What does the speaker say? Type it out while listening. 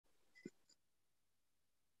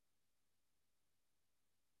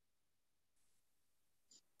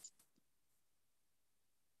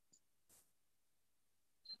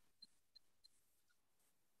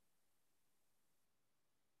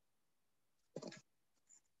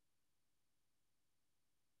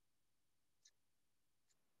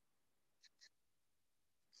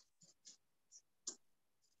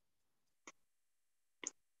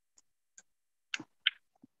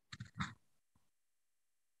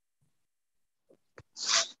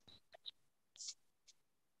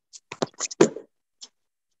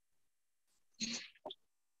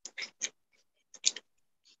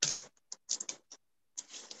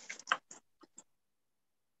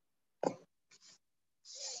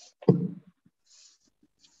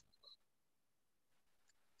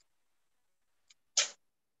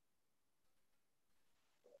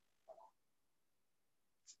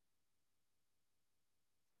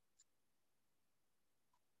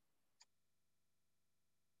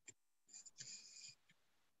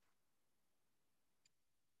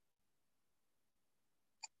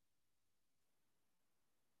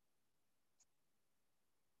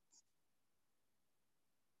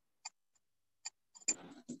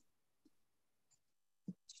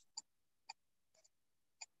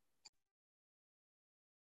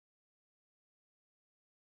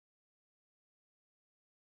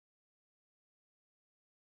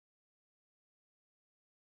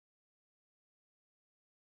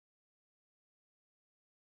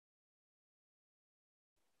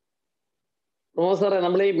സാറേ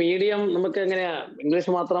നമ്മൾ ഈ മീഡിയം നമുക്ക് എങ്ങനെയാ,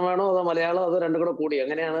 ഇംഗ്ലീഷ് മാത്രം വേണോ അതോ മലയാളം അതോ രണ്ടും കൂടെ കൂടി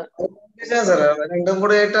എങ്ങനെയാണ്? രണ്ടും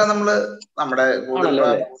കൂടി ആയിട്ടാ നമ്മുടെ ആണല്ലോ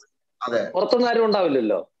അല്ലേ? അതെ. പുറത്തുനിന്ന് ആരും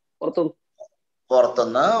ഉണ്ടാവില്ലല്ലോ?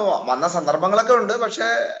 പുറത്തുനിന്ന് വന്ന സന്ദർഭങ്ങളൊക്കെ ഉണ്ട്. പക്ഷെ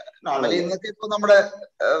നോർമലി ഇന്നൊക്കെ ഇപ്പൊ നമ്മുടെ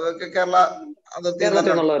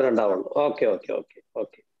കേരളത്തിൽ നിന്നുള്ളവരുണ്ടാവുള്ളൂ. ഓക്കെ ഓക്കെ ഓക്കെ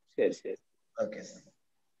ഓക്കെ, ശരി ശരി. ഓക്കെ,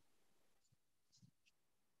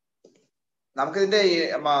 നമുക്കിതിന്റെ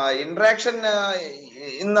ഇന്ററാക്ഷൻ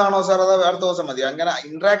ഇന്നാണോ സാർ അതോ അടുത്ത ദിവസം മതി? അങ്ങനെ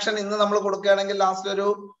ഇന്ററാക്ഷൻ ഇന്ന് നമ്മൾ കൊടുക്കുകയാണെങ്കിൽ ലാസ്റ്റ് ഒരു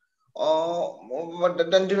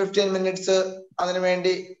 10 to 15 minutes അതിനു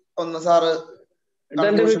വേണ്ടി ഒന്ന് സാറ്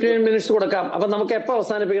 10 to 15 minutes കൊടുക്കാം. അപ്പൊ നമുക്ക് എപ്പോ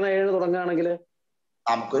അവസാനിപ്പിക്കണം? 7 തുടങ്ങുകയാണെങ്കിൽ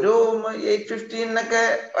നമുക്കൊരു 8:15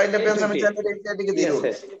 അതിന്റെ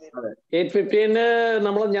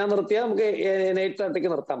 8:15 ഞാൻ നിർത്തിയാൽ നമുക്ക് 8:30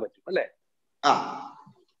 നിർത്താൻ പറ്റും അല്ലേ? ആ,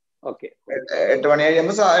 ഓക്കെ. 8 മണി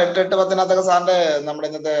കഴിയുമ്പോ 8:10 സാറിന്റെ നമ്മുടെ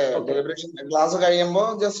ഇന്നത്തെ ക്ലാസ് കഴിയുമ്പോ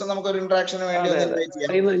ജസ്റ്റ് നമുക്കൊരു ഇന്ററാക്ഷന് വേണ്ടി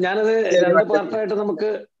ഞാനത് 2 പാർട്ടായിട്ട് നമുക്ക്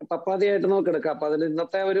പപ്പാതിയായിട്ട് നമുക്ക് എടുക്കാം. അപ്പൊ അതിൽ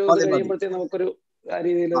ഇന്നത്തെ ഒരു ഇത് കഴിയുമ്പോഴത്തേക്ക് നമുക്കൊരു ആ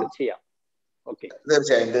രീതിയിൽ ചെയ്യാം. ഓക്കെ,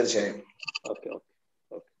 തീർച്ചയായും. ഓക്കെ.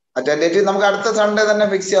 നമുക്ക് അടുത്ത സൺഡേ തന്നെ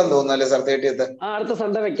ഫിക്സ് ചെയ്യാൻ തോന്നുന്നു അല്ലേ സാർ? 30th അടുത്ത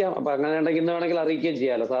സൺഡേ വെക്കാം. അപ്പൊ അങ്ങനെ ഉണ്ടെങ്കിൽ ഇന്ന് വേണമെങ്കിൽ അറിയിക്കുകയും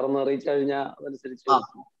ചെയ്യാലോ. സാറൊന്ന് അറിയിച്ചു കഴിഞ്ഞാൽ അതനുസരിച്ച്.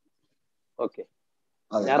 ഓക്കെ,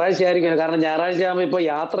 ഞായറാഴ്ച ആയിരിക്കും. കാരണം ഞായറാഴ്ച ആകുമ്പോ ഇപ്പൊ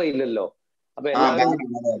യാത്ര ഇല്ലല്ലോ. അപ്പൊ എല്ലാവരും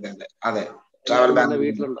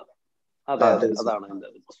വീട്ടിലുണ്ടോ? അതെ, അതാണ് എന്റെ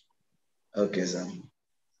പ്രശ്നം. Okay sir.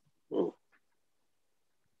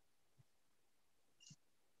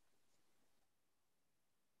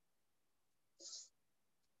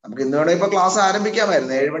 നമുക്ക് ഇന്ന് വേണമെങ്കിൽ ഇപ്പൊ ക്ലാസ്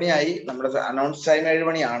ആരംഭിക്കാമായിരുന്നു. 7 മണിയായി. നമ്മുടെ അനൗൺസ് ടൈം 7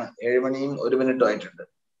 മണിയാണ്. 7 മണിയും 1 മിനിറ്റും ആയിട്ടുണ്ട്.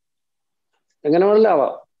 എങ്ങനെ വേണമെങ്കിലും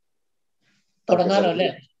ആവാം. തുടങ്ങാം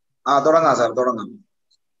സാർ, തുടങ്ങാം.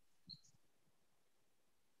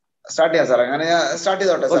 സ്റ്റാർട്ട് ചെയ്യാം സാർ. അങ്ങനെ സ്റ്റാർട്ട്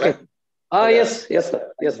ചെയ്തോട്ടെ സാറേ? Thank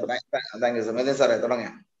you sir. മെതിൻ സാറേ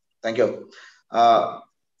തുടങ്ങാം. Thank you.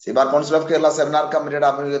 Bar council of Kerala seminar കമ്മിറ്റിയുടെ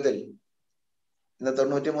ആഭിമുഖ്യത്തിൽ ഇന്ന്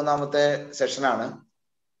 93ാമത്തെ സെഷനാണ്.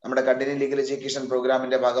 നമ്മുടെ കണ്ടിന്യൂ ലീഗൽ എഡ്യൂക്കേഷൻ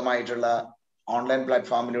പ്രോഗ്രാമിന്റെ ഭാഗമായിട്ടുള്ള ഓൺലൈൻ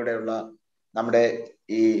പ്ലാറ്റ്ഫോമിലൂടെയുള്ള നമ്മുടെ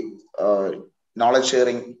ഈ നോളജ്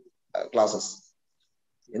ഷെയറിംഗ് ക്ലാസ്സസ്.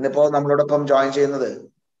 ഇന്നിപ്പോ നമ്മളോടൊപ്പം ജോയിൻ ചെയ്യുന്നത്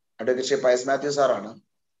അഡ്വക്കേറ്റ് പയസ് മാത്യു സാറാണ്.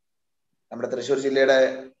 നമ്മുടെ തൃശ്ശൂർ ജില്ലയുടെ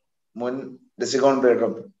മുൻ ഡിസ്ട്രിക്ട്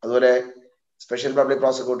കോൺഗ്രേറ്ററും അതുപോലെ സ്പെഷ്യൽ പബ്ലിക്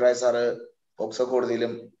പ്രോസിക്യൂട്ടറായ സാറ് പോക്സോ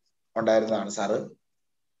കോടതിയിലും ഉണ്ടായിരുന്നതാണ്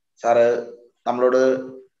സാറ് നമ്മളോട്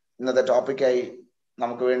ഇന്നത്തെ ടോപ്പിക്കായി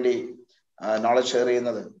നമുക്ക് വേണ്ടി നോളജ് ഷെയർ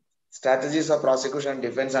ചെയ്യുന്നത് strategies of prosecution and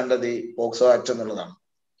defence under the POCSO act എന്നുള്ളതാണ്.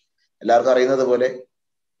 എല്ലാവർക്കും അറിയുന്നത് പോലെ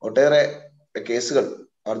ഒട്ടേറെ കേസുകൾ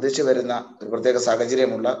വർദ്ധിച്ചു വരുന്ന ഒരു പ്രത്യേക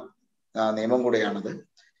സാഹചര്യമുള്ള നിയമം കൂടെയാണത്.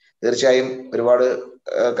 തീർച്ചയായും ഒരുപാട്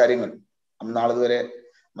കാര്യങ്ങൾ നാളിതുവരെ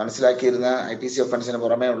മനസ്സിലാക്കിയിരുന്ന IPC ഒഫൻസിന്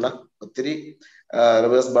പുറമേയുള്ള ഒത്തിരി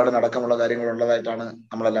റിവേഴ്സ് ബേർഡൻ അടക്കമുള്ള കാര്യങ്ങൾ ഉള്ളതായിട്ടാണ്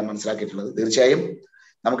നമ്മളെല്ലാം മനസ്സിലാക്കിയിട്ടുള്ളത്. തീർച്ചയായും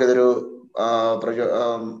നമുക്കിതൊരു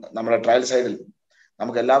നമ്മുടെ ട്രയൽ സൈഡിൽ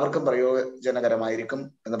നമുക്ക് എല്ലാവർക്കും പ്രയോജനകരമായിരിക്കും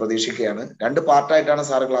എന്ന് പ്രതീക്ഷിക്കുകയാണ്. 2 പാർട്ടായിട്ടാണ്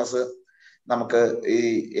സാറ് ക്ലാസ് നമുക്ക് ഈ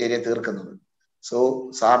ഏരിയ തീർക്കുന്നത്. സോ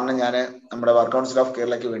സാറിന് ഞാൻ നമ്മുടെ ബാർ കൗൺസിൽ ഓഫ്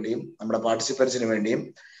കേരളയ്ക്ക് വേണ്ടിയും നമ്മുടെ പാർട്ടിസിപ്പൻസിന് വേണ്ടിയും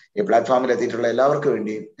ഈ പ്ലാറ്റ്ഫോമിൽ എത്തിയിട്ടുള്ള എല്ലാവർക്കും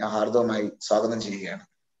വേണ്ടിയും ഞാൻ ഹാർദവമായി സ്വാഗതം ചെയ്യുകയാണ്.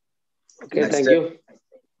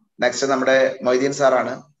 നെക്സ്റ്റ് നമ്മുടെ മൊയ്തീൻ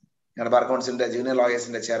സാറാണ്. ഞങ്ങളുടെ ബാർ കൗൺസിലിന്റെ ജൂനിയർ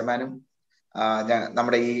ലോയേഴ്സിന്റെ ചെയർമാനും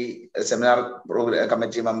നമ്മുടെ ഈ സെമിനാർ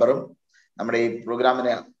കമ്മിറ്റി മെമ്പറും നമ്മുടെ ഈ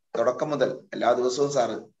പ്രോഗ്രാമിന് തുടക്കം മുതൽ എല്ലാ ദിവസവും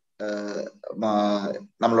സാറ്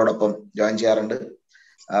നമ്മളോടൊപ്പം ജോയിൻ ചെയ്യാറുണ്ട്.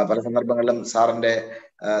 പല സന്ദർഭങ്ങളിലും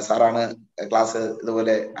സാറാണ് ക്ലാസ്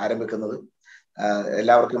ഇതുപോലെ ആരംഭിക്കുന്നത്.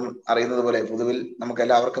 എല്ലാവർക്കും അറിയുന്നത് പോലെ പൊതുവിൽ നമുക്ക്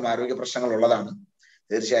എല്ലാവർക്കും ആരോഗ്യ പ്രശ്നങ്ങൾ ഉള്ളതാണ്.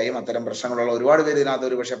 തീർച്ചയായും അത്തരം പ്രശ്നങ്ങളുള്ള ഒരുപാട് പേര് ഇതിനകത്ത്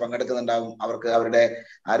ഒരു പക്ഷെ പങ്കെടുക്കുന്നുണ്ടാവും. അവർക്ക് അവരുടെ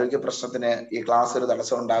ആരോഗ്യ പ്രശ്നത്തിന് ഈ ക്ലാസ് ഒരു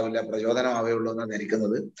തടസ്സം ഉണ്ടാവില്ല, പ്രചോദനമാവുകയുള്ളൂ എന്നാണ്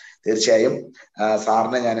ധരിക്കുന്നത്. തീർച്ചയായും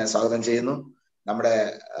സാറിനെ ഞാൻ സ്വാഗതം ചെയ്യുന്നു. നമ്മുടെ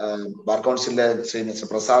ബാർ കൗൺസിലിലെ ശ്രീ മിസ്റ്റർ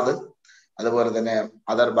പ്രസാദ്, അതുപോലെ തന്നെ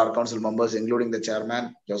other bar council members including the chairman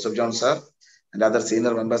Joseph John sir and other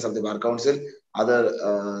senior members of the bar council, other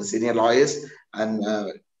senior lawyers and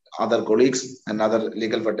other colleagues and other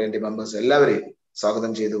legal fraternity members എല്ലാവരെയും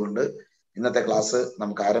സ്വാഗതം ചെയ്തുകൊണ്ട് ഇന്നത്തെ class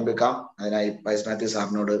നമുക്ക് ആരംഭിക്കാം. അതിനായി Pius Mathew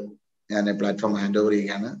സാറിനോട് ഞാൻ platform hand over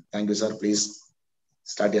ചെയ്യുകയാണ്. Thank you sir. Please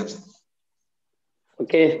start ചെയ്യാം sir.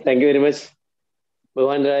 Okay, thank you very much.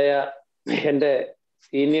 ബഹുമാനരായ എൻ്റെ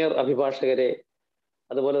സീനിയർ അഭിഭാഷകരെ,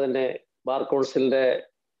 അതുപോലെ തന്നെ ബാർ കൗൺസിലിന്റെ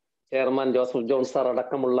ചെയർമാൻ ജോസഫ് ജോൺ സാർ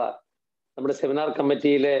അടക്കമുള്ള നമ്മുടെ സെമിനാർ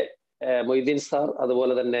കമ്മിറ്റിയിലെ മൊയ്തീൻ സാർ,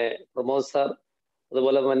 അതുപോലെ തന്നെ പ്രമോദ് സാർ,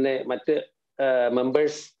 അതുപോലെ തന്നെ മറ്റ്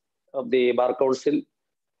members of the bar council,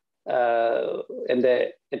 എൻ്റെ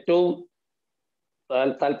ഏറ്റവും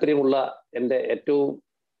താല്പര്യമുള്ള, എൻ്റെ ഏറ്റവും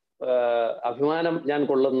അഭിമാനം ഞാൻ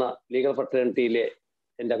കൊള്ളുന്ന ലീഗൽ ഫ്രട്ടേണിറ്റിയിലെ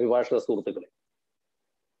എൻ്റെ അഭിഭാഷക സുഹൃത്തുക്കളെ,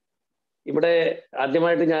 ഇവിടെ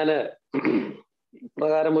ആദ്യമായിട്ട് ഞാൻ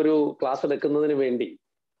ഇപ്രകാരം ഒരു ക്ലാസ് എടുക്കുന്നതിന് വേണ്ടി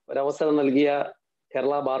ഒരവസരം നൽകിയ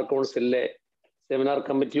കേരള ബാർ കൗൺസിലിലെ സെമിനാർ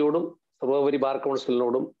കമ്മിറ്റിയോടും സർവോപരി ബാർ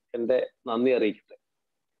കൗൺസിലിനോടും എൻ്റെ നന്ദി അറിയിക്കട്ടെ.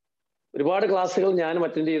 ഒരുപാട് ക്ലാസ്സുകൾ ഞാനും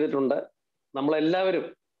അറ്റൻഡ് ചെയ്തിട്ടുണ്ട്. നമ്മളെല്ലാവരും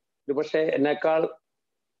ഒരുപക്ഷെ എന്നേക്കാൾ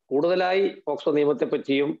കൂടുതലായി പോക്സോ നിയമത്തെ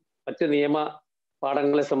പറ്റിയും മറ്റ് നിയമ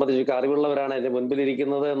പാഠങ്ങളെ സംബന്ധിച്ചൊക്കെ അറിവുള്ളവരാണ് എൻ്റെ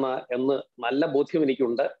മുൻപിലിരിക്കുന്നത് എന്ന് നല്ല ബോധ്യം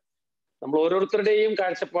എനിക്കുണ്ട്. നമ്മൾ ഓരോരുത്തരുടെയും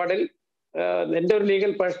കാഴ്ചപ്പാടിൽ എൻ്റെ ഒരു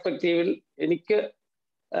ലീഗൽ പെർസ്പെക്റ്റീവിൽ എനിക്ക്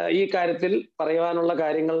ഈ കാര്യത്തിൽ പറയാനുള്ള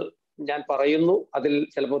കാര്യങ്ങൾ ഞാൻ പറയുന്നു. അതിൽ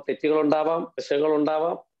ചിലപ്പോൾ തെറ്റുകളുണ്ടാവാം,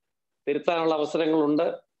 പിശകുകളുണ്ടാവാം, തിരുത്താനുള്ള അവസരങ്ങളുണ്ട്.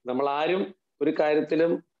 നമ്മൾ ആരും ഒരു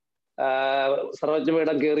കാര്യത്തിലും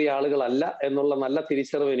സർവജ്ഞപീഠം കയറിയ ആളുകളല്ല എന്നുള്ള നല്ല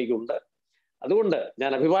തിരിച്ചറിവ് എനിക്കുണ്ട്. അതുകൊണ്ട്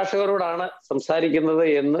ഞാൻ അഭിഭാഷകരോടാണ് സംസാരിക്കുന്നത്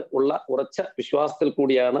എന്ന് ഉള്ള ഉറച്ച വിശ്വാസത്തിൽ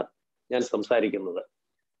കൂടിയാണ് ഞാൻ സംസാരിക്കുന്നത്.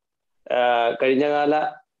 കഴിഞ്ഞകാല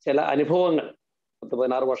ചില അനുഭവങ്ങൾ,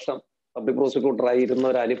 16 വർഷം പബ്ലിക് പ്രോസിക്യൂട്ടറായി ഇരുന്ന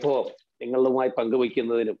ഒരു അനുഭവം നിങ്ങളുമായി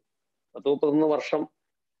പങ്കുവയ്ക്കുന്നതിനും 31 വർഷം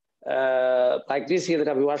പ്രാക്ടീസ്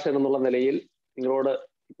ചെയ്തൊരു അഭിഭാഷകൻ എന്നുള്ള നിലയിൽ നിങ്ങളോട്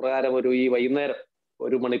ഇപ്രകാരം ഈ വൈകുന്നേരം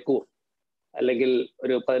 1 മണിക്കൂർ അല്ലെങ്കിൽ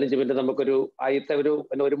ഒരു 15 മിനിറ്റ് നമുക്കൊരു ആദ്യത്തെ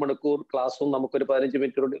ഒരു മണിക്കൂർ ക്ലാസ്സും നമുക്കൊരു 15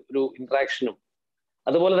 മിനിറ്റ് ഒരു ഇന്ററാക്ഷനും,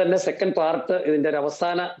 അതുപോലെ തന്നെ സെക്കൻഡ് പാർട്ട് ഇതിന്റെ ഒരു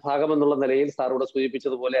അവസാന ഭാഗം എന്നുള്ള നിലയിൽ സാറോട്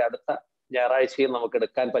സൂചിപ്പിച്ചതുപോലെ അടുത്ത ഞായറാഴ്ചയും നമുക്ക്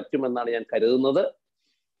എടുക്കാൻ പറ്റുമെന്നാണ് ഞാൻ കരുതുന്നത്.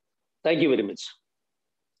 Thank you very much.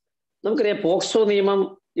 നമുക്കറിയാം പോക്സോ നിയമം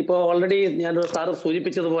ഇപ്പോൾ ഓൾറെഡി ഞാൻ സാറ്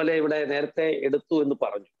സൂചിപ്പിച്ചതുപോലെ ഇവിടെ നേരത്തെ എടുത്തു എന്ന്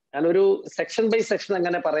പറഞ്ഞു. ഞാനൊരു സെക്ഷൻ ബൈ സെക്ഷൻ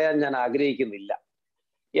അങ്ങനെ പറയാൻ ഞാൻ ആഗ്രഹിക്കുന്നില്ല.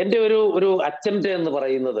 എൻ്റെ ഒരു അറ്റംപ്റ്റ് എന്ന്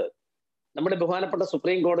പറയുന്നത് നമ്മുടെ ബഹുമാനപ്പെട്ട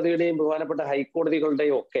സുപ്രീം കോടതിയുടെയും ബഹുമാനപ്പെട്ട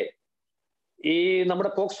ഹൈക്കോടതികളുടെയും ഒക്കെ ഈ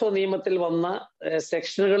നമ്മുടെ പോക്സോ നിയമത്തിൽ വന്ന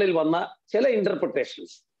സെക്ഷനുകളിൽ വന്ന ചില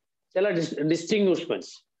ഇന്റർപ്രിട്ടേഷൻസ്, ചില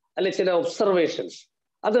ഡിസ്റ്റിങ്വിഷ്മെന്റ്സ്, അല്ലെ ചില ഒബ്സർവേഷൻസ്,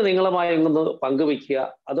 അത് നിങ്ങളുമായി ഒന്ന് പങ്കുവയ്ക്കുക.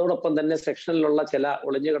 അതോടൊപ്പം തന്നെ സെക്ഷനിലുള്ള ചില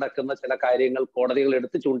ഒളിഞ്ഞു കിടക്കുന്ന ചില കാര്യങ്ങൾ കോടതികൾ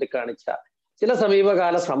എടുത്ത് ചൂണ്ടിക്കാണിച്ച ചില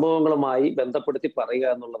സമീപകാല സംഭവങ്ങളുമായി ബന്ധപ്പെടുത്തി പറയുക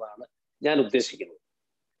എന്നുള്ളതാണ് ഞാൻ ഉദ്ദേശിക്കുന്നത്.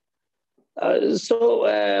 So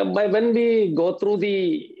when we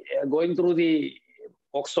going through the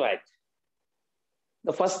POCSO Act,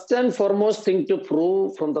 the first and foremost thing to prove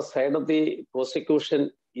from the side of the prosecution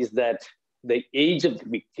is that the age of the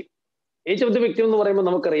victim. Age of the victim എന്ന് പറയുമ്പോൾ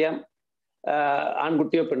നമുക്കറിയാം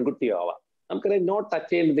ആൺകുട്ടിയോ പെൺകുട്ടിയോ ആവാം. നമുക്കറിയാം not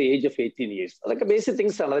attained the age of 18 years. അതൊക്കെ basic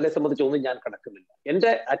things ആണ്. അതിനെ സംബന്ധിച്ച് ഒന്നും ഞാൻ കടക്കുന്നില്ല.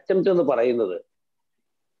 എൻ്റെ അറ്റംപ്റ്റ് എന്ന് പറയുന്നത്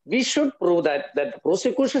we should prove that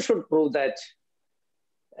prosecution should prove that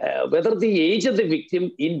whether the age of the victim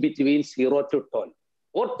in between 0 to 12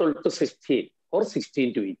 or 12 to 16 or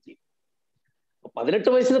 16 to 18.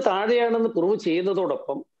 18 വയസ്സിന് താഴെയാണെന്ന് പ്രൂവ്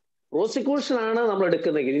ചെയ്യുന്നതോടൊപ്പം പ്രോസിക്യൂഷൻ ആണ് നമ്മൾ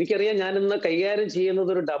എടുക്കുന്നതെങ്കിൽ, എനിക്കറിയാം ഞാൻ ഇന്ന് കൈകാര്യം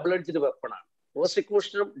ചെയ്യുന്നത് ഒരു ഡബിൾ എഡ്ജ്ഡ് വെപ്പണാണ്.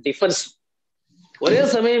 പ്രോസിക്യൂഷനും ഡിഫൻസും ഒരേ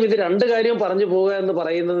സമയം ഇത് രണ്ട് കാര്യവും പറഞ്ഞു പോവുക എന്ന്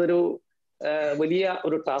പറയുന്നത് വലിയ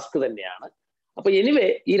ഒരു ടാസ്ക് തന്നെയാണ്. അപ്പൊ എനിവേ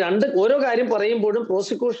ഈ ഓരോ കാര്യം പറയുമ്പോഴും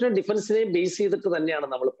പ്രോസിക്യൂഷനും ഡിഫൻസിനെയും ബേസ് ചെയ്തിട്ട് തന്നെയാണ്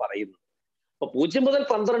നമ്മൾ പറയുന്നത്. അപ്പൊ 0 മുതൽ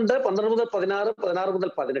 12, 12 മുതൽ 16, 16 മുതൽ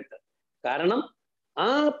 18. കാരണം ആ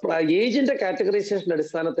ഏജിന്റെ കാറ്റഗറൈസേഷൻ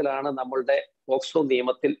അടിസ്ഥാനത്തിലാണ് നമ്മളുടെ പോക്സോ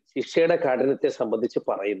നിയമത്തിൽ ശിക്ഷയുടെ കാഠിന്യത്തെ സംബന്ധിച്ച്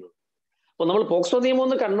പറയുന്നത്. അപ്പൊ നമ്മൾ പോക്സോ നിയമം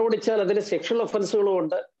ഒന്ന് കണ്ണോടിച്ചാൽ അതിൽ സെക്ഷൽ ഒഫൻസുകളും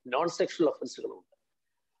ഉണ്ട്, നോൺ സെക്ഷൽ ഒഫൻസുകളും ഉണ്ട്.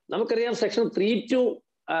 നമുക്കറിയാം സെക്ഷൻ 3 to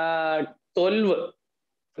 12,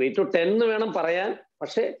 3 to 10 വേണം പറയാൻ,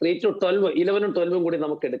 പക്ഷെ 3 to 12, 11ഉം 12ഉം കൂടി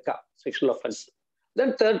നമുക്ക് എടുക്കാം sexual offence. Then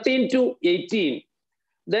 13 to 18,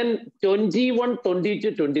 then 21, 20 to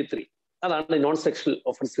 23. അതാണ് നോൺ സെക്ഷൽ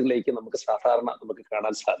ഒഫൻസുകളിലേക്ക് നമുക്ക് സാധാരണ നമുക്ക്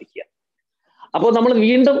കാണാൻ സാധിക്കുക. അപ്പോൾ നമ്മൾ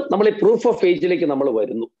വീണ്ടും ഈ പ്രൂഫ് ഓഫ് ഏജിലേക്ക് നമ്മൾ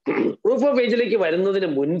വരുന്നു. പ്രൂഫ് ഓഫ് ഏജിലേക്ക് വരുന്നതിന്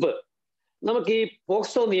മുൻപ് നമുക്ക് ഈ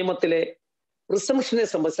പോക്സോ നിയമത്തിലെ പ്രിസംഷനെ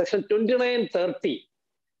സംബന്ധിച്ച് സെക്ഷൻ 29, 30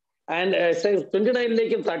 ആൻഡ്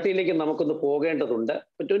 29ലേക്കും 30ലേക്കും നമുക്കൊന്ന് പോകേണ്ടതുണ്ട്.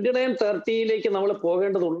 29, 30ലേക്ക് നമ്മൾ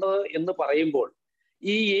പോകേണ്ടതുണ്ട് എന്ന് പറയുമ്പോൾ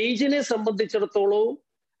ഈ ഏജിനെ സംബന്ധിച്ചിടത്തോളവും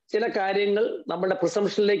ചില കാര്യങ്ങൾ നമ്മുടെ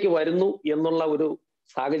പ്രിസംഷനിലേക്ക് വരുന്നു എന്നുള്ള ഒരു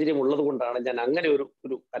സാഹചര്യം ഉള്ളത് കൊണ്ടാണ് ഞാൻ അങ്ങനെ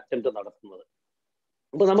ഒരു അറ്റംപ്റ്റ് നടത്തുന്നത്.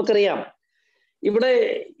 അപ്പൊ നമുക്കറിയാം ഇവിടെ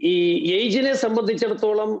ഈ ഏജിനെ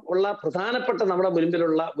സംബന്ധിച്ചിടത്തോളം ഉള്ള പ്രധാനപ്പെട്ട നമ്മുടെ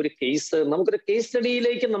മുൻപിലുള്ള ഒരു കേസ്, നമുക്കൊരു കേസ്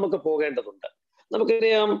സ്റ്റഡിയിലേക്ക് നമുക്ക് പോകേണ്ടതുണ്ട്.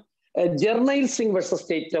 നമുക്കറിയാം Jarnail Singh versus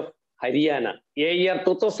state of Haryana, AR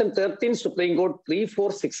 2013 supreme court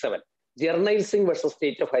 3467. Jarnail Singh versus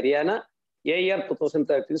state of Haryana, AR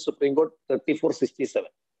 2013 supreme court 3467.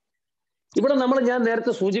 ഇവിടെ ഞാൻ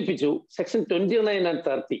നേരത്തെ സൂചിപ്പിച്ചു സെക്ഷൻ 29 and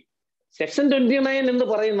 30. സെക്ഷൻ 29 എന്ന്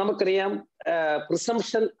പറയും നമുക്കറിയാം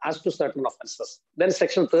presumption as to certain offences. Then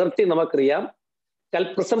section 30 നമുക്കറിയാം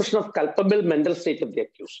presumption of culpable mental state of the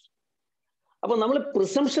accused. അപ്പൊ നമ്മൾ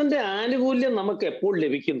പ്രിസംഷന്റെ ആനുകൂല്യം നമുക്ക് എപ്പോൾ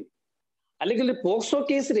ലഭിക്കുന്നു, അല്ലെങ്കിൽ പോക്സോ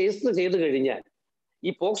കേസ് രജിസ്റ്റർ ചെയ്ത് കഴിഞ്ഞാൽ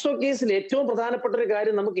ഈ പോക്സോ കേസിൽ ഏറ്റവും പ്രധാനപ്പെട്ട ഒരു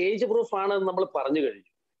കാര്യം നമുക്ക് ഏജ് പ്രൂഫ് ആണ് എന്ന് നമ്മൾ പറഞ്ഞു കഴിഞ്ഞു.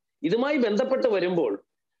 ഇതുമായി ബന്ധപ്പെട്ട് വരുമ്പോൾ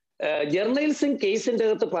ജർണൈൽ സിംഗ് കേസിന്റെ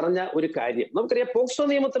അകത്ത് പറഞ്ഞ ഒരു കാര്യം നമുക്കറിയാം. പോക്സോ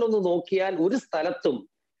നിയമത്തിൽ ഒന്ന് നോക്കിയാൽ ഒരു സ്ഥലത്തും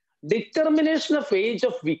ഡിറ്റർമിനേഷൻ ഓഫ് ഏജ്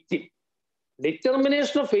ഓഫ്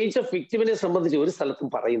വിക്ടിമിനെ സംബന്ധിച്ച് ഒരു സ്ഥലത്തും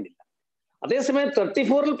പറയുന്നില്ല. അതേസമയം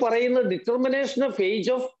 34-ൽ പറയുന്ന determination of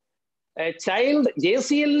age of child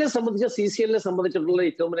JCL സംബന്ധിച്ച് CCL സംബന്ധിച്ചിട്ടുള്ള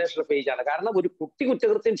ഡിറ്റർമിനേഷൻ ഓഫ് ഏജ് ആണ്. കാരണം ഒരു കുട്ടി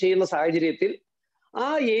കുറ്റകൃത്യം ചെയ്യുന്ന സാഹചര്യത്തിൽ ആ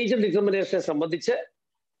ഏജ് ഡിറ്റർമിനേഷനെ സംബന്ധിച്ച്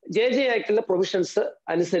JJ ആക്ടിലെ പ്രൊവിഷൻസ്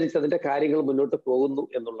അനുസരിച്ച് അതിന്റെ കാര്യങ്ങൾ മുന്നോട്ട് പോകുന്നു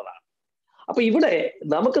എന്നുള്ളതാണ്. അപ്പൊ ഇവിടെ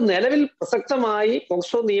നമുക്ക് നിലവിൽ പ്രസക്തമായി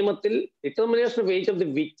പോക്സോ നിയമത്തിൽ determination of age of the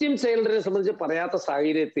victim ചൈൽഡിനെ സംബന്ധിച്ച് പറയാത്ത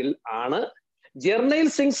സാഹചര്യത്തിൽ ആണ് ജർണൈൽ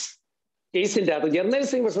സിംഗ്സ് കേസിന്റെ അകത്ത് Jarnail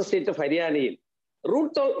Singh versus state of ഹരിയാനയിൽ Rule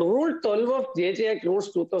 12 of JJ Act Rules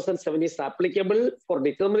 2007 is applicable for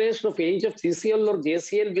determination of age of CCL or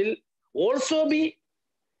JCL will also be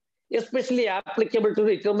especially applicable to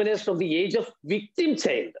the determination of the age of victim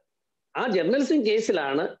child. ആ journal Singh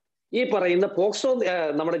കേസിലാണ് ഈ പറയുന്ന POCSO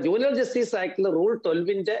നമ്മുടെ junior justice ആക്ടിലെ rule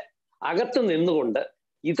 12-ന്റെ അകത്ത് നിന്നുകൊണ്ട്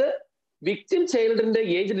ഇത് victim ചൈൽഡിന്റെ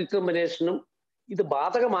age ഡിറ്റർമിനേഷനും ഇത്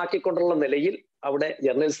ബാധകമാക്കിക്കൊണ്ടുള്ള നിലയിൽ അവിടെ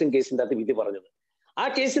ജർണൽ സിംഗ് കേസിന്റെ അകത്ത് വിധി പറഞ്ഞത്. ആ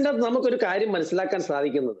കേസിന്റെ അകത്ത് നമുക്കൊരു കാര്യം മനസ്സിലാക്കാൻ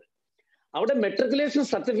സാധിക്കുന്നത്, അവിടെ മെട്രിക്കുലേഷൻ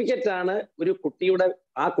സർട്ടിഫിക്കറ്റ് ആണ്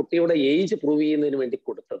ആ കുട്ടിയുടെ ഏജ് പ്രൂവ് ചെയ്യുന്നതിന് വേണ്ടി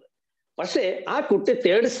കൊടുത്തത്. പക്ഷേ ആ കുട്ടി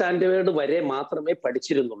 3rd സ്റ്റാൻഡേർഡ് വരെ മാത്രമേ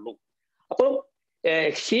പഠിച്ചിരുന്നുള്ളൂ. അപ്പം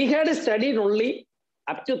she had studied only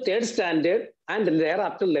up to 3rd standard and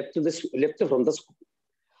thereafter left from the school.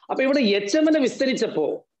 അപ്പൊ ഇവിടെ HM വിസ്തരിച്ചപ്പോ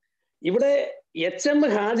ഇവിടെ HM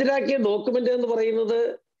ഹാജരാക്കിയ ഡോക്യുമെന്റ് എന്ന് പറയുന്നത്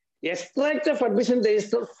extract of admission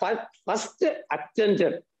register first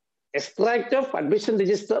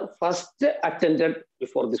attended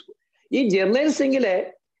before the school. ഈ ജർണൽ സിംഗിലെ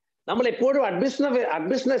നമ്മൾ എപ്പോഴും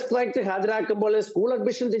admission extract ഹാജരാക്കുമ്പോൾ school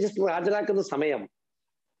admission register ഹാജരാക്കുന്ന സമയം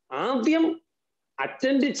ആദ്യം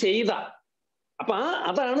അറ്റൻഡ് ചെയ്ത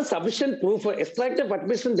അതാണ് sufficient proof. Extract of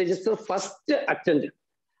admission register first attend.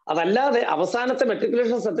 അതല്ലാതെ അവസാനത്തെ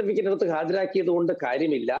മെട്രിക്കുലേഷൻ സർട്ടിഫിക്കറ്റ് എടുത്ത് ഹാജരാക്കിയത് കൊണ്ട്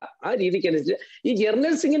കാര്യമില്ല. ആ രീതിക്ക് അനുസരിച്ച് ഈ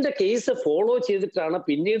ജർണൽ സിംഗിന്റെ കേസ് ഫോളോ ചെയ്തിട്ടാണ്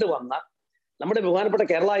പിന്നീട് വന്ന നമ്മുടെ ബഹുമാനപ്പെട്ട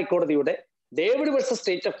കേരള ഹൈക്കോടതിയുടെ David versus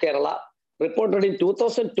state of Kerala reported in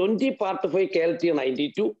 2020 Part 5 KLT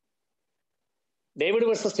 92, David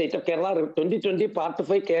versus state of Kerala 2020 Part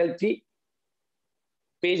 5 KLT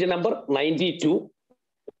page number 92.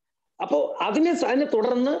 അപ്പോ അതിനെ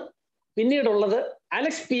തുടർന്ന് പിന്നീടുള്ളത്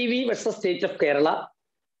Alex PV versus state of Kerala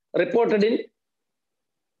reported in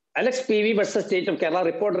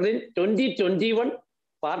 2021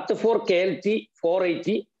 Part 4 KLT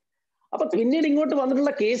 480. അപ്പൊ പിന്നീട് ഇങ്ങോട്ട്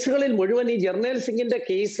വന്നിട്ടുള്ള കേസുകളിൽ മുഴുവൻ ഈ ജർണൽ സിംഗിന്റെ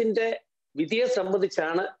കേസിന്റെ വിധിയെ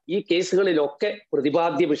സംബന്ധിച്ചാണ് ഈ കേസുകളിലൊക്കെ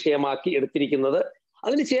പ്രതിപാദ്യ വിഷയമാക്കി എടുത്തിരിക്കുന്നത്.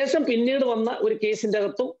 അതിനുശേഷം പിന്നീട് വന്ന ഒരു കേസിന്റെ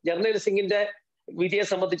അകത്തും ജർണൽ സിംഗിന്റെ വിധിയെ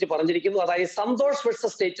സംബന്ധിച്ച് പറഞ്ഞിരിക്കുന്നു. അതായത് Santhosh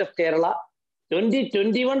versus state of Kerala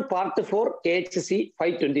 2021 Part 4 KHC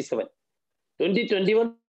 527, 2021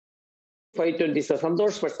 527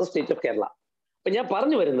 Santhosh versus state of Kerala. അപ്പൊ ഞാൻ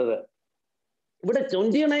പറഞ്ഞു വരുന്നത് ഇവിടെ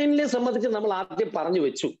 29-നെ സംബന്ധിച്ച് നമ്മൾ ആദ്യം പറഞ്ഞു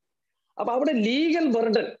വെച്ചു. അപ്പൊ അവിടെ ലീഗൽ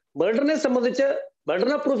ബർഡനെ സംബന്ധിച്ച്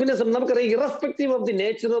ബർഡൻ ഓഫ് പ്രൂഫിനെ നമുക്കറിയാം, irrespective of the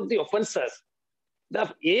nature of the ഒഫൻസേഴ്സ്,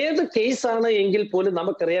 ഏത് കേസാണ് എങ്കിൽ പോലും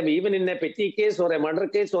നമുക്കറിയാം, even in A petty case or A murder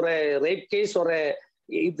case or A rape case or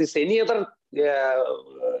any other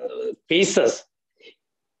cases,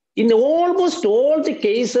 in almost all the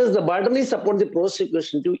cases, the burden is upon the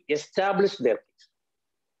prosecution to establish their case.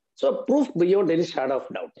 So proof beyond any shadow of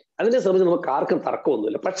doubt. അതിനെ സംബന്ധിച്ച് നമുക്ക് ആർക്കും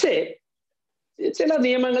തർക്കമൊന്നുമില്ല. പക്ഷേ ചില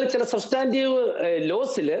നിയമങ്ങൾ, ചില substantive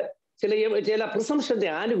ലോസിൽ ചില പ്രിസംഷന്റെ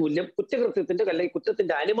ആനുകൂല്യം കുറ്റകൃത്യത്തിന്റെ അല്ലെങ്കിൽ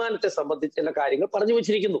കുറ്റത്തിന്റെ അനുമാനത്തെ സംബന്ധിച്ച് ചില കാര്യങ്ങൾ പറഞ്ഞു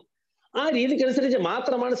വെച്ചിരിക്കുന്നു. ആ രീതിക്കനുസരിച്ച്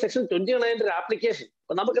മാത്രമാണ് സെക്ഷൻ 29 ഒരു ആപ്ലിക്കേഷൻ.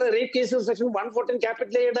 അപ്പൊ നമുക്കറിയാം റേപ്പ് കേസിൽ സെക്ഷൻ 114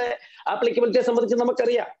 ക്യാപിറ്റൽ എയുടെ ആപ്ലിക്കബിലിറ്റിയെ സംബന്ധിച്ച്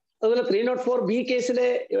നമുക്കറിയാം. അതുപോലെ 304B കേസിലെ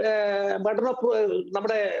ബർഡൻ ഓഫ്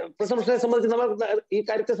നമ്മുടെ പ്രിസംഷനെ സംബന്ധിച്ച് ഈ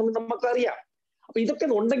കാര്യത്തെ സംബന്ധിച്ച് നമുക്കറിയാം. അപ്പൊ ഇതൊക്കെ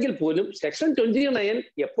ഉണ്ടെങ്കിൽ പോലും സെക്ഷൻ 29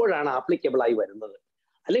 എപ്പോഴാണ് ആപ്ലിക്കബിൾ ആയി വരുന്നത്,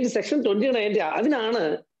 അല്ലെങ്കിൽ സെക്ഷൻ 29 അതിനാണ്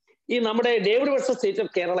ഈ നമ്മുടെ ഡേവിഡ് വേഴ്സസ് സ്റ്റേറ്റ്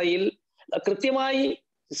ഓഫ് കേരളയിൽ കൃത്യമായി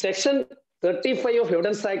സെക്ഷൻ 35 ഓഫ്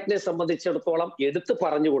എവിഡൻസ് ആക്ടിനെ സംബന്ധിച്ചിടത്തോളം എടുത്തു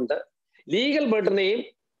പറഞ്ഞുകൊണ്ട് ലീഗൽ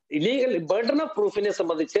ബർഡൻ ഓഫ് പ്രൂഫിനെ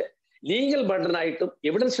സംബന്ധിച്ച് ലീഗൽ ബർഡനായിട്ടും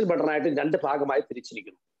എവിഡൻഷ്യൽ ബർഡനായിട്ടും രണ്ട് ഭാഗമായി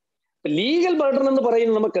തിരിച്ചിരിക്കുന്നു. ലീഗൽ ബർഡൻ എന്ന്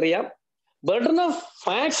പറയുന്നത് നമുക്കറിയാം, burden of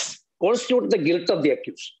facts constitute the guilt of the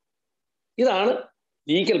accuse. ഇതാണ്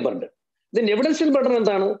ലീഗൽ ബർഡൻ. ഇതിന്റെ എവിഡൻഷ്യൽ ബർഡൻ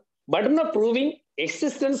എന്താണ്? Burden of proving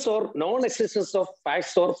existence or non existence of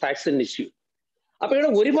facts or facts in issue. അപ്പൊ ഇവിടെ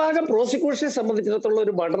ഒരു ഭാഗം പ്രോസിക്യൂഷനെ സംബന്ധിച്ചിടത്തോളം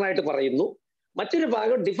ഒരു ബർഡനായിട്ട് പറയുന്നു, മറ്റൊരു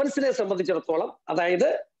ഭാഗം ഡിഫൻസിനെ സംബന്ധിച്ചിടത്തോളം അതായത്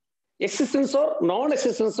existence or non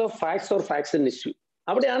existence of facts or facts in issue.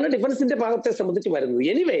 അവിടെയാണ് ഡിഫൻസിന്റെ ഭാഗത്തെ സംബന്ധിച്ച് വരുന്നത്.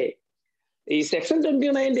 എനിവേ ഈ സെക്ഷൻ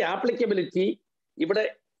 29 ആപ്ലിക്കബിലിറ്റി ഇവിടെ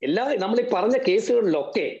നമ്മൾ ഈ പറഞ്ഞ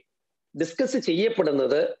കേസുകളിലൊക്കെ ഡിസ്കസ്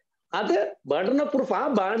ചെയ്യപ്പെടുന്നത് അത് ബർഡൻ ഓഫ് പ്രൂഫ്, ആ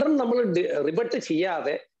ബർഡൻ നമ്മൾ റിബട്ട്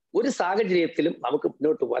ചെയ്യാതെ ഒരു സാഹചര്യത്തിലും നമുക്ക്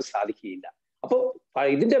മുന്നോട്ട് പോകാൻ സാധിക്കുകയില്ല. അപ്പോൾ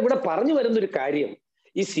ഇതിന്റെ ഇവിടെ പറഞ്ഞു വരുന്നൊരു കാര്യം,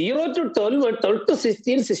 ഈ 0 to 12, 12 to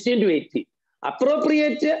 16, 16 to 18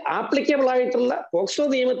 appropriate applicable ആയിട്ടുള്ള പോക്സോ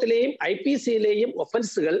നിയമത്തിലെയും IPC-യിലെയും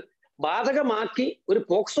ഒഫൻസുകൾ ബാധകമാക്കി ഒരു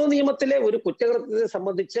പോക്സോ നിയമത്തിലെ ഒരു കുറ്റകൃത്യത്തെ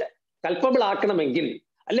സംബന്ധിച്ച് കൾപ്പബിൾ ആക്കണമെങ്കിൽ,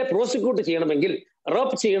 അല്ലെ പ്രോസിക്യൂട്ട് ചെയ്യണമെങ്കിൽ,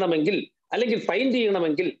 റോപ്പ് ചെയ്യണമെങ്കിൽ, അല്ലെങ്കിൽ ഫൈൻ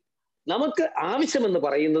ചെയ്യണമെങ്കിൽ നമുക്ക് ആവശ്യമെന്ന്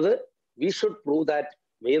പറയുന്നത് we should prove that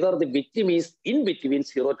whether the victim is in between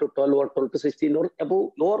 0 to 12 or 12 to 16 or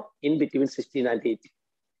above or in between 16 and 18.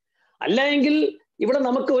 അല്ലെങ്കിൽ ഇവിടെ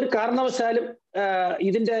നമുക്ക് ഒരു കാരണവശാലും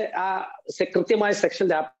ഇതിന്റെ ആ കൃത്യമായ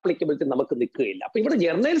സെക്ഷന്റെ ആപ്ലിക്കബിലിറ്റി നമുക്ക് നിൽക്കുകയില്ല. അപ്പൊ ഇവിടെ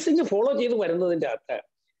ജേർണലിസ്റ്റിംഗ് ഫോളോ ചെയ്ത് വരുന്നതിന്റെ അകത്ത്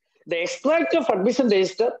the extract of admission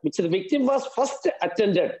register which the victim was first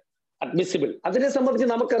attended admissible, അതിനെ സംബന്ധിച്ച്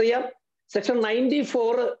നമുക്കറിയാം section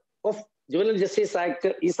 94 of juvenile justice act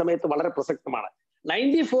ഈ സമയത്ത് വളരെ പ്രസക്തമാണ്.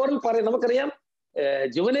 94-ൽ പറയും, നമുക്കറിയാം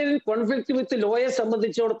ജുവനൈൽ കോൺഫ്ലിക്ട് വിത്ത് ലോയെ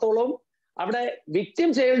സംബന്ധിച്ചിടത്തോളം അവിടെ വിക്ടിം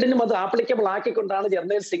ചൈൽഡിനും അത് ആപ്ലിക്കബിൾ ആക്കിക്കൊണ്ടാണ്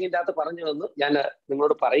ജേർണലിസ്റ്റിംഗിന്റെ അകത്ത് പറഞ്ഞതെന്ന് ഞാൻ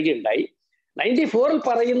നിങ്ങളോട് പറയുകയുണ്ടായി. 94-ൽ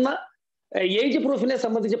പറയുന്ന ഏജ് പ്രൂഫിനെ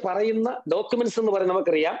സംബന്ധിച്ച് പറയുന്ന ഡോക്യുമെന്റ്സ് എന്ന് പറയുന്നത്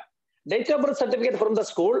നമുക്കറിയാം, date of birth certificate from the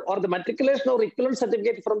school or the matriculation or equivalent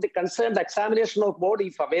certificate from the concerned examination of board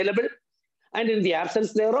if available and in the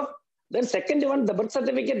absence thereof. Then second one, the birth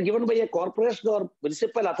certificate given by a corporation or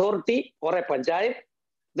municipal authority or a panchayat.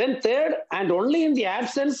 Then third, and only in the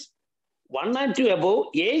absence 1 and 2 above,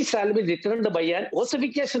 age shall be determined by an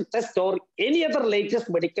ossification test or any other latest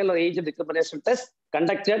medical or age determination test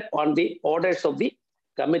conducted on the orders of the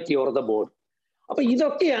committee or the board. അപ്പൊ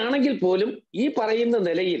ഇതൊക്കെയാണെങ്കിൽ പോലും ഈ പറയുന്ന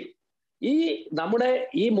നിലയിൽ ഈ നമ്മുടെ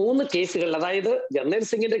ഈ 3 കേസുകൾ, അതായത് ജർണൽ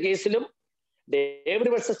സിംഗിന്റെ കേസിലും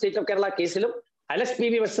David versus state of Kerala കേസിലും Alex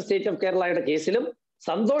PV versus state of കേരളയുടെ കേസിലും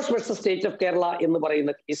Santhosh versus state of Kerala എന്ന്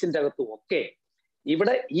പറയുന്ന കേസിന്റെ അകത്തും ഒക്കെ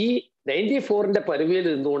ഇവിടെ ഈ 94-ന്റെ പരിധിയിൽ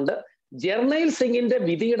നിന്നുകൊണ്ട് ജർണൈൽ സിംഗിന്റെ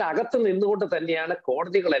വിധിയുടെ അകത്ത് നിന്നുകൊണ്ട് തന്നെയാണ്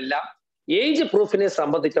കോടതികളെല്ലാം ഏജ് പ്രൂഫിനെ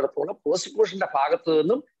സംബന്ധിച്ചിടത്തോളം പ്രോസിക്യൂഷന്റെ ഭാഗത്തു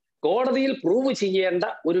നിന്നും കോടതിയിൽ പ്രൂവ് ചെയ്യേണ്ട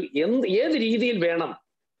ഒരു ഏത് രീതിയിൽ വേണം,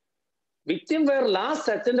 victim were last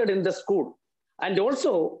attended in the school and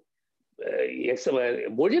also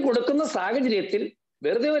മൊഴി കൊടുക്കുന്ന സാഹചര്യത്തിൽ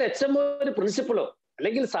വെറുതെ ഒരു HMO ഒരു പ്രിൻസിപ്പളോ,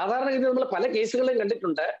 അല്ലെങ്കിൽ സാധാരണഗതി നമ്മൾ പല കേസുകളും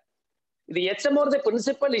കണ്ടിട്ടുണ്ട്, ഇത് HMO the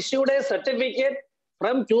principal issued a certificate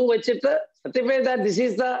from 2 വെച്ചിട്ട് certify that this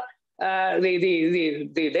is the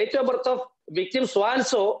date of birth of victim so and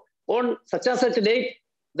so on such and such date,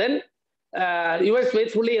 then yours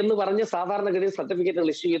faithfully എന്ന് പറഞ്ഞ് സാധാരണഗതിയിൽ സർട്ടിഫിക്കറ്റുകൾ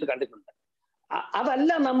ഇഷ്യൂ ചെയ്ത് കണ്ടിട്ടുണ്ട്.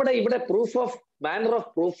 അതല്ല നമ്മുടെ ഇവിടെ proof of manner of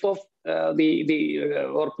proof of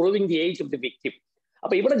or proving the age of the victim.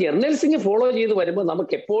 അപ്പൊ ഇവിടെ ജേർണലിസ്റ്റിംഗ് ഫോളോ ചെയ്ത് വരുമ്പോൾ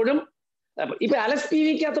നമുക്ക് എപ്പോഴും ഇപ്പൊ അലക്സ്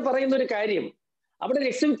PVക്കകത്ത് പറയുന്ന ഒരു കാര്യം, അവിടെ ഒരു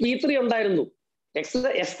എക്സിബിറ്റ് P3 ഉണ്ടായിരുന്നു,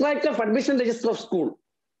 extract of admission register of school.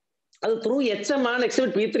 അത് ത്രൂ HM ആണ്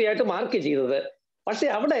എക്സിബിറ്റ് P3 ആയിട്ട് മാർക്ക് ചെയ്തത്. പക്ഷെ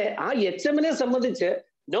അവിടെ ആ HM-നെ സംബന്ധിച്ച്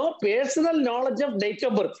no personal knowledge of date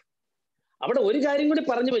of birth. അവിടെ ഒരു കാര്യം കൂടി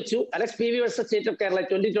പറഞ്ഞു വെച്ചു, Alex PV versus state of Kerala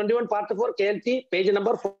 2021 part 4 KLT page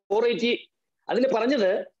number 480. അതിൽ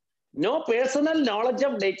പറഞ്ഞത് no personal knowledge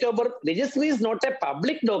of date of birth register is not A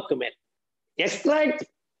public document extract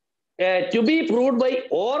to B proved by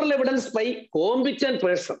oral evidence by competent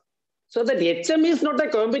person. So that HM is not A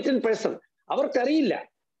competent person, അവർക്കറിയില്ല.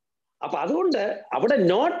 അപ്പൊ അതുകൊണ്ട് അവിടെ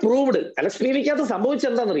not proved, Alex PVക്കകത്ത്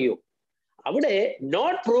സംഭവിച്ചെന്താണെന്നറിയോ, അവിടെ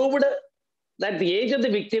not proved that the age of the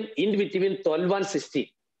victim in between 12 and 16.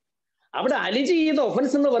 അവിടെ അലിജ് ചെയ്ത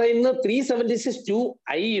offence എന്ന് പറയുന്നത്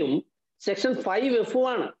 376(2)(i)യും section 5(f)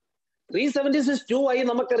 ആണ്. 376(2)(i)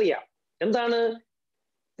 നമുക്കറിയാം എന്താണ്,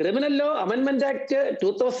 criminal law അമെൻമെന്റ് act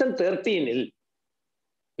 2013-ൽ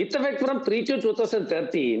with effect from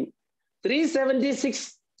 3/2/2013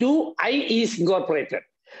 376(2)(i) is incorporated.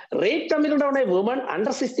 Rape committed on a woman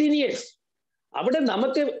under 16 years. അവിടെ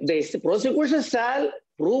നമുക്ക് prosecution shall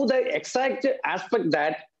prove the exact aspect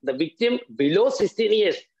that the victim below 16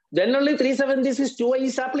 years, then only 376(2)(i)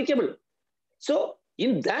 is applicable. So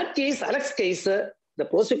in that case, Alex case, the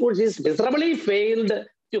prosecution is miserably failed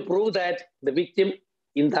to prove that the victim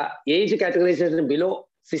in the age categorization below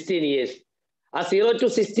 16 years, ആ 0 to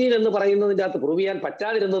 16 എന്ന് പറയുന്നതിൻ്റെ അകത്ത് prove ചെയ്യാൻ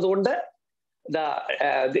പറ്റാതിരുന്നത് കൊണ്ട്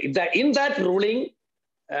in that ruling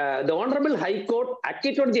the Honorable High Court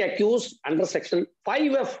acquitted the accused under section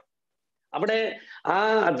 5(f). അവിടെ ആ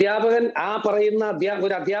അധ്യാപകൻ, ആ പറയുന്ന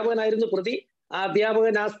ഒരു അധ്യാപകനായിരുന്നു പ്രതി, ആ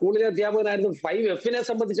അധ്യാപകൻ ആ സ്കൂളിലെ അധ്യാപകനായിരുന്നു, 5(f)നെ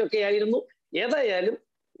സംബന്ധിച്ചൊക്കെ ആയിരുന്നു. ഏതായാലും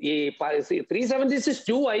ഈ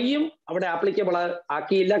 376(2)(i)യും അവിടെ ആപ്ലിക്കബിൾ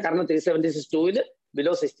ആക്കിയില്ല, കാരണം 376(2)ൽ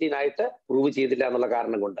ബിലോ 16 ആയിട്ട് പ്രൂവ് ചെയ്തില്ല എന്നുള്ള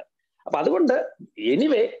കാരണം കൊണ്ട്. അപ്പൊ അതുകൊണ്ട്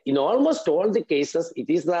anyway in almost all the cases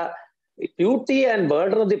it is the duty and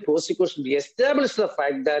burden of the prosecution to establish the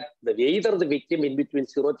fact that either the victim in between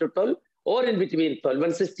 0 to 12 or in between 12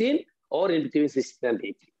 and 16 or in between 16 and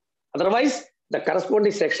 18. Otherwise, the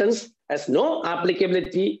corresponding sections has no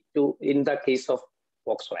applicability to in the case of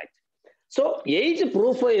POCSO Act. So, age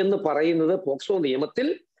proof എന്ന് പറയുന്നത് POCSO നിയമത്തിൽ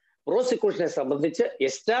പ്രോസിക്യൂഷനെ സംബന്ധിച്ച്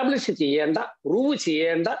establish ചെയ്യേണ്ട, prove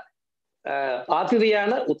ചെയ്യേണ്ട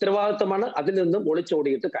ബാധ്യതയാണ്, ഉത്തരവാദിത്തമാണ്. അതിൽ നിന്നും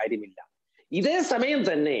ഒളിച്ചോടിയിട്ട് കാര്യമില്ല. ഇതേ സമയം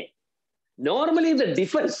തന്നെ നോർമലി ദ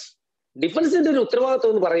ഡിഫൻസിന്റെ ഒരു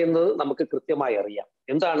ഉത്തരവാദിത്വം എന്ന് പറയുന്നത് നമുക്ക് കൃത്യമായി അറിയാം.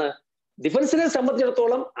 എന്താണ്? ഡിഫൻസിനെ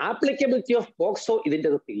സംബന്ധിച്ചിടത്തോളം ആപ്ലിക്കബിലിറ്റി ഓഫ് പോക്സോ ഇതിൻ്റെ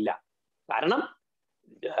അകത്തില്ല. കാരണം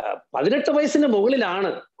 18 വയസ്സിന് മുകളിലാണ്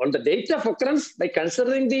on the date of occurrence, by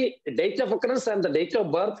considering the date of occurrence and the date of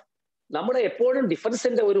birth, നമ്മുടെ എപ്പോഴും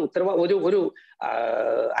ഡിഫൻസിന്റെ ഒരു ഒരു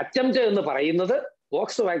അറ്റംപ്റ്റ് എന്ന് പറയുന്നത്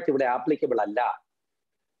പോക്സോ ആക്ട് ഇവിടെ ആപ്ലിക്കബിൾ അല്ല.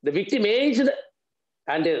 The victim aged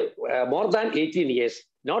and more than 18 years,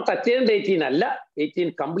 not attained 18 അല്ല, 18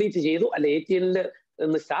 കംപ്ലീറ്റ് ചെയ്തു അല്ല 18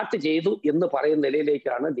 നിന്ന് സ്റ്റാർട്ട് ചെയ്തു എന്ന് പറയുന്ന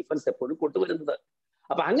നിലയിലേക്കാണ് ഡിഫൻസ് എപ്പോഴും കൊണ്ടുവരുന്നത്.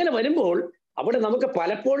 അപ്പൊ അങ്ങനെ വരുമ്പോൾ അവിടെ നമുക്ക്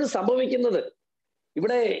പലപ്പോഴും സംഭവിക്കുന്നത്,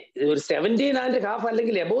 ഇവിടെ ഒരു 17.5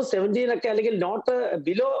 അല്ലെങ്കിൽ എബോവ് 17 ഒക്കെ, അല്ലെങ്കിൽ not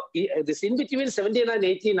below in between 17 and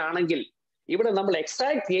 18 ആണെങ്കിൽ ഇവിടെ നമ്മൾ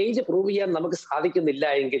എക്സാക്ട് ഏജ് പ്രൂവ് ചെയ്യാൻ നമുക്ക് സാധിക്കുന്നില്ല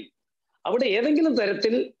എങ്കിൽ അവിടെ ഏതെങ്കിലും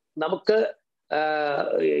തരത്തിൽ നമുക്ക്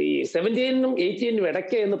 17-നും 18-നും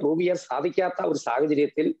ഇടയ്ക്ക് എന്ന് പ്രൂവ് ചെയ്യാൻ സാധിക്കാത്ത ഒരു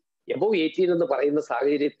സാഹചര്യത്തിൽ, എബോവ് 18 എന്ന് പറയുന്ന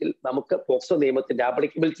സാഹചര്യത്തിൽ നമുക്ക് പോക്സോ നിയമത്തിന്റെ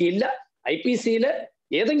ആപ്ലിക്കബിലിറ്റി ഇല്ല. IPC-യിൽ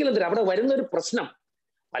ഏതെങ്കിലും തരം അവിടെ വരുന്ന ഒരു പ്രശ്നം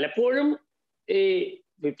പലപ്പോഴും ഈ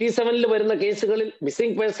 57-ൽ വരുന്ന കേസുകളിൽ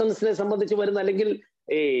മിസ്സിംഗ് പേഴ്സൺസിനെ സംബന്ധിച്ച് വരുന്ന, അല്ലെങ്കിൽ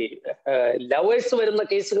ഈ ലവേഴ്സ് വരുന്ന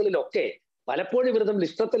കേസുകളിലൊക്കെ പലപ്പോഴും ഇവർ തമ്മിൽ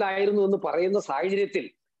ഇഷ്ടത്തിലായിരുന്നു എന്ന് പറയുന്ന സാഹചര്യത്തിൽ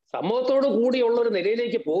സമൂഹത്തോടു കൂടിയുള്ള ഒരു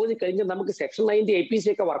നിലയിലേക്ക് പോയി കഴിഞ്ഞാൽ നമുക്ക് സെക്ഷൻ 90 IPC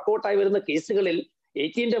ഒക്കെ വർക്കൗട്ടായി വരുന്ന കേസുകളിൽ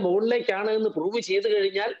 18-ന്റെ മുകളിലേക്കാണ് എന്ന് പ്രൂവ് ചെയ്ത്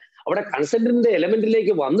കഴിഞ്ഞാൽ, അവിടെ കൺസെന്റിന്റെ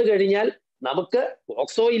എലമെന്റിലേക്ക് വന്നു കഴിഞ്ഞാൽ നമുക്ക്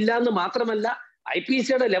പോക്സോ ഇല്ല എന്ന് മാത്രമല്ല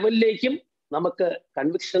IPC-യുടെ ലെവലിലേക്കും നമുക്ക്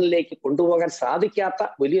കൺവിക്ഷനിലേക്ക് കൊണ്ടുപോകാൻ സാധിക്കാത്ത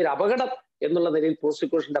വലിയൊരു അപകടം എന്നുള്ള നിലയിൽ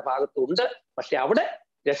പ്രോസിക്യൂഷന്റെ ഭാഗത്തുണ്ട്. പക്ഷെ അവിടെ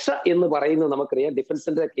രക്ഷ എന്ന് പറയുന്നത് നമുക്കറിയാം,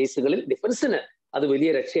 ഡിഫൻസിന്റെ കേസുകളിൽ ഡിഫൻസിന് അത്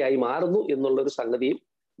വലിയ രക്ഷയായി മാറുന്നു എന്നുള്ള ഒരു സംഗതിയും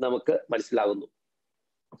നമുക്ക് മനസ്സിലാകുന്നു.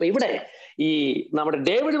 അപ്പൊ ഇവിടെ ഈ നമ്മുടെ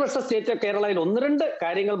ഡേവിഡ് വേഴ്സസ് സ്റ്റേറ്റ് ഓഫ് കേരളയിൽ 1-2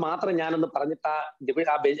 കാര്യങ്ങൾ മാത്രം ഞാനൊന്ന് പറഞ്ഞിട്ട്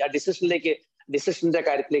ആ ഡിസിഷന്റെ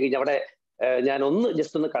കാര്യത്തിലേക്ക് അവിടെ ഞാൻ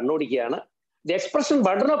ജസ്റ്റ് ഒന്ന് കണ്ണോടിക്കുകയാണ്. The expression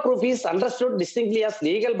burden of proof is understood ഡിസ്റ്റിങ്ക്ട്ലി as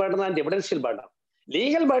legal burden and evidential burden.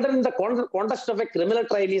 Legal burden in the context of a criminal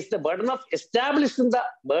trial is the burden of establishing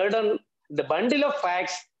the bundle of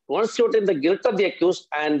facts constituting the guilt of the accused,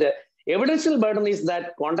 and evidential burden is that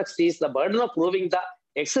context is the burden of proving the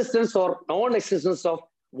existence or non-existence of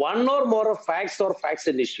one or more of facts or facts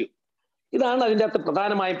in issue. ഇതാണ് അതിൻ്റെ അകത്ത്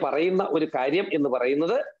പ്രധാനമായി പറയുന്ന ഒരു കാര്യം എന്ന്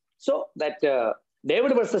പറയുന്നത്. So that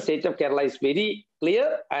David versus State of Kerala is very clear,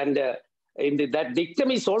 and that dictum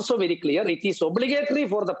is also very clear. It is obligatory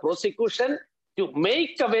for the prosecution to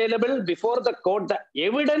make available before the court the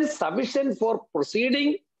evidence sufficient for proceeding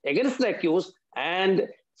against the accused, and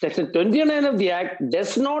Section 29 of the Act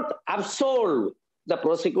does not absolve the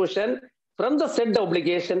prosecution from the said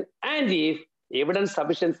obligation, and if evidence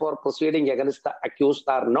sufficient for proceeding against the accused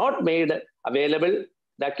are not made available,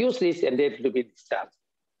 the accused is entitled to be discharged.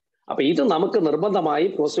 അപ്പൊ ഇത് നമുക്ക് നിർബന്ധമായി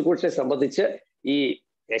പ്രോസിക്യൂഷനെ സംബന്ധിച്ച് ഈ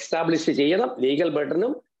establish ചെയ്യണം. Legal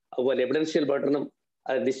ബർഡനും അതുപോലെ evidential ബർഡനും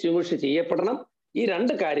distinguish ചെയ്യപ്പെടണം. ഈ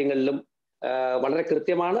 2 കാര്യങ്ങളിലും വളരെ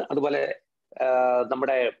കൃത്യമാണ്. അതുപോലെ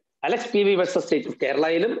നമ്മുടെ Alex PV versus state of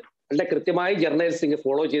കേരളയിലും വളരെ കൃത്യമായി ജർണൽ സിംഗ്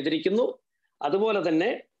ഫോളോ ചെയ്തിരിക്കുന്നു. അതുപോലെ തന്നെ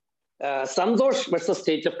Santhosh versus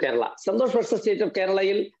state of Kerala, Santhosh versus state of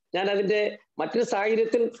കേരളയിൽ ഞാൻ അതിന്റെ മറ്റൊരു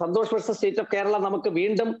സാഹചര്യത്തിൽ Santhosh versus state of Kerala നമുക്ക്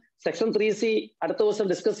വീണ്ടും സെക്ഷൻ 3C അടുത്ത ദിവസം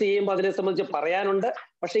ഡിസ്കസ് ചെയ്യുമ്പോൾ അതിനെ സംബന്ധിച്ച് പറയാനുണ്ട്.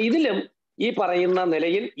 പക്ഷെ ഇതിലും ഈ പറയുന്ന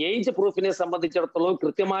നിലയിൽ ഏജ് പ്രൂഫിനെ സംബന്ധിച്ചിടത്തോളം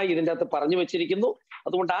കൃത്യമായി ഇതിൻ്റെ അകത്ത് പറഞ്ഞു വെച്ചിരിക്കുന്നു.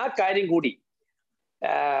 അതുകൊണ്ട് ആ കാര്യം കൂടി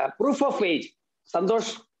proof of age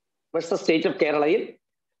Santhosh versus state of കേരളയിൽ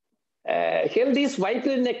held is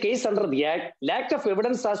vital in a case under the Act. Lack of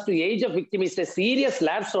evidence as to age of victim is a serious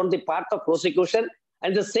lapse on the part of prosecution,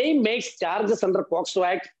 and the same makes charges under POCSO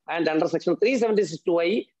Act and under Section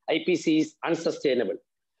 376(2)(I) IPC is unsustainable.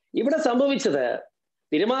 ഇവിടെ സംഭവിച്ചത്,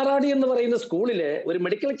 തിരുമാറാടി എന്ന് പറയുന്ന സ്കൂളില് ഒരു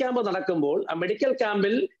medical camp നടക്കുമ്പോൾ ആ medical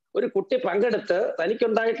ക്യാമ്പിൽ ഒരു കുട്ടി പങ്കെടുത്ത്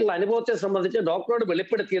തനിക്കുണ്ടായിട്ടുള്ള അനുഭവത്തെ സംബന്ധിച്ച് ഡോക്ടറോട്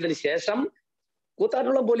വെളിപ്പെടുത്തിയതിന് ശേഷം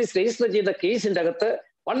കൂത്താട്ടുകുളം പോലീസ് രജിസ്റ്റർ ചെയ്ത കേസിന്റെ അകത്ത്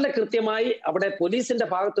വളരെ കൃത്യമായി അവിടെ പോലീസിന്റെ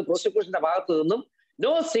ഭാഗത്ത്, പ്രോസിക്യൂഷന്റെ ഭാഗത്ത് നിന്നും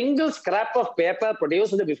no single scrap of paper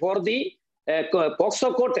produced before the POCSO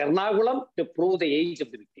court Ernakulam to prove the age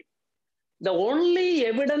of the victim. The only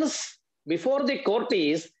evidence before the court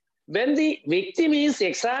is when the victim is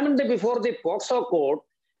examined before the POCSO court,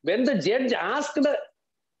 when the judge asked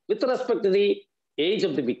with respect to the age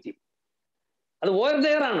of the victim. അത് or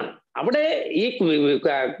there ആണ്. അവിടെ ഈ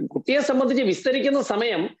കുട്ടിയെ സംബന്ധിച്ച് വിസ്തരിക്കുന്ന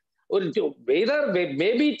സമയം ഒരു may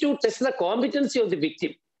be to test the competency of the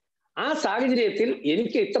victim. ആ സാഹചര്യത്തിൽ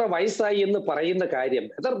എനിക്ക് ഇത്ര വയസ്സായി എന്ന് പറയുന്ന കാര്യം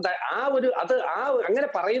അങ്ങനെ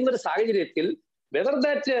പറയുന്ന ഒരു സാഹചര്യത്തിൽ whether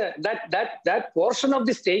that portion of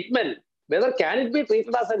the statement, whether can it be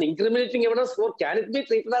treated as an incriminating evidence or can it be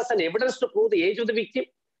treated as an evidence to prove the age of the victim?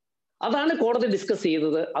 അതാണ് കോടതി ഡിസ്കസ്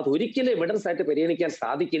ചെയ്തത്. അത് ഒരിക്കലും evidence ആയിട്ട് പരിഗണിക്കാൻ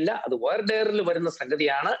സാധിക്കില്ല. അത് വേർഡേറിൽ വരുന്ന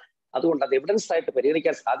സംഗതിയാണ്. അതുകൊണ്ട് അത് എവിഡൻസ് ആയിട്ട്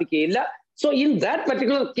പരിഗണിക്കാൻ സാധിക്കുകയില്ല. So in that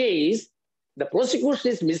particular case the prosecution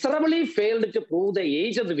is miserably failed to prove the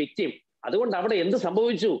age of the victim. അതുകൊണ്ട് അവിടെ എന്ത്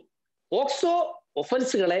സംഭവിച്ചു? പോക്സോ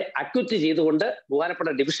ഒഫൻസുകളെ അക്യൂറ്റ് ചെയ്തുകൊണ്ട് ബഹുമാനപ്പെട്ട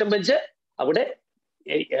ഡിവിഷൻ ബെഞ്ച് അവിടെ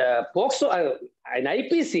പോക്സോ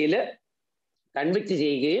IPC-യിൽ കൺവിക്ട്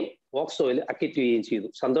ചെയ്യുകയും പോക്സോയിൽ അക്യൂറ്റ് ചെയ്യുകയും ചെയ്തു.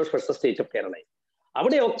 Santhosh versus state of Kerala.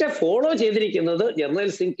 അവിടെയൊക്കെ ഫോളോ ചെയ്തിരിക്കുന്നത് ജർണൽ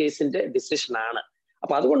സിംഗ് കേസിന്റെ ഡിസിഷനാണ്.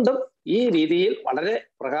 അപ്പൊ അതുകൊണ്ടും ഈ രീതിയിൽ വളരെ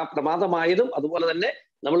പ്രമാദമായതും അതുപോലെ തന്നെ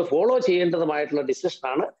നമ്മൾ ഫോളോ ചെയ്യേണ്ടതുമായിട്ടുള്ള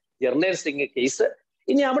ഡിസിഷനാണ് ജർണൽ സിംഗ് കേസ്.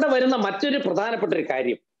 ഇനി അവിടെ വരുന്ന മറ്റൊരു പ്രധാനപ്പെട്ട ഒരു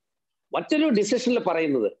കാര്യം, മറ്റൊരു ഡിസിഷനിൽ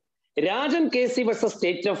പറയുന്നത് രാജൻ കേസി versus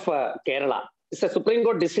state of Kerala. It's A supreme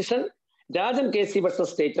കോടതി decision. Rajan Casey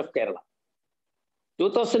versus state of Kerala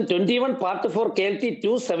 2021 Part 4 KLT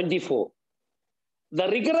 274. The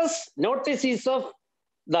rigorous notices of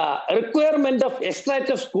the requirement of extract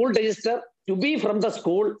of school register to be from the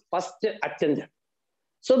school first attended.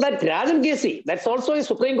 So that Rajan Kesi, that's also a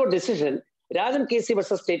Supreme Court decision. Rajan Kesi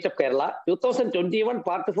versus State of Kerala, 2021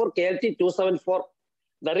 Part 4 KLT 274.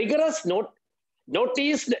 The rigorous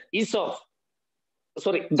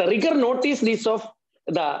notice is of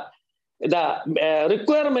the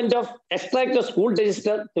requirement of extract of school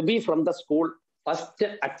register to be from the school first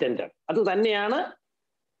attended. അത് തന്നെയാണ്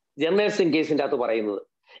journal Singh കേസിന്റെ അകത്ത് പറയുന്നത്.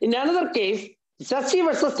 In another case, Shashi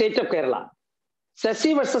versus State of Kerala.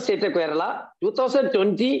 Shashi versus State of Kerala,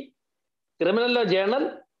 2020 Criminal Law Journal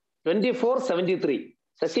 2473.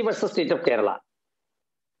 Shashi versus State of Kerala.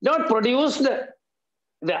 Not produced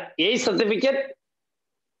the age certificate.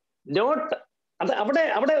 Not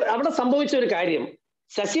അവിടെ സംഭവിച്ച ഒരു കാര്യം,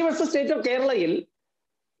 Sasi versus state of കേരളയിൽ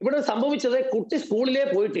ഇവിടെ സംഭവിച്ചത് കുട്ടി സ്കൂളിലേ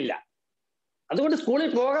പോയിട്ടില്ല. അതുകൊണ്ട് സ്കൂളിൽ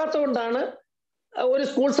പോകാത്തതുകൊണ്ടാണ് ഒരു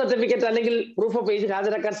സ്കൂൾ സർട്ടിഫിക്കറ്റ് അല്ലെങ്കിൽ പ്രൂഫ് ഓഫ് ഏജ്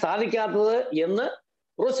ഹാജരാക്കാൻ സാധിക്കാത്തത് എന്ന്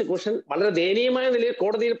പ്രോസിക്യൂഷൻ വളരെ ദയനീയമായ നിലയിൽ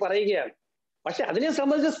കോടതിയിൽ പറയുകയാണ്. പക്ഷെ അതിനെ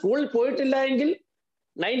സംബന്ധിച്ച് സ്കൂളിൽ പോയിട്ടില്ല എങ്കിൽ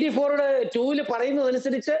 94(2)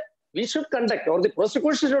 പറയുന്നതനുസരിച്ച് we should conduct, or the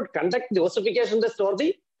prosecution should conduct the ossification test or the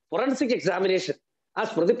forensic examination as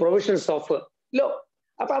per the provisions of law.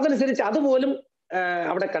 അപ്പൊ അതനുസരിച്ച് അതുപോലും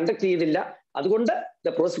അവിടെ കണ്ടക്ട് ചെയ്തില്ല. അതുകൊണ്ട്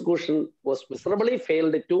the prosecution was miserably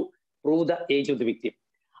failed to prove the age of the victim.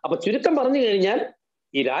 അപ്പൊ ചുരുക്കം പറഞ്ഞു കഴിഞ്ഞാൽ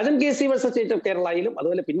ഈ രാജൻ കേസി വേഴ്സസ് സ്റ്റേറ്റ് ഓഫ് കേരളയിലും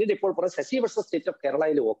അതുപോലെ പിന്നീട് ഇപ്പോൾ പറഞ്ഞ ശശി വേഴ്സസ് സ്റ്റേറ്റ് ഓഫ്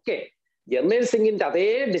കേരളയിലും ഒക്കെ ജർണൽ സിംഗിന്റെ അതേ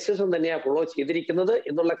ഡിസിഷൻ തന്നെയാണ് ഫോളോ ചെയ്തിരിക്കുന്നത്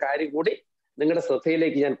എന്നുള്ള കാര്യം കൂടി നിങ്ങളുടെ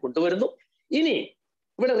ശ്രദ്ധയിലേക്ക് ഞാൻ കൊണ്ടുവരുന്നു. ഇനി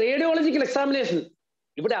ഇവിടെ റേഡിയോളജിക്കൽ എക്സാമിനേഷൻ,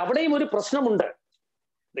 ഇവിടെ അവിടെയും ഒരു പ്രശ്നമുണ്ട്.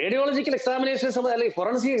 റേഡിയോളജിക്കൽ എക്സാമിനേഷനെ സംബന്ധിച്ച് അല്ലെങ്കിൽ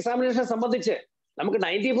ഫോറൻസിക് എക്സാമിനേഷനെ സംബന്ധിച്ച് നമുക്ക്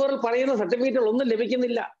 94-ൽ പറയുന്ന സർട്ടിഫിക്കറ്റുകൾ ഒന്നും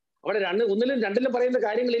ലഭിക്കുന്നില്ല. അവിടെ 1-ലും 2-ലും പറയുന്ന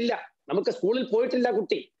കാര്യങ്ങളില്ല. നമുക്ക് സ്കൂളിൽ പോയിട്ടില്ല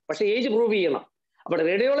കുട്ടി, പക്ഷെ ഏജ് പ്രൂവ് ചെയ്യണം. അവിടെ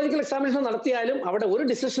റേഡിയോളജിക്കൽ എക്സാമിനേഷൻ നടത്തിയാലും അവിടെ ഒരു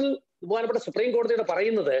ഡിസിഷൻ ബഹുമാനപ്പെട്ട സുപ്രീം കോടതിയുടെ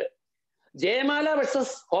പറയുന്നത് Jayamala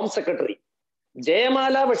versus home secretary,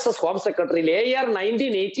 Jayamala versus home secretary AR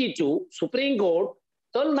 1982 supreme court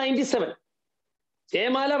 1297.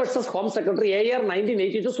 Jayamala versus home secretary AR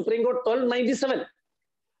 1982 supreme court 1297.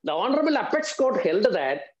 The Honorable Apex Court held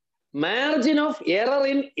that margin of error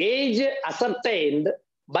in age ascertained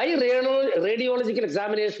by radiological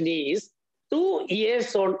examination is 2 years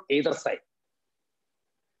on either side.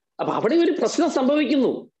 അപ്പൊ അവിടെ ഒരു പ്രശ്നം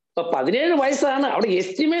സംഭവിക്കുന്നു. ഇപ്പൊ 17 വയസ്സാണ്, അവിടെ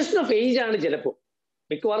estimation of age ആണ് ചിലപ്പോൾ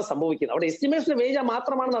മിക്കവാറും സംഭവിക്കുന്നത്. അവിടെ എസ്റ്റിമേഷൻ ഓഫ് ഏജ്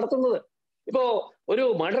മാത്രമാണ് നടത്തുന്നത്. ഇപ്പോ ഒരു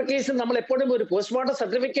മർഡർ കേസിൽ നമ്മൾ എപ്പോഴും ഒരു പോസ്റ്റ്മോർട്ടം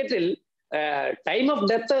സർട്ടിഫിക്കറ്റിൽ ടൈം ഓഫ്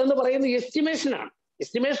ഡെത്ത് എന്ന് പറയുന്നത് എസ്റ്റിമേഷൻ ആണ്.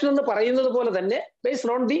 എസ്റ്റിമേഷൻ എന്ന് പറയുന്നത് പോലെ തന്നെ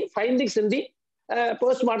based on the findings in the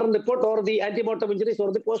postmortem report or the antemortem injuries or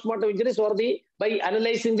the postmortem injuries or the by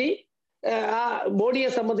analyzing the ബോഡിയെ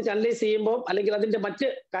സംബന്ധിച്ച് അനലൈസ് ചെയ്യുമ്പോൾ അല്ലെങ്കിൽ അതിന്റെ മറ്റ്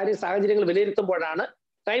സാഹചര്യങ്ങൾ വിലയിരുത്തുമ്പോഴാണ്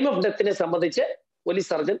ടൈം ഓഫ് ഡെത്തിനെ സംബന്ധിച്ച് പോലീസ്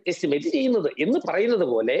സർജൻ എസ്റ്റിമേറ്റ് ചെയ്യുന്നത്. എന്ന് പറയുന്നത്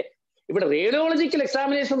പോലെ ഇവിടെ റേഡിയോളജിക്കൽ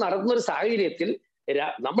എക്സാമിനേഷൻ നടത്തുന്ന ഒരു സാഹചര്യത്തിൽ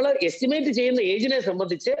നമ്മൾ എസ്റ്റിമേറ്റ് ചെയ്യുന്ന ഏജിനെ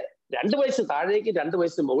സംബന്ധിച്ച് 2 വയസ്സ് താഴേക്കും 2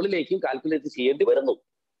 വയസ്സ് മുകളിലേക്കും കാൽക്കുലേറ്റ് ചെയ്യേണ്ടി വരുന്നു.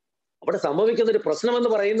 അവിടെ സംഭവിക്കുന്ന ഒരു പ്രശ്നം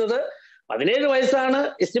എന്ന് പറയുന്നത് 17 വയസ്സാണ്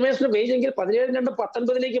എസ്റ്റിമേഷൻ ഓഫ് ഏജ് എങ്കിൽ 17 2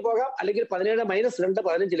 19 പോകാം, അല്ലെങ്കിൽ 17 - 2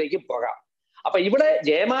 15 പോകാം. അപ്പൊ ഇവിടെ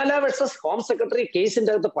ജയമാല വേഴ്സസ് ഹോം സെക്രട്ടറി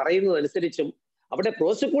കേസിന്റെ അകത്ത് പറയുന്നതനുസരിച്ചും അവിടെ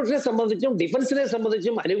പ്രോസിക്യൂഷനെ സംബന്ധിച്ചും ഡിഫൻസിനെ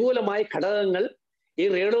സംബന്ധിച്ചും അനുകൂലമായ ഘടകങ്ങൾ ഈ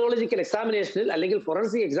റേഡിയോളജിക്കൽ എക്സാമിനേഷനിൽ അല്ലെങ്കിൽ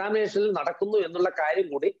ഫോറൻസിക് എക്സാമിനേഷനിൽ നടക്കുന്നു എന്നുള്ള കാര്യം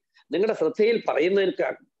കൂടി നിങ്ങളുടെ ശ്രദ്ധയിൽ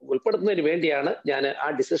ഉൾപ്പെടുത്തുന്നതിന് വേണ്ടിയാണ് ഞാൻ ആ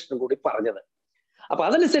ഡിസിഷൻ കൂടി പറഞ്ഞത്. അപ്പൊ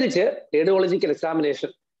അതനുസരിച്ച് റേഡിയോളജിക്കൽ എക്സാമിനേഷൻ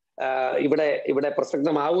ഇവിടെ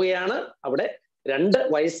പ്രസക്തമാവുകയാണ്. അവിടെ 2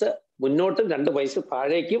 വയസ്സ് മുന്നോട്ടും 2 വയസ്സ്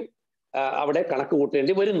താഴേക്കും അവിടെ കണക്ക്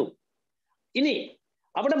കൂട്ടേണ്ടി വരുന്നു. ഇനി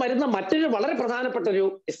അവിടെ വരുന്ന മറ്റൊരു വളരെ പ്രധാനപ്പെട്ട ഒരു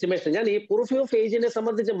എസ്റ്റിമേഷൻ, ഞാൻ ഈ പ്രൂഫ് ഓഫ് ഏജിനെ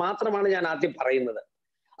സംബന്ധിച്ച് മാത്രമാണ് ഞാൻ ആദ്യം പറയുന്നത്.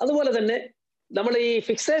 അതുപോലെ തന്നെ നമ്മൾ ഈ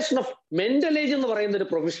ഫിക്സേഷൻ ഓഫ് മെന്റൽ ഏജ് എന്ന് പറയുന്ന ഒരു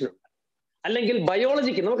പ്രൊവിഷൻ ഉണ്ട്. അല്ലെങ്കിൽ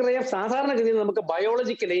ബയോളജിക്കൽ, നമുക്കറിയാം സാധാരണഗതിയിൽ നമുക്ക്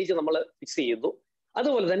ബയോളജിക്കൽ ഏജ് നമ്മൾ ഫിക്സ് ചെയ്യുന്നു.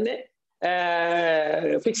 അതുപോലെ തന്നെ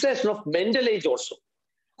fixation of mental age also.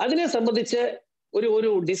 അതിനെ സംബന്ധിച്ച്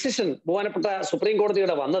ഒരു ഡിസിഷൻ ബഹുമാനപ്പെട്ട സുപ്രീം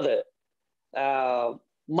കോടതിയുടെ വന്നത്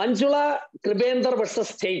Manjula കൃപേന്ദർ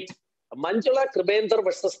versus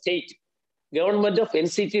state, government of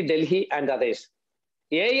NCT Delhi and others,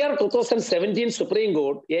 AR 2017 Supreme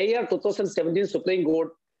Court,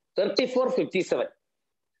 3457.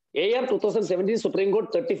 AR 2017 Supreme Court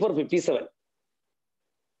 3457.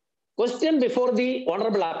 Question before the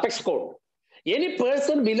Honorable Apex Court. Any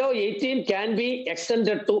person below 18 can be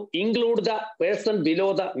extended to include the person below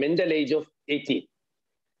the mental age of 18.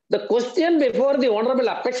 The question before the Honorable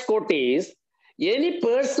Apex Court is, any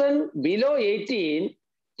person below 18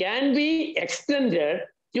 can be extended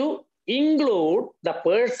to include the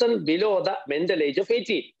person below the mental age of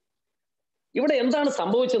 18. ഇവിടെ എന്താണ്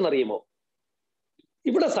സംഭവിച്ചതെന്നറിയുമോ?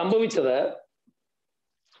 ഇവിടെ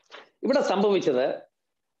സംഭവിച്ചത്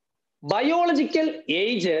biological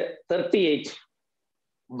age 38.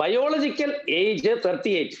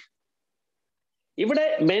 ഇവിടെ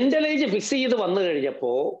mental age fix ചെയ്ത് വന്നു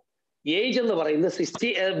കഴിഞ്ഞപ്പോ age എന്ന് പറയുന്നത്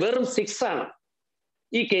വെറും 6 ആണ്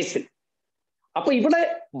ഈ കേസിൽ. അപ്പൊ ഇവിടെ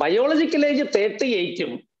biological age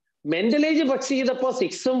 38ഉം mental age fix ചെയ്തപ്പോ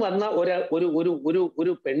 6ഉം വന്ന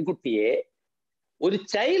ഒരു പെൺകുട്ടിയെ ഒരു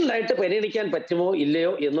ചൈൽഡായിട്ട് പരിഗണിക്കാൻ പറ്റുമോ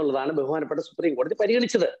ഇല്ലയോ എന്നുള്ളതാണ് ബഹുമാനപ്പെട്ട സുപ്രീം കോടതി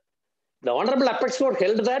പരിഗണിച്ചത്. The Honorable Apex Court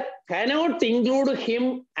held that cannot include him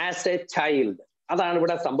as a child. അതാണ്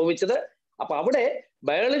ഇവിടെ സംഭവിച്ചത്. അപ്പൊ അവിടെ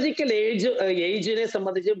ബയോളജിക്കൽ ഏജിനെ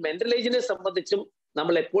സംബന്ധിച്ചും മെന്റൽ ഏജിനെ സംബന്ധിച്ചും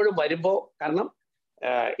നമ്മൾ എപ്പോഴും വരുമ്പോൾ, കാരണം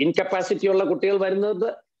ഇൻകപ്പാസിറ്റി ഉള്ള കുട്ടികൾ വരുന്നത്,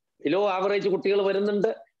 ബിലോ ആവറേജ് കുട്ടികൾ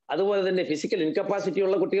വരുന്നുണ്ട്, അതുപോലെ തന്നെ ഫിസിക്കൽ ഇൻകപ്പാസിറ്റി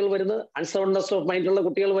ഉള്ള കുട്ടികൾ വരുന്നത്, അൺസൗണ്ട്നെസ് ഓഫ് മൈൻഡ് ഉള്ള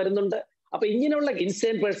കുട്ടികൾ വരുന്നുണ്ട്. അപ്പൊ ഇങ്ങനെയുള്ള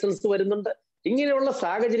ഇൻസേൻ പേഴ്സൺസ് വരുന്നുണ്ട്. ഇങ്ങനെയുള്ള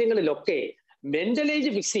സാഹചര്യങ്ങളിലൊക്കെ മെന്റൽ ഏജ്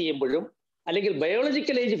ഫിക്സ് ചെയ്യുമ്പോഴും അല്ലെങ്കിൽ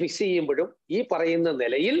ബയോളജിക്കൽ ഏജ് ഫിക്സ് ചെയ്യുമ്പോഴും ഈ പറയുന്ന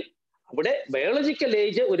നിലയിൽ അവിടെ ബയോളജിക്കൽ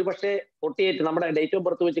ഏജ് ഒരുപക്ഷെ 48 നമ്മുടെ ഡേറ്റ് ഓഫ്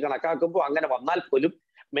ബർത്ത് വെച്ച് കണക്കാക്കുമ്പോൾ അങ്ങനെ വന്നാൽ പോലും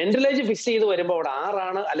മെന്റൽ ഏജ് ഫിക്സ് ചെയ്ത് വരുമ്പോൾ അവിടെ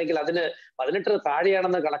 6 അല്ലെങ്കിൽ അതിന് 18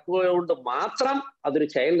 താഴെയാണെന്ന് കണക്കുകൾ കൊണ്ട് മാത്രം അതൊരു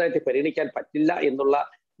ചൈൽഡായിട്ട് പരിഗണിക്കാൻ പറ്റില്ല എന്നുള്ള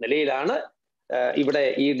നിലയിലാണ് ഇവിടെ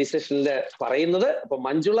ഈ ഡിസിഷനിൽ പറയുന്നത്. അപ്പൊ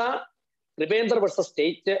Manjula കൃപേന്ദർ versus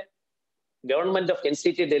state, government of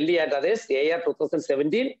NCT Delhi and others, AR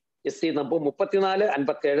 2017, SC number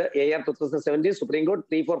 3457, AR 2017, Supreme Court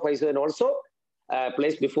 3457 also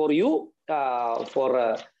placed before you for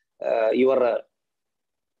your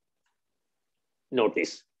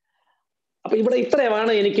notice. അപ്പൊ ഇവിടെ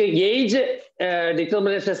ഇത്രയുമാണ് എനിക്ക് ഏജ്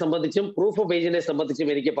ഡിറ്റർമിനേഷനെ സംബന്ധിച്ചും പ്രൂഫ് ഓഫ് ഏജിനെ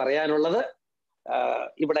സംബന്ധിച്ചും എനിക്ക് പറയാനുള്ളത്.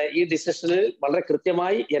 ഇവിടെ ഈ ഡിസിഷനിൽ വളരെ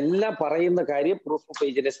കൃത്യമായി എല്ലാം പറയുന്ന കാര്യം പ്രൂഫ് ഓഫ്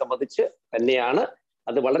ഏജിനെ സംബന്ധിച്ച് തന്നെയാണ്.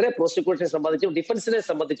 അത് വളരെ പ്രോസിക്യൂഷനെ സംബന്ധിച്ചും ഡിഫൻസിനെ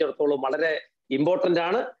സംബന്ധിച്ചിടത്തോളം വളരെ ഇമ്പോർട്ടന്റ്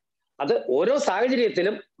ആണ്. അത് ഓരോ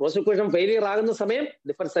സാഹചര്യത്തിലും പ്രോസിക്യൂഷൻ ഫെയിലിയർ ആകുന്ന സമയം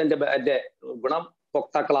ഡിഫൻസ് അതിന്റെ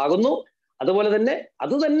ഗുണഭോക്താക്കളാകുന്നു. അതുപോലെ തന്നെ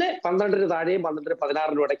അത് തന്നെ 12 താഴെയും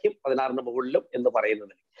 16 ഇടയ്ക്കും 16 മുകളിലും എന്ന്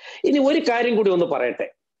പറയുന്നത്. ഇനി ഒരു കാര്യം കൂടി ഒന്ന് പറയട്ടെ.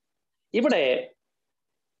 ഇവിടെ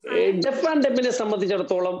ഡെഫ് ആൻഡ് ഡെമ്മിനെ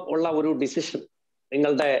സംബന്ധിച്ചിടത്തോളം ഉള്ള ഒരു ഡിസിഷൻ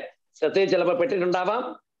നിങ്ങളുടെ ശ്രദ്ധയിൽ ചിലപ്പോൾ പെട്ടിട്ടുണ്ടാവാം.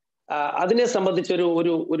 അതിനെ സംബന്ധിച്ചൊരു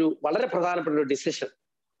ഒരു വളരെ പ്രധാനപ്പെട്ട ഒരു decision,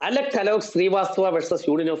 Alok Srivastava versus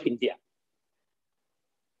union of India.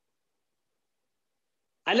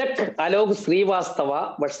 Alok Srivastava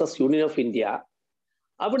versus union of India.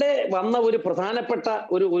 അവിടെ വന്ന ഒരു പ്രധാനപ്പെട്ട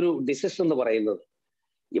ഒരു ഡിസിഷൻ എന്ന് പറയുന്നത്,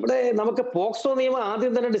 ഇവിടെ നമുക്ക് പോക്സോ നിയമം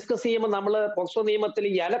ആദ്യം തന്നെ ഡിസ്കസ് ചെയ്യുമ്പോൾ നമ്മൾ പോക്സോ നിയമത്തിൽ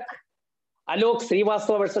ഈ Alok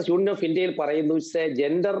Srivastava versus union of ഇന്ത്യയിൽ പറയുന്നു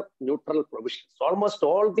gender neutral provisions. Almost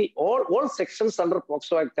all sections under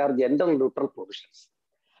POCSO Act are gender neutral provisions.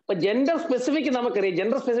 അപ്പൊ ജെൻഡർ സ്പെസിഫിക് നമുക്കറിയാം,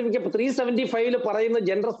 ജെൻഡർ സ്പെസിഫിക് 375 പറയുന്ന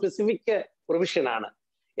ജെൻഡർ സ്പെസിഫിക് പ്രൊവിഷൻ ആണ്.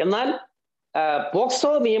 എന്നാൽ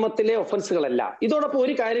പോക്സോ നിയമത്തിലെ ഒഫൻസുകളല്ല. ഇതോടൊപ്പം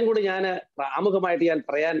ഒരു കാര്യം കൂടി ആമുഖമായിട്ട് ഞാൻ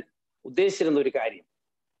പറയാൻ ഉദ്ദേശിച്ചിരുന്ന ഒരു കാര്യം,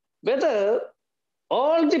 whether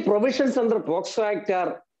all the provisions under POCSO Act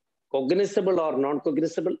are cognizable or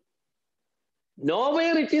non-cognizable.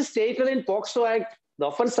 Nowhere it is stated in POCSO Act, the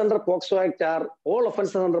offense under POCSO Act are, all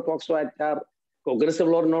offenses under POCSO Act are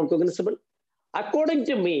cognizable or non-cognizable. According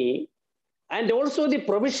to me, and also the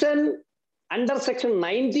provision under section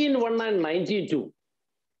 19(1) and 19(2),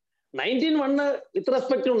 19(1) with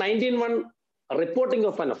respect to 19(1) reporting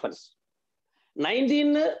of an offense.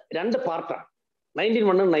 19 രണ്ട് പാർട്ടാണ്,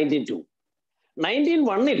 19(1) 19(2).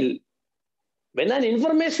 19(1) when an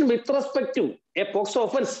information with respect to a POCSO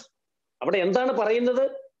offense, അവിടെ എന്താണ് പറയുന്നത്?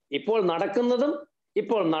 ഇപ്പോൾ നടക്കുന്നതും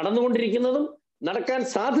ഇപ്പോൾ നടന്നുകൊണ്ടിരിക്കുന്നതും നടക്കാൻ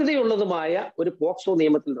സാധ്യതയുള്ളതുമായ ഒരു പോക്സോ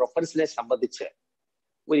നിയമത്തിൽ ഒരു ഒഫൻസിനെ സംബന്ധിച്ച്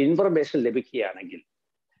ഒരു ഇൻഫർമേഷൻ ലഭിക്കുകയാണെങ്കിൽ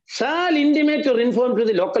shall intimate or inform to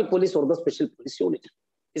the local police or the special police unit.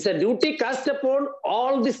 It's a duty cast upon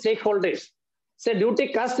all the stakeholders. It's a duty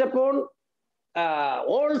cast upon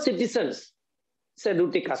all citizens. It's a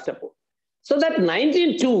duty cast upon. So that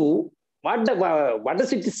 19(2), what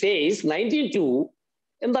does it says? 19(2)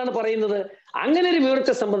 എന്താണ് പറയുന്നത്? അങ്ങനെ ഒരു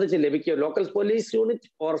വിവരത്തെ സംബന്ധിച്ച് ലഭിക്കുക local police unit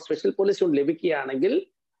or special police unit ലഭിക്കുകയാണെങ്കിൽ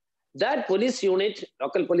that police unit,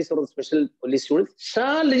 local police or special police unit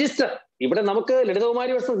shall register. ഇവിടെ നമുക്ക്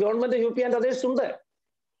Lalithakumari versus government UP and others ഉണ്ട്.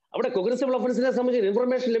 അവിടെ കോഗ്നിസബിൾ ഒഫൻസിനെ സംബന്ധിച്ച്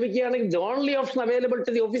ഇൻഫർമേഷൻ ലഭിക്കുകയാണെങ്കിൽ the only option available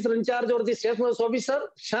to the officer in charge or the station house officer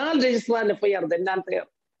shall register an FIR, then and there.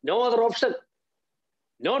 No other option.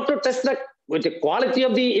 Not to test the quality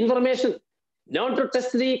of the information, not to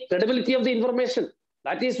test the credibility of the information.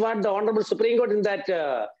 That is what the Honorable Supreme Court in that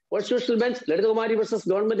constitutional bench, Lalithakumari versus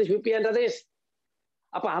government UP and others.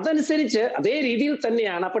 അപ്പൊ അതനുസരിച്ച് അതേ രീതിയിൽ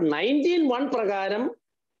തന്നെയാണ്. അപ്പൊ 19(1) പ്രകാരം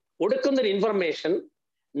കൊടുക്കുന്ന ഒരു information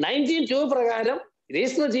 19(2) പ്രകാരം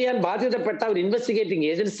രജിസ്റ്റർ ചെയ്യാൻ ബാധ്യതപ്പെട്ട ഒരു ഇൻവെസ്റ്റിഗേറ്റിംഗ്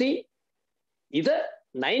ഏജൻസി ഇത്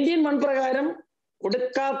 19(1) പ്രകാരം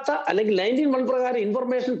കൊടുക്കാത്ത അല്ലെങ്കിൽ 19(1) പ്രകാരം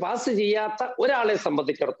ഇൻഫർമേഷൻ പാസ് ചെയ്യാത്ത ഒരാളെ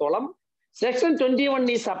സംബന്ധിച്ചിടത്തോളം സെക്ഷൻ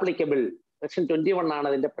 21 ഈസ് ആപ്ലിക്കബിൾ. സെക്ഷൻ 21 ആണ്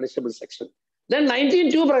അതിന്റെ പണിഷബിൾ സെക്ഷൻ. Then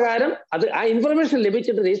 19(2) പ്രകാരം അത് ആ information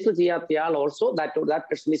ലഭിച്ചിട്ട് register ചെയ്യാത്തയാൾ also that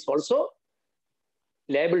person is also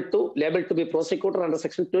liable to be prosecuted under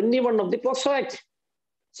section 21 of the POCSO Act.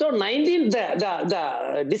 So the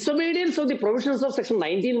disobedience of the provisions of section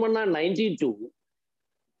 19(1) and 19(2),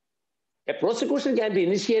 a prosecution can be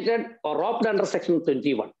initiated or opted under section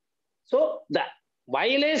 21. So the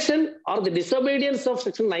violation or the disobedience of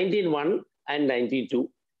section 19(1) and 19(2),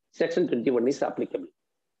 section 21 is applicable.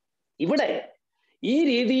 ഇവിടെ ഈ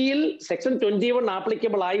രീതിയിൽ section 21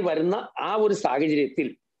 applicable ആയി വരുന്ന ആ ഒരു സാഹചര്യത്തിൽ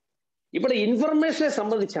ഇവിടെ ഇൻഫർമേഷനെ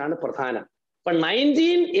സംബന്ധിച്ചാണ് പ്രധാനം. ഇപ്പൊ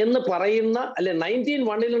 19 എന്ന് പറയുന്ന അല്ലെ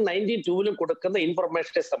 19(1)ലും 19(2)ലും കൊടുക്കുന്ന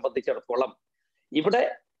ഇൻഫർമേഷനെ സംബന്ധിച്ചിടത്തോളം ഇവിടെ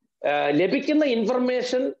ലഭിക്കുന്ന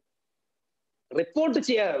ഇൻഫർമേഷൻ റിപ്പോർട്ട്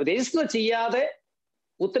രജിസ്റ്റർ ചെയ്യാതെ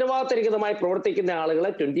ഉത്തരവാദിത്തരഹിതമായി പ്രവർത്തിക്കുന്ന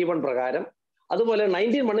ആളുകളെ 21 പ്രകാരം, അതുപോലെ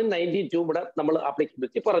 19(1)നും 19(2) ഇവിടെ നമ്മൾ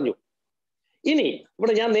ആപ്ലിക്കബിലിറ്റി പറഞ്ഞു. ഇനി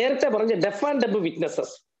ഇവിടെ ഞാൻ നേരത്തെ പറഞ്ഞ ഡെഫ് ആൻഡ് ഡബ്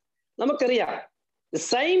വിറ്റ്നസസ് നമുക്കറിയാം. The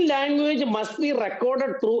sign language must be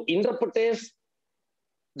recorded through interpreters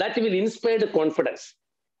that will inspire confidence.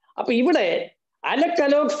 അപ്പൊ ഇവിടെ അലക്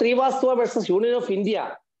Srivastava versus union of India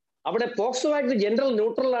അവിടെ പോക്സോ ആക്ട് ജനറൽ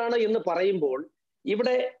ന്യൂട്രൽ ആണ് എന്ന് പറയുമ്പോൾ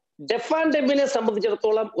ഇവിടെ ഡെഫ് ആൻഡ് ഡെബിനെ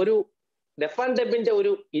സംബന്ധിച്ചിടത്തോളം ഒരു ഡെഫ് ആൻഡ് ഡെബിന്റെ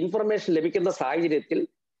ഒരു ഇൻഫർമേഷൻ ലഭിക്കുന്ന സാഹചര്യത്തിൽ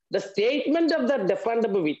the statement of the deaf and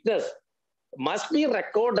dumb witness must be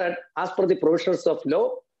recorded as per the provisions of law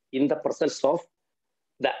in the presence of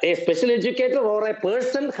a special educator or a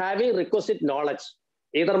person having requisite knowledge.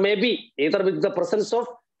 Either with the presence of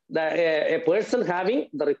a person having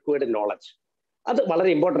the required knowledge. അത് വളരെ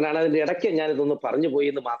important ആണ്. അതിൻ്റെ ഇടയ്ക്ക് ഞാനിതൊന്ന് പറഞ്ഞു പോയി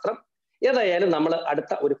എന്ന് മാത്രം. ഏതായാലും നമ്മൾ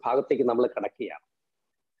അടുത്ത ഒരു ഭാഗത്തേക്ക് നമ്മൾ കടക്കുകയാണ്.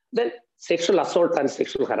 Then sexual assault and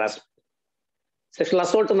sexual harassment. Sexual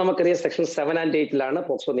assault നമുക്കറിയാം സെക്ഷൻ 7 and 8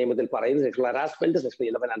 പോക്സോ നിയമത്തിൽ പറയുന്നത്. Sexual harassment section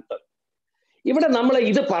 11 and 12. ഇവിടെ നമ്മൾ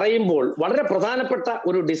ഇത് പറയുമ്പോൾ വളരെ പ്രധാനപ്പെട്ട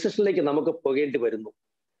ഒരു ഡിസിഷനിലേക്ക് നമുക്ക് പോകേണ്ടി വരുന്നു.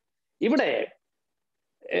 ഇവിടെ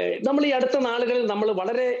നമ്മൾ ഈ അടുത്ത നാളുകളിൽ നമ്മൾ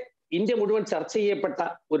വളരെ ഇന്ത്യ മുഴുവൻ ചർച്ച ചെയ്യപ്പെട്ട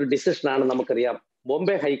ഒരു ഡിസിഷനാണ് നമുക്കറിയാം,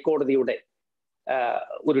 ബോംബെ ഹൈക്കോടതിയുടെ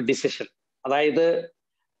ഒരു ഡിസിഷൻ. അതായത്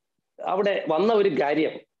അവിടെ വന്ന ഒരു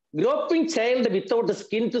കാര്യം, ഗ്രോപ്പിംഗ് child without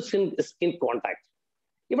skin to skin contact.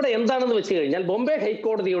 ഇവിടെ എന്താണെന്ന് വെച്ച് കഴിഞ്ഞാൽ ബോംബെ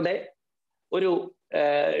ഹൈക്കോടതിയുടെ ഒരു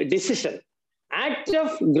decision, act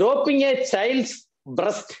of ഗ്രോപ്പിംഗ് A child's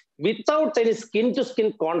breast without any skin to skin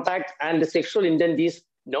contact and sexual intent is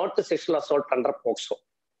not sexual assault under POCSO.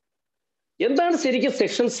 എന്താണ് ശരിക്കും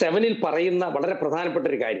സെക്ഷൻ 7 പറയുന്ന വളരെ പ്രധാനപ്പെട്ട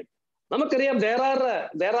ഒരു കാര്യം? നമുക്കറിയാം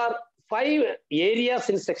there are 5 areas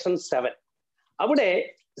in section 7. അവിടെ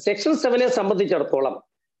സെക്ഷൻ 7 സംബന്ധിച്ചിടത്തോളം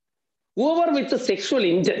whoever with sexual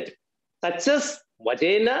intent touches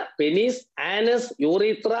vagina, penis, anus,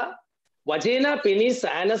 urethra, vagina, penis,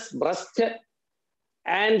 anus, breast,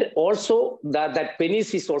 and also that penis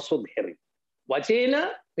is also there. Vagina,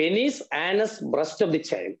 penis, anus, breast of the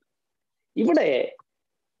child. ഇവിടെ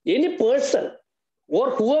any person or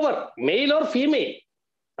whoever, male or female,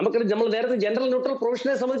 നമ്മൾ നേരത്തെ general neutral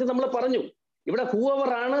പ്രൊവിഷനെ സംബന്ധിച്ച് നമ്മൾ പറഞ്ഞു. ഇവിടെ whoever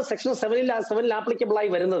ആണ് section 7 applicable ആയി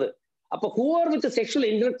വരുന്നത്. അപ്പൊ whoever with sexual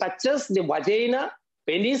intent touches the vagina,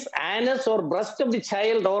 penis, anus or breast of the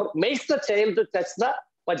child or makes the child to touch the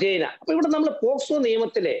vagina. അപ്പൊ ഇവിടെ നമ്മൾ പോക്സോ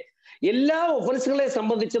നിയമത്തിലെ എല്ലാ ഒഫൻസുകളെ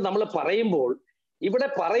സംബന്ധിച്ച് നമ്മൾ പറയുമ്പോൾ ഇവിടെ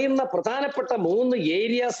പറയുന്ന പ്രധാനപ്പെട്ട 3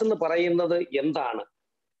 ഏരിയാസ് എന്ന് പറയുന്നത് എന്താണ്?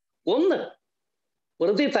 ഒന്ന്,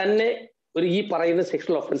 പ്രതി തന്നെ ഈ പറയുന്ന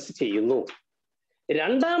സെക്ഷൽ ഒഫൻസ് ചെയ്യുന്നു.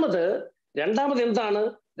 രണ്ടാമത് എന്താണ്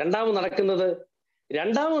രണ്ടാമത്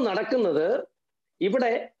നടക്കുന്നത്?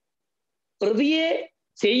 ഇവിടെ പ്രതിയെ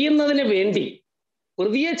ചെയ്യുന്നതിന് വേണ്ടി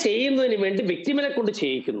വിക്ടിമിനെ കൊണ്ട്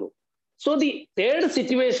ചെയ്യിക്കുന്നു. So the third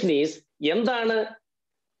situation is എന്താണ്?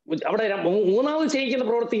 അവിടെ മൂന്നാമത് ചെയ്യിക്കുന്ന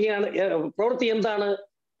പ്രവൃത്തി എന്താണ്?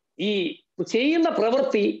 ഈ ചെയ്യുന്ന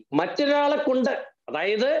പ്രവൃത്തി മറ്റൊരാളെ കൊണ്ട്,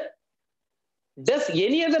 അതായത് does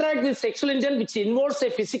any other act with sexual intent which involves a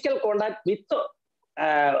physical contact with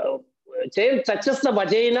child touches the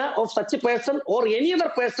vagina of such a person or any other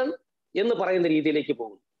person എന്ന് പറയുന്ന രീതിയിലേക്ക്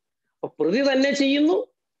പോകുന്നു. അപ്പൊ പ്രതി തന്നെ ചെയ്യുന്നു,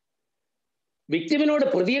 വിക്ടിമിനോട്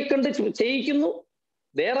പ്രതിയെ കണ്ട് ചെയ്യിക്കുന്നു.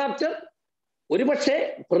 thereafter ഒരുപക്ഷെ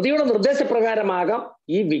പ്രതിയുടെ നിർദ്ദേശപ്രകാരമാകാം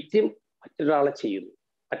ഈ വിക്ടിം മറ്റൊരാളെ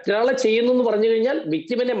ചെയ്യുന്നു എന്ന് പറഞ്ഞു കഴിഞ്ഞാൽ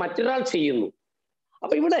വിക്ടിമിനെ മറ്റൊരാൾ ചെയ്യുന്നു.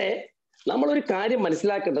 അപ്പൊ ഇവിടെ നമ്മളൊരു കാര്യം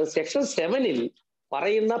മനസ്സിലാക്കേണ്ടത്, സെക്ഷൻ 7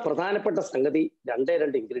 പറയുന്ന പ്രധാനപ്പെട്ട സംഗതി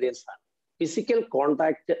 2 ഇൻഗ്രീഡിയൻസ് ആണ്. Physical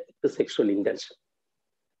contact with sexual intention.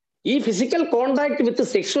 ഈ physical contact with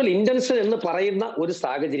sexual intention എന്ന് പറയുന്ന ഒരു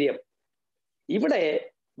സാഹചര്യം ഇവിടെ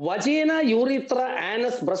വജീന, urethra,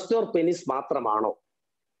 Anas, breast or penis മാത്രമാണോ?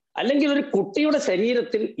 അല്ലെങ്കിൽ ഒരു കുട്ടിയുടെ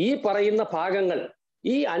ശരീരത്തിൽ ഈ പറയുന്ന ഭാഗങ്ങൾ,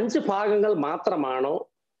 ഈ 5 ഭാഗങ്ങൾ മാത്രമാണോ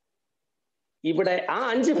ഇവിടെ? ആ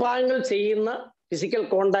 5 ഭാഗങ്ങൾ ചെയ്യുന്ന physical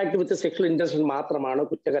contact with sexual intention മാത്രമാണ്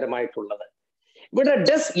കുറ്റകരമായിട്ടുള്ളത്. ഇവിടെ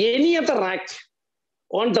does any other act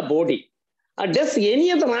on the body, ആ ഡസ് എനി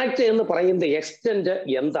അതർ ആക്ട് എന്ന് പറയുന്ന എക്സ്റ്റെന്റ്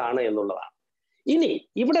എന്താണ് എന്നുള്ളതാണ്. ഇനി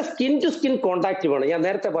ഇവിടെ സ്കിൻ ടു സ്കിൻ കോണ്ടാക്ട് വേണം. ഞാൻ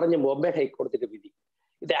നേരത്തെ പറഞ്ഞു ബോംബെ ഹൈക്കോടതിയുടെ വിധി,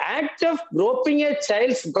 the act of ഗ്രോപ്പിംഗ് A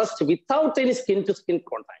child's breast without any skin to skin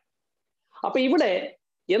contact. അപ്പൊ ഇവിടെ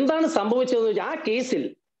എന്താണ് സംഭവിച്ചതെന്ന് വെച്ചാൽ, ആ കേസിൽ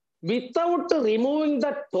without removing the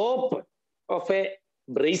top of A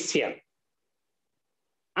brassiere,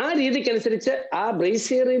 ആ രീതിക്കനുസരിച്ച് ആ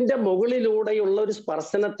ബ്രേസിയറിന്റെ മുകളിലൂടെയുള്ള ഒരു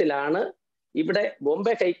സ്പർശനത്തിലാണ് ഇവിടെ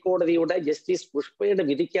ബോംബെ ഹൈക്കോടതിയുടെ ജസ്റ്റിസ് പുഷ്പയുടെ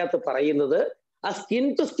വിധിക്കകത്ത് പറയുന്നത് ആ സ്കിൻ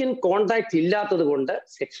ടു സ്കിൻ കോണ്ടാക്ട് ഇല്ലാത്തത് കൊണ്ട്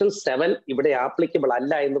സെക്ഷൻ 7 ഇവിടെ ആപ്ലിക്കബിൾ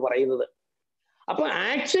അല്ല എന്ന് പറയുന്നത്. അപ്പൊ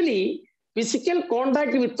actually physical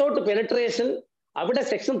contact without penetration അവിടെ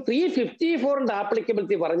സെക്ഷൻ 354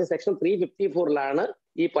 ആപ്ലിക്കബിലിറ്റി പറഞ്ഞ് സെക്ഷൻ 354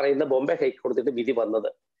 ഈ പറയുന്ന ബോംബെ ഹൈക്കോടതിയുടെ വിധി വന്നത്.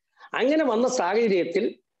 അങ്ങനെ വന്ന സാഹചര്യത്തിൽ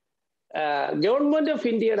ഗവൺമെന്റ് ഓഫ്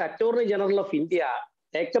ഇന്ത്യയുടെ attorney general of India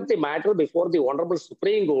take up the matter before the honourable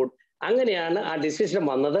supreme court. അങ്ങനെയാണ് ആ ഡിസിഷൻ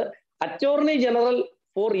വന്നത്. Attorney general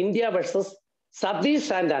for India versus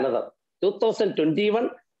Satheesh and another 2021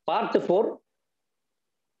 part 4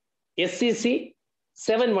 SCC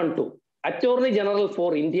 712. Attorney general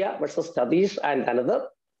for India versus Satheesh and another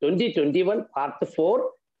 2021 part 4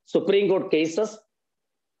 supreme court cases,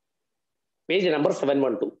 page number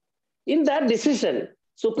 712. In that decision,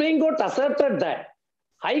 Supreme Court asserted that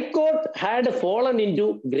High Court had fallen into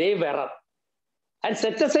grave error and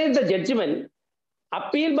set aside the judgment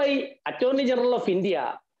appealed by Attorney General of India.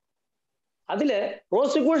 Adile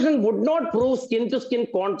prosecution would not prove skin to skin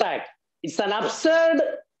contact. It's an absurd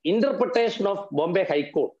interpretation of Bombay High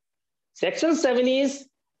Court. Section 7 is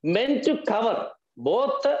meant to cover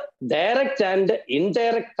both direct and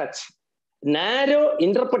indirect touch. Narrow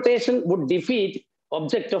interpretation would defeat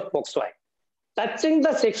object of POCSO Act. Touching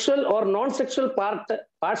the sexual or non-sexual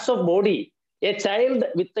parts of body, a child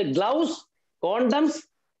with the gloves, condoms,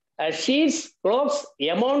 sheets, clothes,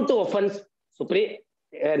 amount to offense.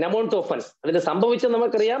 അതിന് സംഭവിച്ചത്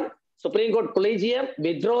നമുക്കറിയാം. Supreme court collegium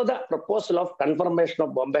withdraw the proposal of confirmation of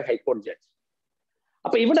Bombay High Court judge.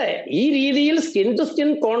 അപ്പൊ ഇവിടെ ഈ രീതിയിൽ skin to skin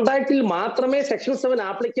കോണ്ടാക്റ്റിൽ മാത്രമേ section 7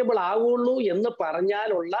 applicable ആവുള്ളൂ എന്ന്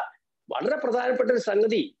പറഞ്ഞാലുള്ള വളരെ പ്രധാനപ്പെട്ട ഒരു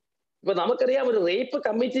സംഗതി. ഇപ്പൊ നമുക്കറിയാം, ഒരു റേപ്പ്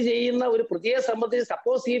കമ്മിറ്റ് ചെയ്യുന്ന ഒരു പ്രതിയെ സംബന്ധിച്ച്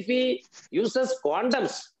suppose if he uses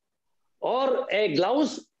condoms or A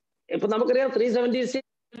gloves, ഇപ്പൊ നമുക്കറിയാം 376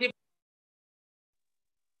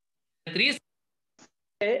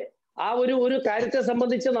 ആ ഒരു കാര്യത്തെ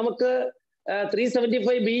സംബന്ധിച്ച് നമുക്ക്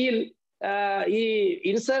 375B ഈ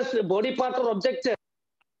insert body part or object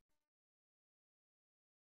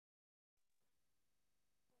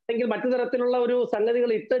അല്ലെങ്കിൽ മറ്റു തരത്തിലുള്ള ഒരു സംഗതികൾ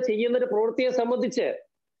ഇട്ട് ചെയ്യുന്ന ഒരു പ്രവൃത്തിയെ സംബന്ധിച്ച്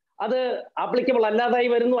അത് ആപ്ലിക്കബിൾ അല്ലാതായി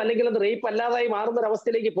വരുന്നു, അല്ലെങ്കിൽ അത് റേപ്പ് അല്ലാതായി മാറുന്ന ഒരു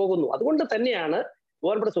അവസ്ഥയിലേക്ക് പോകുന്നു. അതുകൊണ്ട് തന്നെയാണ്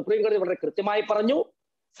ബഹുമാനപ്പെട്ട സുപ്രീം കോടതി വളരെ കൃത്യമായി പറഞ്ഞു,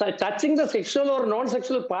 touching the sexual or non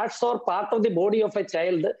sexual parts or part of the body of A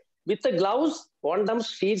Child with gloves, condoms,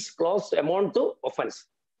 sheets, clothes amount to offense.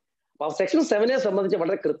 അപ്പോൾ സെക്ഷൻ 7 സംബന്ധിച്ച്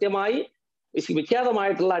വളരെ കൃത്യമായി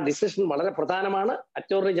വിഖ്യാതമായിട്ടുള്ള ഡിസിഷൻ വളരെ പ്രധാനമാണ്.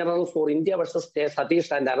 Attorney general for India versus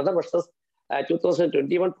Satheesh and another versus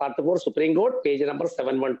 2021 part 4 supreme court page number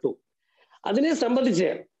 712. അതിനെ സംബന്ധിച്ച്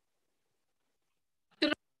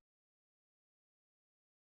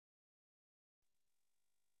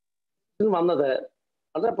വന്നത്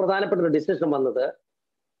വളരെ പ്രധാനപ്പെട്ട ഒരു ഡിസിഷൻ വന്നത്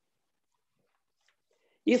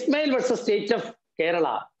Ismail versus state of Kerala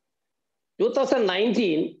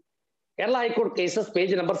 2019 Kerala high court cases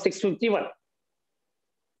page number 651.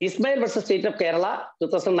 Ismail versus state of Kerala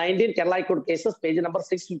 2019 Kerala high court cases page number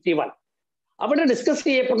 651. അവിടെ ഡിസ്കസ്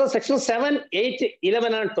ചെയ്യപ്പെട്ട സെക്ഷൻ 7, 8,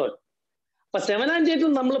 11 and 12. അപ്പൊ 7 and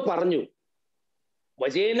 8 നമ്മൾ പറഞ്ഞു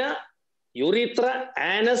വജേന, യൂറിത്ര,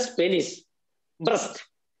 ആനസ്, പെനിസ്, ബ്രസ്റ്റ്,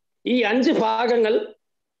 ഈ 5 ഭാഗങ്ങൾ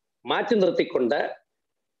മാറ്റി നിർത്തിക്കൊണ്ട്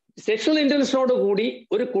സെക്ഷൽ ഇന്റൻഷനോട് കൂടി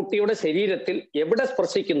ഒരു കുട്ടിയുടെ ശരീരത്തിൽ എവിടെ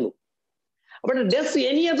സ്പർശിക്കുന്നു, അവിടെ ഡസ്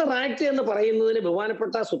എനി അതർ ആക്ട് എന്ന് പറയുന്നതിന്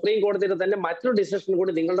ബഹുമാനപ്പെട്ട സുപ്രീം കോടതിയുടെ തന്നെ മറ്റൊരു ഡിസിഷൻ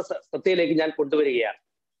കൂടി നിങ്ങളുടെ ശ്രദ്ധയിലേക്ക് ഞാൻ കൊണ്ടുവരികയാണ്.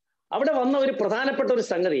 അവിടെ വന്ന ഒരു പ്രധാനപ്പെട്ട ഒരു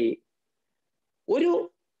സംഗതി, ഒരു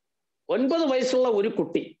 9 വയസ്സുള്ള ഒരു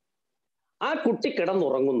കുട്ടി, ആ കുട്ടി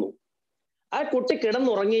കിടന്നുറങ്ങുന്നു. ആ കുട്ടി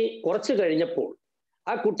കിടന്നുറങ്ങി കുറച്ച് കഴിഞ്ഞപ്പോൾ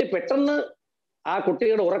ആ കുട്ടി പെട്ടെന്ന് ആ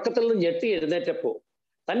കുട്ടിയുടെ ഉറക്കത്തിൽ നിന്ന് ഞെട്ടി എഴുന്നേറ്റപ്പോൾ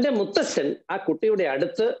തൻ്റെ മുത്തശ്ശൻ ആ കുട്ടിയുടെ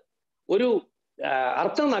അടുത്ത് ഒരു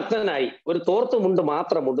അർത്ഥനഗ്നനായി ഒരു തോർത്തുമുണ്ട്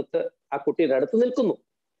മാത്രം ഉടുത്ത് ആ കുട്ടിയുടെ അടുത്ത് നിൽക്കുന്നു.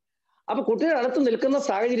 അപ്പൊ കുട്ടിയുടെ അടുത്ത് നിൽക്കുന്ന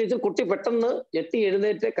സാഹചര്യത്തിൽ കുട്ടി പെട്ടെന്ന് ഞെട്ടി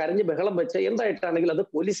എഴുന്നേറ്റ് കരഞ്ഞ് ബഹളം വെച്ച് എന്തായിട്ടാണെങ്കിൽ അത്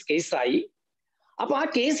പോലീസ് കേസായി. അപ്പൊ ആ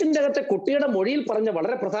കേസിന്റെ അകത്തെ കുട്ടിയുടെ മൊഴിയിൽ പറഞ്ഞ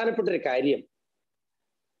വളരെ പ്രധാനപ്പെട്ട ഒരു കാര്യം,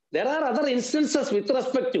 there are other instances with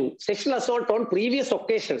respect to sexual assault on previous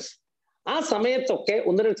occasions. ആ സമയത്തൊക്കെ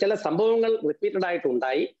ചില സംഭവങ്ങൾ റിപ്പീറ്റഡ്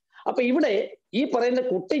ആയിട്ടുണ്ടായി. അപ്പൊ ഇവിടെ ഈ പറയുന്ന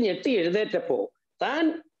കുട്ടി ഞെട്ടി എഴുന്നേറ്റപ്പോ താൻ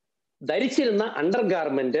ധരിച്ചിരുന്ന അണ്ടർ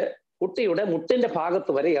ഗാർമെന്റ് കുട്ടിയുടെ മുട്ടിന്റെ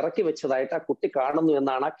ഭാഗത്ത് വരെ ഇറക്കി വെച്ചതായിട്ട് ആ കുട്ടി കാണുന്നു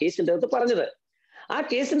എന്നാണ് ആ കേസിന്റെ അകത്ത് പറഞ്ഞത്. ആ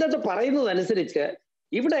കേസിന്റെ അകത്ത് പറയുന്നതനുസരിച്ച്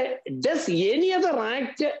ഇവിടെ does any other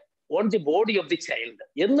act on the body of the child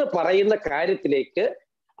എന്ന് പറയുന്ന കാര്യത്തിലേക്ക്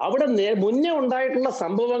അവിടെ മുന്നേ ഉണ്ടായിട്ടുള്ള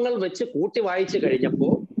സംഭവങ്ങൾ വെച്ച് കൂട്ടി വായിച്ചു കഴിഞ്ഞപ്പോ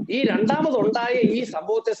ഈ രണ്ടാമതുണ്ടായ ഈ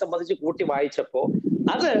സംഭവത്തെ സംബന്ധിച്ച് കൂട്ടി വായിച്ചപ്പോ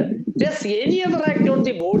അത് does any other act on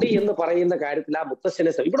the body എന്ന് പറയുന്ന കാര്യത്തിൽ ആ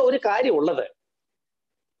മുത്തശ്ശനെ ഇവിടെ ഒരു കാര്യം ഉള്ളത്,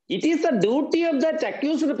 it is the duty of that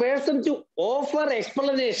accused person to offer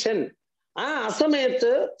explanation. ആ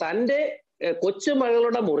അസമയത്ത് തൻ്റെ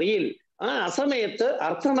കൊച്ചുമകളുടെ മുറിയിൽ ആ അസമയത്ത്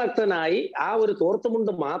അർത്ഥനഗ്നനായി ആ ഒരു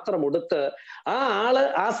തോർത്തുമുണ്ട് മാത്രം ഉടുത്ത് ആ ആള്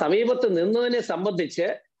ആ സമീപത്ത് നിന്നതിനെ സംബന്ധിച്ച്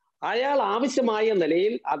അയാൾ ആവശ്യമായ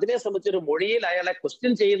നിലയിൽ അതിനെ സംബന്ധിച്ചൊരു മൊഴിയിൽ അയാളെ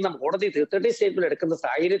ക്വസ്റ്റ്യൻ ചെയ്യുന്ന കോടതി 330 സ്റ്റേറ്റ്മെന്റ് എടുക്കുന്ന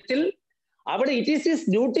സാഹചര്യത്തിൽ അവിടെ it is his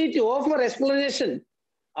duty to offer explanation.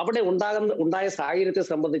 അവിടെ ഉണ്ടായ സാഹചര്യത്തെ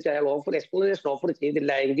സംബന്ധിച്ച് അയാൾ എക്സ്പ്ലനേഷൻ ഓഫർ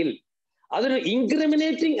ചെയ്തില്ല എങ്കിൽ അതൊരു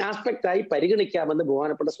ഇൻക്രിമിനേറ്റിംഗ് ആസ്പെക്ട് ആയി പരിഗണിക്കാമെന്ന്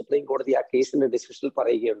ബഹുമാനപ്പെട്ട സുപ്രീം കോടതി ആ കേസിന്റെ ഡിസിഷനിൽ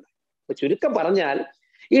പറയുകയുണ്ടായി. അപ്പൊ ചുരുക്കം പറഞ്ഞാൽ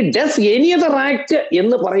ഈ ഡസ് എനി അതർ ആക്ട്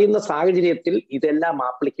എന്ന് പറയുന്ന സാഹചര്യത്തിൽ ഇതെല്ലാം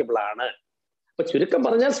ആപ്ലിക്കബിൾ ആണ്. അപ്പൊ ചുരുക്കം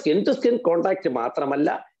പറഞ്ഞാൽ സ്കിൻ ടു സ്കിൻ കോൺടാക്ട്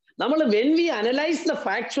മാത്രമല്ല, നമ്മൾ when we analyse the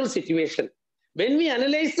factual situation, when we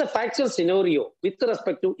analyse the factual സിനോറിയോ with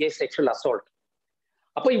respect to A sexual assault,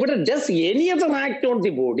 അപ്പൊ ഇവിടെ does any other act on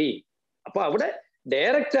the body, അപ്പൊ അവിടെ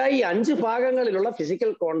ഡയറക്റ്റായി 5 ഭാഗങ്ങളിലുള്ള ഫിസിക്കൽ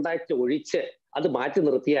കോണ്ടാക്ട് ഒഴിച്ച് അത് മാറ്റി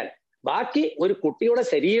നിർത്തിയാൽ ബാക്കി ഒരു കുട്ടിയുടെ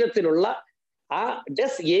ശരീരത്തിലുള്ള ആ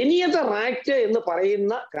ഡസ് എനി അതർ ആക്ട് എന്ന്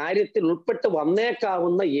പറയുന്ന കാര്യത്തിൽ ഉൾപ്പെട്ട്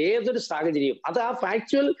വന്നേക്കാവുന്ന ഏതൊരു സാഹചര്യവും അത് ആ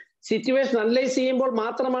ഫാക്ച്വൽ സിറ്റുവേഷൻ അനലൈസ് ചെയ്യുമ്പോൾ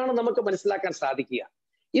മാത്രമാണ് നമുക്ക് മനസ്സിലാക്കാൻ സാധിക്കുക.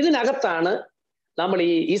 ഇതിനകത്താണ് നമ്മൾ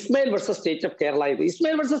ഈ ഇസ്മായിൽ വേഴ്സസ് സ്റ്റേറ്റ് ഓഫ്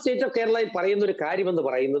കേരളയിൽ പറയുന്ന ഒരു കാര്യം എന്ന്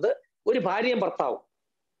പറയുന്നത്, ഒരു ഭാര്യയും ഭർത്താവും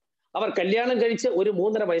അവർ കല്യാണം കഴിച്ച് ഒരു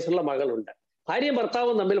 3.5 വയസ്സുള്ള മകളുണ്ട്. ഭാര്യയും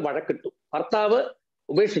ഭർത്താവും തമ്മിൽ വഴക്കിട്ടു, ഭർത്താവ്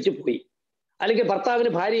ഉപേക്ഷിച്ചു പോയി, അല്ലെങ്കിൽ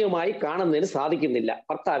ഭർത്താവിന് ഭാര്യയുമായി കാണുന്നതിന് സാധിക്കുന്നില്ല,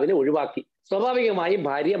 ഭർത്താവിനെ ഒഴിവാക്കി. സ്വാഭാവികമായും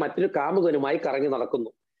ഭാര്യ മറ്റൊരു കാമുകനുമായി കറങ്ങി നടക്കുന്നു.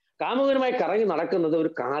 കാമുകനുമായി കറങ്ങി നടക്കുന്നത് ഒരു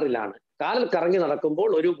കാറിലാണ്. കാറിൽ കറങ്ങി നടക്കുമ്പോൾ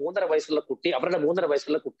ഒരു 3.5 വയസ്സുള്ള കുട്ടി, അവരുടെ 3.5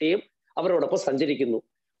 വയസ്സുള്ള കുട്ടിയും അവരോടൊപ്പം സഞ്ചരിക്കുന്നു.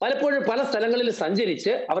 പലപ്പോഴും പല സ്ഥലങ്ങളിൽ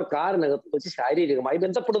സഞ്ചരിച്ച് അവർ കാറിനകത്ത് വെച്ച് ശാരീരികമായി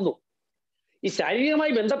ബന്ധപ്പെടുന്നു. ഈ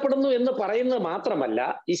ശാരീരികമായി ബന്ധപ്പെടുന്നു എന്ന് പറയുന്നത് മാത്രമല്ല,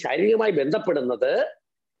 ഈ ശാരീരികമായി ബന്ധപ്പെടുന്നത്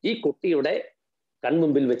ഈ കുട്ടിയുടെ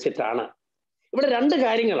കൺമുമ്പിൽ വെച്ചിട്ടാണ്. ഇവിടെ 2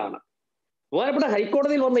 കാര്യങ്ങളാണ്. ബഹുമാനപ്പെട്ട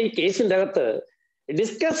ഹൈക്കോടതിയിൽ വന്ന ഈ കേസിന്റെ അകത്ത്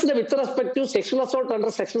discussed with respect to sexual assault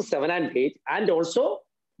under section 7 and 8 and also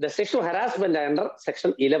the sexual harassment under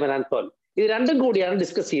section 11 and 12. ഇത് 2 കൂടിയാണ്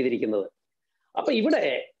ഡിസ്കസ് ചെയ്തിരിക്കുന്നത്. അപ്പൊ ഇവിടെ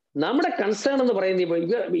നമ്മുടെ കൺസേൺ എന്ന്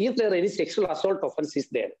പറയുന്നത് sexual assault offence is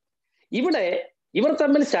there. ഇവിടെ ഇവർ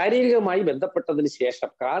തമ്മിൽ ശാരീരികമായി ബന്ധപ്പെട്ടതിന് ശേഷം,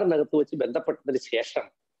 കാറിനകത്ത് വെച്ച് ബന്ധപ്പെട്ടതിന് ശേഷം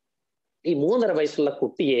ഈ 3.5 വയസ്സുള്ള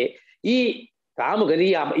കുട്ടിയെ ഈ കാമുകൻ,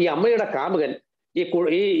 ഈ അമ്മയുടെ കാമുകൻ,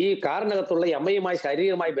 ഈ കാറിനകത്തുള്ള ഈ അമ്മയുമായി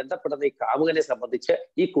ശാരീരികമായി ബന്ധപ്പെടുന്ന ഈ കാമുകനെ സംബന്ധിച്ച്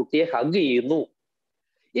ഈ കുട്ടിയെ ഹഗ് ചെയ്യുന്നു.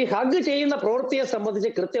 ഈ ഹഗ് ചെയ്യുന്ന പ്രവൃത്തിയെ സംബന്ധിച്ച്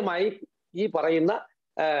കൃത്യമായി ഈ പറയുന്ന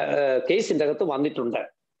കേസിന്റെ അകത്ത് വന്നിട്ടുണ്ട്.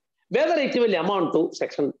 Whether it will amount to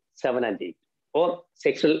section 7 and 8 or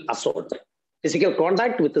sexual assault, physical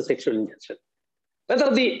contact with the sexual intention, whether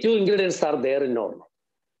the two ingredients are there in or not.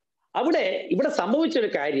 ഇവിടെ സംഭവിച്ചൊരു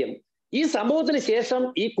കാര്യം, ഈ സംഭവത്തിന് ശേഷം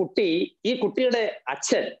ഈ കുട്ടിയുടെ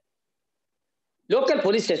അച്ഛൻ ലോക്കൽ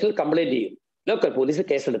പോലീസ് സ്റ്റേഷനിൽ കംപ്ലൈന്റ് ചെയ്യും. Local police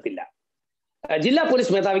കേസെടുത്തില്ല. ജില്ലാ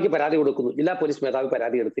പോലീസ് മേധാവിക്ക് പരാതി കൊടുക്കുന്നു. ജില്ലാ പോലീസ് മേധാവി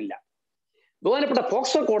പരാതി എടുത്തില്ല. ബഹുമാനപ്പെട്ട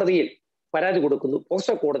പോക്സോ കോടതിയിൽ പരാതി കൊടുക്കുന്നു.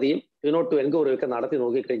 പോക്സോ കോടതിയും ഇതിനോട്ട് എൻക്വയറി ഒക്കെ നടത്തി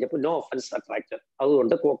നോക്കിക്കഴിഞ്ഞപ്പോൾ നോ ഒഫൻസ് അട്രാക്റ്റഡ്.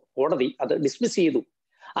 അതുകൊണ്ട് കോടതി അത് ഡിസ്മിസ് ചെയ്തു.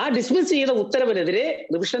 ആ ഡിസ്മിസ് ചെയ്ത ഉത്തരവിനെതിരെ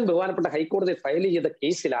റിവിഷൻ ബഹുമാനപ്പെട്ട ഹൈക്കോടതി ഫയൽ ചെയ്ത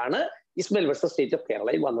കേസിലാണ് ഇസ്മയിൽ വേഴ്സസ് സ്റ്റേറ്റ് ഓഫ്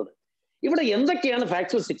കേരളയിൽ വന്നത്. ഇവിടെ എന്തൊക്കെയാണ്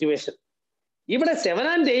ഫാക്ച്വൽ സിറ്റുവേഷൻ? ഇവിടെ 7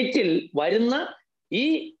 and 8 വരുന്ന ഈ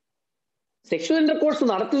സെക്ഷൽ ഇന്റർകോഴ്സ്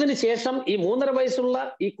നടത്തിയതിനു ശേഷം ഈ 3.5 വയസ്സുള്ള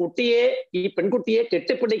ഈ പെൺകുട്ടിയെ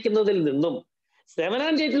കെട്ടിപ്പിടിക്കുന്നതിൽ നിന്നും 7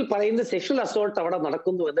 and 8 പറയുന്ന സെക്ഷൽ അസോൾട്ട് അവിടെ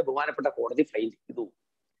നടക്കുന്നു എന്ന് ബഹുമാനപ്പെട്ട കോടതി ഫൈൻഡ് ചെയ്തു.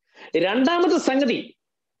 രണ്ടാമത്തെ സംഗതി,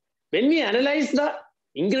 when we analyze the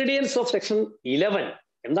ingredients of section 11,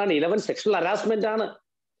 എന്താണ് 11? സെക്ഷൽ ഹരാസ്മെന്റ് ആണ്.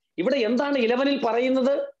 ഇവിടെ എന്താണ് 11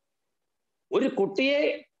 പറയുന്നത്? ഒരു കുട്ടി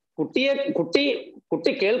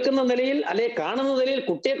കേൾക്കുന്ന നിലയിൽ അല്ലെ കാണുന്ന നിലയിൽ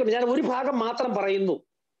കുട്ടിയെ, ഞാൻ ഒരു ഭാഗം മാത്രം പറയുന്നു.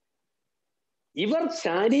 ഇവർ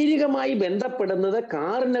ശാരീരികമായി ബന്ധപ്പെടുന്നത്,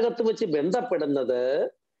 കാറിനകത്ത് വെച്ച് ബന്ധപ്പെടുന്നത്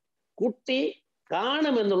കുട്ടി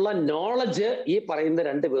കാണുമെന്നുള്ള നോളജ് ഈ പറയുന്ന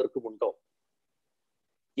 2 പേർക്കുമുണ്ടോ?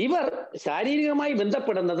 ഇവർ ശാരീരികമായി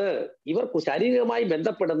ബന്ധപ്പെടുന്നത്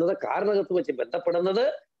കാറിനകത്ത് വെച്ച് ബന്ധപ്പെടുന്നത്,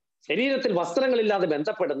 ശരീരത്തിൽ വസ്ത്രങ്ങളില്ലാതെ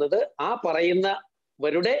ബന്ധപ്പെടുന്നത്, ആ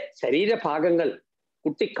പറയുന്നവരുടെ ശരീരഭാഗങ്ങൾ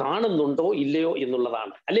കുട്ടി കാണുന്നുണ്ടോ ഇല്ലയോ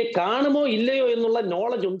എന്നുള്ളതാണ്. അല്ലെ കാണുമോ ഇല്ലയോ എന്നുള്ള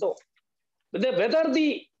നോളജ് ഉണ്ടോ? Whether the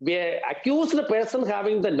accused person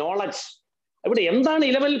having the knowledge. ഇവിടെ എന്താണ്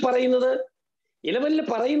 11 പറയുന്നത്? 11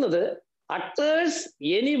 പറയുന്നത് utters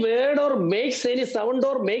any word or makes any sound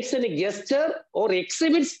or makes any gesture or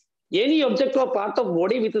exhibits any object or part of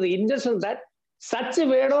body with the intention that such a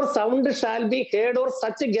word or sound shall be heard or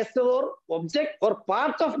such a gesture or object or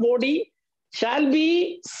part of body shall be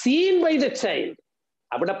seen by the child.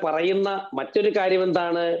 അവിടെ പറയുന്ന മറ്റൊരു കാര്യം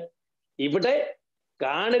എന്താണ്? ഇവിടെ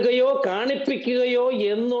കാണുകയോ കാണിപ്പിക്കുകയോ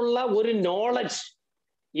എന്നുള്ള ഒരു knowledge.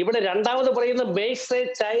 ഇവിടെ രണ്ടാമത് പറയുന്ന makes a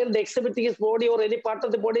child exhibiting his body or any part of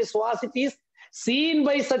the body so as it is seen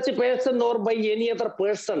by such a person or by any other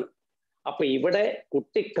person. അപ്പൊ ഇവിടെ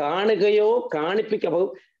കുട്ടി കാണുകയോ കാണിപ്പിക്കുകയോ,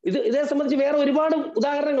 ഇതേ സംബന്ധിച്ച് വേറെ ഒരുപാട്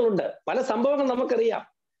ഉദാഹരണങ്ങളുണ്ട്. പല സംഭവങ്ങൾ നമുക്കറിയാം.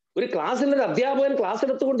 ഒരു ക്ലാസ്സിൽ ഒരു അധ്യാപകൻ ക്ലാസ്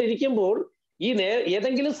എടുത്തുകൊണ്ടിരിക്കുമ്പോൾ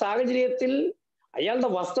ഏതെങ്കിലും സാഹചര്യത്തിൽ അയാളുടെ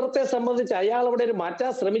വസ്ത്രത്തെ സംബന്ധിച്ച് അയാൾ അവിടെ ഒരു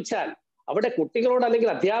മാറ്റാൻ ശ്രമിച്ചാൽ അവിടെ കുട്ടികളോട്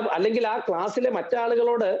അല്ലെങ്കിൽ ആ ക്ലാസ്സിലെ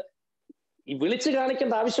മറ്റാളുകളോട് വിളിച്ചു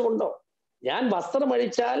കാണിക്കേണ്ട ആവശ്യമുണ്ടോ? ഞാൻ വസ്ത്രം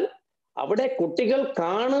അഴിച്ചാൽ അവിടെ കുട്ടികൾ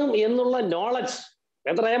കാണും എന്നുള്ള knowledge,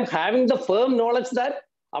 whether I am having the firm knowledge that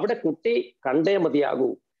അവിടെ കുട്ടി കണ്ടേ മതിയാകൂ.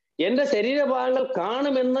 എന്റെ ശരീരഭാഗങ്ങൾ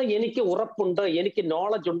കാണുമെന്ന് എനിക്ക് ഉറപ്പുണ്ട്, എനിക്ക്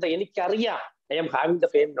നോളജ് ഉണ്ട്, എനിക്കറിയാം. I am having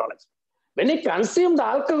the firm knowledge. When I consume the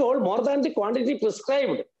alcohol more than the quantity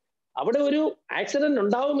prescribed, അവിടെ ഒരു ആക്സിഡന്റ്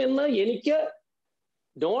ഉണ്ടാവുമെന്ന് എനിക്ക്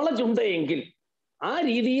നോളജ് ഉണ്ട് എങ്കിൽ ആ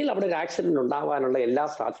രീതിയിൽ അവിടെ ഒരു ആക്സിഡന്റ് ഉണ്ടാവാനുള്ള എല്ലാ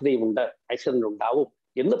സാധ്യതയും ഉണ്ട്. ആക്സിഡന്റ് ഉണ്ടാവും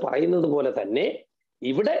എന്ന് പറയുന്നത് പോലെ തന്നെ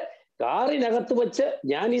ഇവിടെ കാറിനകത്ത് വെച്ച്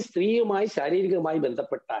ഞാൻ ഈ സ്ത്രീയുമായി ശാരീരികമായി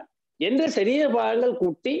ബന്ധപ്പെട്ടാൽ എന്റെ ശരീരഭാഗങ്ങൾ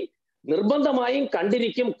കുട്ടി നിർബന്ധമായും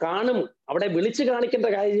കണ്ടിരിക്കും, കാണും. അവിടെ വിളിച്ചു കാണിക്കേണ്ട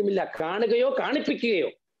കാര്യമില്ല, കാണുകയോ കാണിപ്പിക്കുകയോ.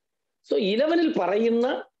 സോ 11 പറയുന്ന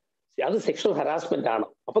അത് സെക്ഷൽ ഹരാസ്മെന്റ് ആണ്.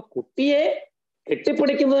 അപ്പൊ കുട്ടിയെ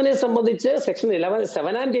കെട്ടിപ്പിടിക്കുന്നതിനെ സംബന്ധിച്ച് section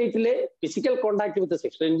 7 and 8 physical contact with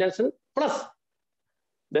sexual intention plus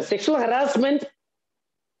the sexual harassment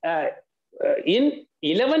in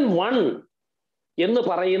 11(1) എന്ന്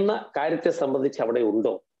പറയുന്ന കാര്യത്തെ സംബന്ധിച്ച് അവിടെ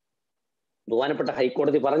ഉണ്ടോ? ബഹുമാനപ്പെട്ട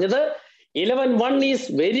ഹൈക്കോടതി പറഞ്ഞത് 11(1) is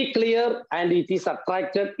very clear and it is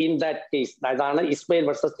attracted in that case. അതാണ് ഇസ്മയിൽ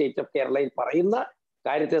വേഴ്സസ് സ്റ്റേറ്റ് ഓഫ് കേരളയിൽ പറയുന്ന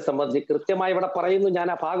കാര്യത്തെ സംബന്ധിച്ച് കൃത്യമായി ഇവിടെ പറയുന്നു. ഞാൻ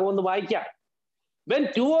ആ ഭാഗം ഒന്ന് വായിക്കാം. When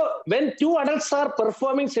two adults are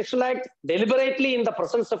performing sexual act deliberately in the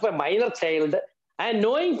presence of a minor child and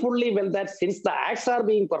knowing fully well that since the acts are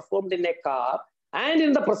being performed in a car and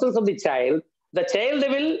in the presence of the child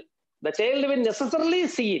will necessarily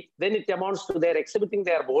see it, then it amounts to their exhibiting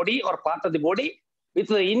their body or part of the body with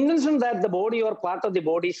the intention that the body or part of the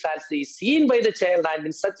body shall be seen by the child, and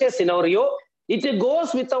in such a scenario it goes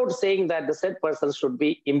without saying that the said person should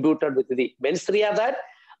be imputed with the mens rea that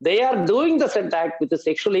they are doing the said act with the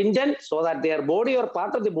sexual intent so that their body or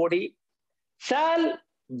part of the body shall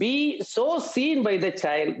be so seen by the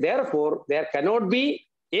child. Therefore, there cannot be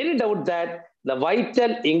any doubt that the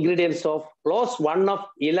vital ingredients of clause 1 of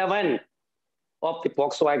 11 of the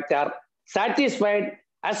POCSO Act are satisfied,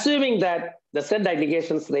 assuming that the said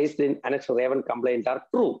allegations raised in Annex 11 complaint are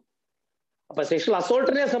true. അപ്പൊ sexual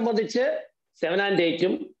അസോൾട്ടിനെ സംബന്ധിച്ച് 7 and 8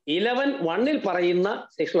 11(1) പറയുന്ന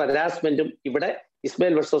sexual ഹരാസ്മെന്റും ഇവിടെ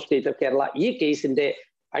Ismail versus state of Kerala ഈ കേസിന്റെ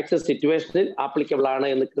actual സിറ്റുവേഷനിൽ applicable ആണ്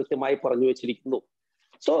എന്ന് കൃത്യമായി പറഞ്ഞു വെച്ചിരിക്കുന്നു.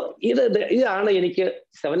 സോ ഇതാണ് എനിക്ക്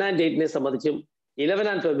 7 and 8 സംബന്ധിച്ചും 11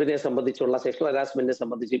 and 12 സംബന്ധിച്ചുള്ള സെക്ഷൽ ഹരാസ്മെന്റിനെ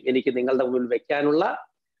സംബന്ധിച്ചും എനിക്ക് നിങ്ങളുടെ മുമ്പിൽ വെക്കാനുള്ള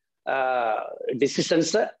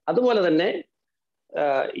ഡിസിഷൻസ്. അതുപോലെ തന്നെ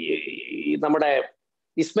നമ്മുടെ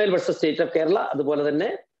Ismail versus state of Kerala, അതുപോലെ തന്നെ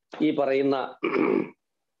ഈ പറയുന്ന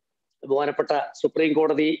ബഹുമാനപ്പെട്ട സുപ്രീം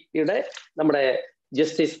കോടതിയുടെ നമ്മുടെ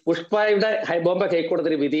ജസ്റ്റിസ് പുഷ്പയുടെ ബോംബെ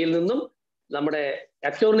ഹൈക്കോടതി വിധിയിൽ നിന്നും നമ്മുടെ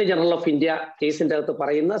അറ്റോർണി ജനറൽ ഓഫ് ഇന്ത്യ കേസിന്റെ അകത്ത്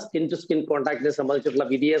പറയുന്ന സ്കിൻ ടു സ്കിൻ കോൺടാക്റ്റിനെ സംബന്ധിച്ചിട്ടുള്ള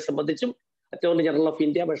വിധിയെ സംബന്ധിച്ചും attorney general of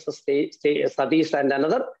India versus Satheesh and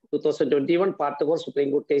another 2021 part 4 supreme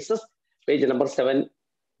court cases page number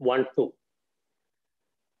 712.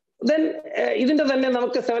 Then ഇതിന്റെ തന്നെ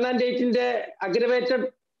നമുക്ക് 7 and 8 അഗ്രവേറ്റഡ്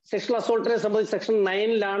സെക്ഷൽ അസോൾട്ടിനെ സംബന്ധിച്ച് സെക്ഷൻ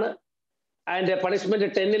 9 അതിന്റെ പണിഷ്മെന്റ്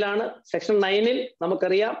 10 സെക്ഷൻ 9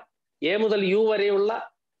 നമുക്കറിയാം എ മുതൽ യു വരെയുള്ള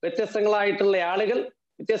വ്യത്യസ്തങ്ങളായിട്ടുള്ള ആളുകൾ,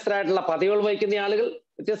 വ്യത്യസ്തരായിട്ടുള്ള പദവികൾ വഹിക്കുന്ന ആളുകൾ,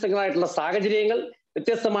 വ്യത്യസ്തങ്ങളായിട്ടുള്ള സാഹചര്യങ്ങൾ,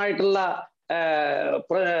 വ്യത്യസ്തമായിട്ടുള്ള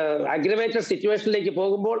അഗ്രവേറ്റഡ് സിറ്റുവേഷനിലേക്ക്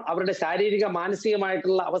പോകുമ്പോൾ അവരുടെ ശാരീരിക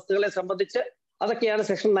മാനസികമായിട്ടുള്ള അവസ്ഥകളെ സംബന്ധിച്ച് അതൊക്കെയാണ്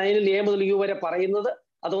സെക്ഷൻ 9 എ മുതൽ യു വരെ പറയുന്നത്.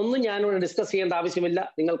 അതൊന്നും ഞാനിവിടെ ഡിസ്കസ് ചെയ്യേണ്ട ആവശ്യമില്ല,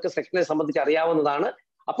 നിങ്ങൾക്ക് സെക്ഷനെ സംബന്ധിച്ച് അറിയാവുന്നതാണ്.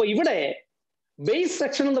 അപ്പൊ ഇവിടെ ബേസ്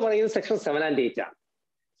സെക്ഷൻ എന്ന് പറയുന്നത് സെക്ഷൻ 7 and 8 ആണ്.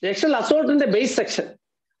 Sexual അസോൾട്ടിന്റെ base section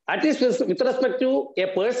that is with respect to a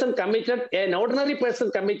person committed, an ordinary person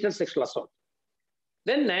committed sexual assault.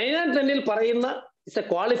 Then 9 and 10 പറയുന്ന is a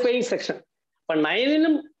qualifying section. അപ്പൊ 9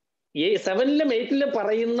 7 8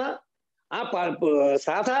 പറയുന്ന ആ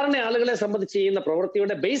സാധാരണ ആളുകളെ സംബന്ധിച്ച് ചെയ്യുന്ന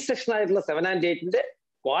പ്രവൃത്തിയുടെ ബേസ് സെക്ഷൻ ആയിട്ടുള്ള 7 and 8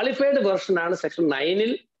 ക്വാളിഫൈഡ് വേർഷൻ ആണ് സെക്ഷൻ 9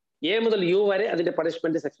 എ മുതൽ യു വരെ അതിന്റെ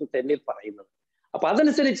പണിഷ്മെന്റ് സെക്ഷൻ 10 പറയുന്നത്. അപ്പൊ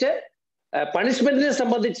അതനുസരിച്ച് പണിഷ്മെന്റിനെ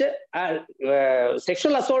സംബന്ധിച്ച്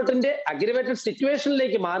സെക്ഷൽ അസോൾട്ടിന്റെ അഗ്രവേറ്റഡ്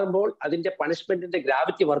സിറ്റുവേഷനിലേക്ക് മാറുമ്പോൾ അതിന്റെ പണിഷ്മെന്റിന്റെ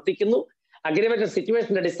ഗ്രാവിറ്റി വർദ്ധിക്കുന്നു. അഗ്രവേറ്റഡ്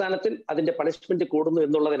സിറ്റുവേഷന്റെ അടിസ്ഥാനത്തിൽ അതിന്റെ പണിഷ്മെന്റ് കൂടുന്നു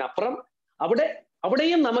എന്നുള്ളതിനപ്പുറം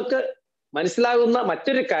അവിടെയും നമുക്ക് മനസ്സിലാകുന്ന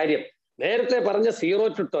മറ്റൊരു കാര്യം, നേരത്തെ പറഞ്ഞ 0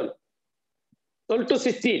 to 12, 12 to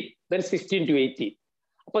 16, then 16 to 18.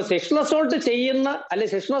 അപ്പൊ സെക്ഷൽ അസോൾട്ട് ചെയ്യുന്ന അല്ലെ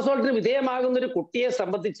സെക്ഷൽ അസോൾട്ടിന് വിധേയമാകുന്ന ഒരു കുട്ടിയെ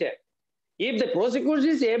സംബന്ധിച്ച് if the prosecution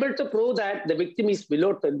is able to prove that the victim is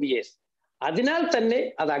below 12 years, അതിനാൽ തന്നെ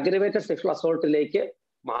അത് അഗ്രവേറ്റഡ് സെക്ഷൽ അസോൾട്ടിലേക്ക്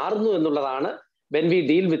മാറുന്നു എന്നുള്ളതാണ് when we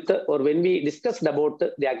deal with or when we discussed about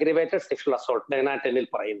the aggravated sexual assault 9 and 10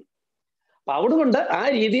 പറയുന്നു. അപ്പൊ അതുകൊണ്ട് ആ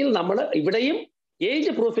രീതിയിൽ നമ്മൾ ഇവിടെയും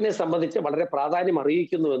ഏജ് പ്രൂഫിനെ സംബന്ധിച്ച് വളരെ പ്രാധാന്യം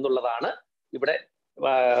അറിയിക്കുന്നു എന്നുള്ളതാണ് ഇവിടെ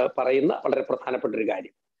പറയുന്ന വളരെ പ്രധാനപ്പെട്ട ഒരു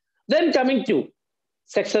കാര്യം. Then coming to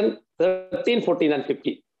section 13, 14 and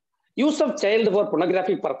 15, use of child for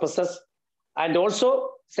pornographic purposes, and also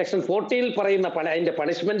section 14 പറയുന്ന അതിന്റെ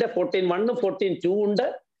പണിഷ്മെന്റ് 14(1) 14(2) ഉണ്ട്.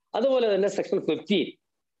 അതുപോലെ തന്നെ section 15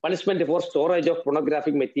 punishment for storage of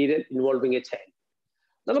pornographic material involving A child.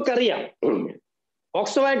 നമുക്കറിയാം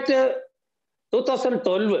POCSO act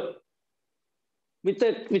 2012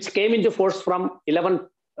 which came into force from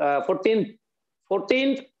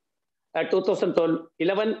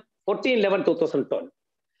 14/11/2012.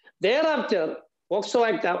 Thereafter, POCSO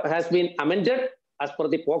Act has been amended as per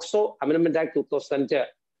the POCSO Amendment Act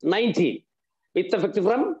 2019 with effect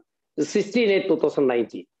from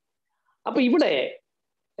 16/8/2019. അപ്പൊ ഇവിടെ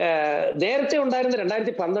നേരത്തെ ഉണ്ടായിരുന്ന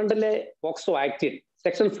 2012 POCSO ആക്ടിൽ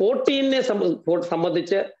section 14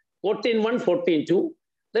 സംബന്ധിച്ച് 14(1) 14(2),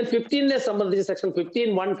 then 15 സംബന്ധിച്ച് section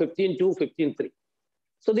 15(1), 15(2), 15(3).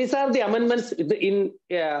 So these are the amendments in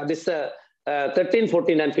this 13,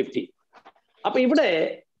 14 and 15. അപ്പൊ ഇവിടെ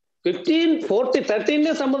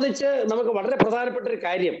 13 സംബന്ധിച്ച് നമുക്ക് വളരെ പ്രധാനപ്പെട്ട ഒരു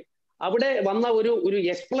കാര്യം, അവിടെ വന്ന ഒരു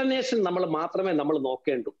എക്സ്പ്ലനേഷൻ മാത്രമേ നമ്മൾ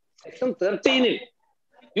നോക്കേണ്ടൂ. Section 13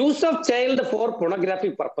 use of child for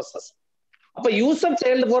pornographic purposes. അപ്പൊ use of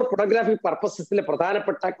child for pornographic പർപ്പസസിലെ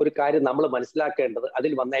പ്രധാനപ്പെട്ട ഒരു കാര്യം നമ്മൾ മനസ്സിലാക്കേണ്ടത്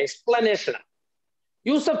അതിൽ വന്ന explanation.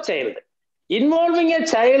 Use of child involving A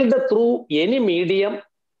child through any medium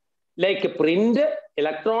like print,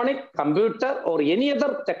 electronic, computer or any other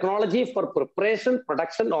technology for preparation,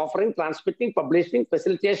 production, offering, transmitting, publishing,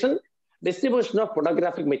 facilitation, distribution of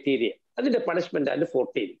pornographic material. അതിന്റെ punishment ആണ്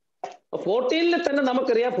 14. 14 തന്നെ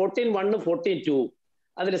നമുക്കറിയാം 14(1) 14(2)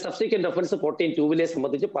 അതിന്റെ സബ്സിക്വന്റ് ഒഫൻസ് 14(2)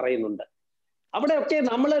 സംബന്ധിച്ച് പറയുന്നുണ്ട്. അവിടെയൊക്കെ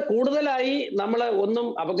നമ്മൾ കൂടുതലായി ഒന്നും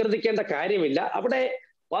അപഗ്രഥിക്കേണ്ട കാര്യമില്ല. അവിടെ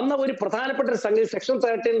വന്ന ഒരു പ്രധാനപ്പെട്ട ഒരു സംഗതി സെക്ഷൻ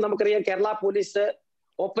 13 നമുക്കറിയാം Kerala police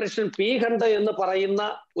operation P hunt എന്ന് പറയുന്ന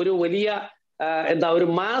ഒരു വലിയ ഒരു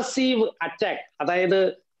മാസീവ് അറ്റാക്ക്, അതായത്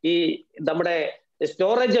ഈ നമ്മുടെ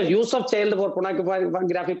storage of use of child for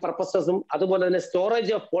pornographic പർപ്പസസും അതുപോലെ തന്നെ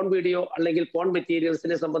സ്റ്റോറേജ് ഓഫ് പോൺ വീഡിയോ അല്ലെങ്കിൽ പോൺ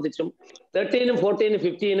മെറ്റീരിയൽസിനെ സംബന്ധിച്ചും 13, 14,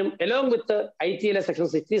 15 എലോങ് വിത്ത് ITയിലെ സെക്ഷൻ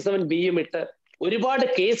 67B ഇട്ട് ഒരുപാട്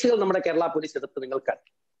കേസുകൾ നമ്മുടെ കേരള പോലീസ് എടുത്ത്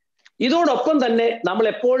നിങ്ങൾക്കറിയാം. ഇതോടൊപ്പം തന്നെ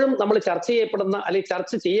നമ്മൾ ചർച്ച ചെയ്യപ്പെടുന്ന അല്ലെങ്കിൽ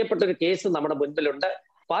ചർച്ച ചെയ്യപ്പെട്ട ഒരു കേസ് നമ്മുടെ മുൻപിലുണ്ട്.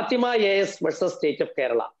 Fathima AS versus state of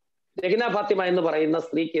Kerala. Rahna Fathima എന്ന് പറയുന്ന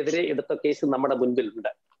സ്ത്രീക്കെതിരെ എടുത്ത കേസ് നമ്മുടെ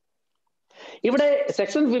മുൻപിലുണ്ട്. ഇവിടെ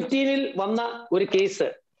സെക്ഷൻ 15 വന്ന ഒരു കേസ്,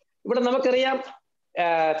 ഇവിടെ നമുക്കറിയാം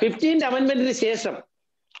 15th അമെന്റ്മെന്റിന് ശേഷം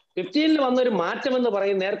 15 വന്ന ഒരു മാറ്റം എന്ന്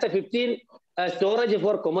പറയും, നേരത്തെ 15 സ്റ്റോറേജ്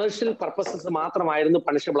ഫോർ കൊമേഴ്ഷ്യൽ പർപ്പസസ് മാത്രമായിരുന്നു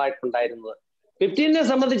പണിഷബിൾ ആയിട്ടുണ്ടായിരുന്നത്. 15നെ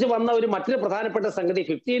സംബന്ധിച്ച് വന്ന ഒരു മറ്റൊരു പ്രധാനപ്പെട്ട സംഗതി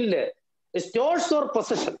 15 stores or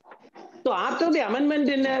possession. So after the amendment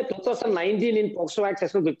in 2019 in POCSO Act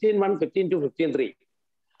section 15(1), 15(2), 15(3),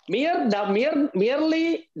 merely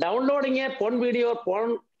downloading a porn video or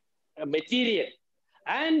porn material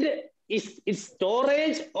and its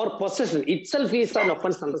storage or possession itself is an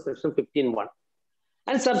offense under section 15(1).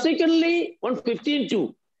 And subsequently on 15(2),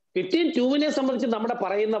 15(2)നെ സംബന്ധിച്ച് നമ്മുടെ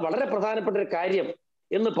പറയുന്ന വളരെ പ്രധാനപ്പെട്ട ഒരു കാര്യം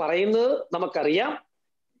എന്ന് പറയുന്നത് നമുക്കറിയാം,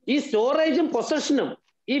 ഈ സ്റ്റോറേജും പൊസഷനും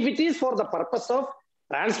if it is for the purpose of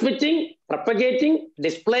transmitting, propagating,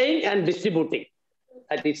 displaying and distributing,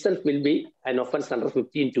 that itself will be an offense under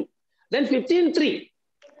 15(2). Then 15(3),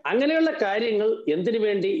 അങ്ങനെയുള്ള കാര്യങ്ങൾ എന്തിനു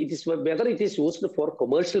വേണ്ടി, whether it is used for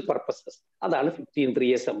commercial purposes, അതാണ്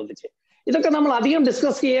 15(3)യെ സംബന്ധിച്ച്. ഇതൊക്കെ നമ്മൾ അധികം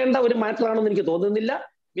ഡിസ്കസ് ചെയ്യേണ്ട ഒരു മാറ്റർ ആണെന്ന് എനിക്ക് തോന്നുന്നില്ല.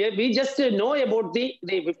 We just know about the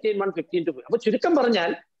 15(1), 15(2). അപ്പൊ ചുരുക്കം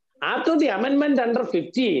പറഞ്ഞാൽ after the amendment under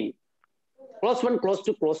 15, clause 1, clause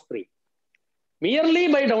 2, clause 3, merely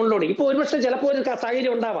by downloading. ഇപ്പൊ ഒരുപക്ഷെ ചിലപ്പോൾ ഒരു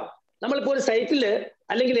സാഹചര്യം ഉണ്ടാവാം, നമ്മളിപ്പോൾ ഒരു സൈറ്റിൽ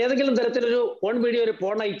അല്ലെങ്കിൽ ഏതെങ്കിലും തരത്തിലൊരു ഫോൺ വീഡിയോ, ഒരു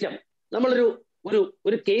ഫോൺ ഐറ്റം നമ്മളൊരു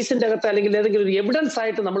ഒരു കേസിന്റെ അകത്ത് അല്ലെങ്കിൽ ഏതെങ്കിലും ഒരു എവിഡൻസ്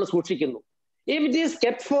ആയിട്ട് നമ്മൾ സൂക്ഷിക്കുന്നു. If it is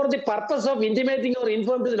kept for the purpose of intimating or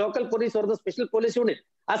informing to the local police or the special police unit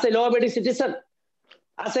as a law-abiding citizen,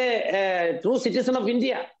 as a true citizen of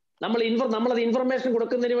India, നമ്മളത് information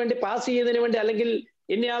കൊടുക്കുന്നതിന് വേണ്ടി, pass ചെയ്യുന്നതിന് വേണ്ടി, അല്ലെങ്കിൽ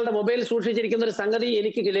ഇന്നയാളുടെ mobile സൂക്ഷിച്ചിരിക്കുന്ന ഒരു സംഗതി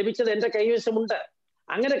എനിക്ക് ലഭിച്ചത് എന്റെ കൈവശമുണ്ട്,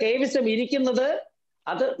 അങ്ങനെ കൈവശം ഇരിക്കുന്നത്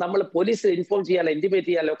അത് നമ്മൾ പോലീസിൽ ഇൻഫോം ചെയ്യാൻ, ഇന്റിമേറ്റ്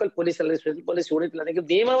ചെയ്യാൻ, ലോക്കൽ പോലീസ് അല്ലെങ്കിൽ സ്പെഷ്യൽ പോലീസ് യൂണിറ്റിൽ അല്ലെങ്കിൽ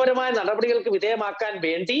നിയമപരമായ നടപടികൾക്ക് വിധേയമാക്കാൻ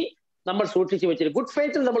വേണ്ടി നമ്മൾ സൂക്ഷിച്ചു വെച്ചിരിക്കും, ഗുഡ്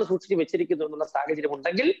ഫെയ്ത്തിൽ നമ്മൾ സൂക്ഷിച്ചു വെച്ചിരിക്കുന്നു എന്നുള്ള സാഹചര്യം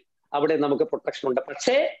ഉണ്ടെങ്കിൽ അവിടെ നമുക്ക് പ്രൊട്ടക്ഷൻ ഉണ്ട്.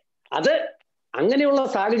 പക്ഷേ അത് അങ്ങനെയുള്ള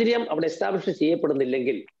സാഹചര്യം അവിടെ establish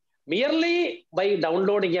ചെയ്യപ്പെടുന്നില്ലെങ്കിൽ, merely by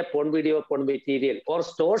downloading A porn video, porn material or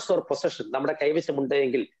stores or possession നമ്മുടെ കൈവശം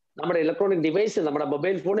ഉണ്ടെങ്കിൽ, നമ്മുടെ ഇലക്ട്രോണിക് ഡിവൈസിൽ, നമ്മുടെ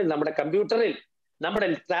മൊബൈൽ ഫോണിൽ, നമ്മുടെ കമ്പ്യൂട്ടറിൽ, നമ്മുടെ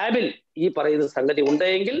ടാബിൽ ഈ പറയുന്ന സംഗതി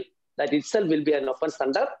ഉണ്ടെങ്കിൽ, that itself will be an offense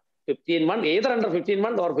under 15(1), either under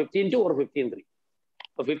 15(1) or 15(2) or 15(3).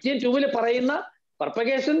 അപ്പൊ 15(2)ൽ പറയുന്ന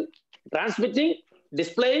propagation, transmitting,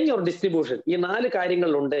 displaying or distribution, ഈ 4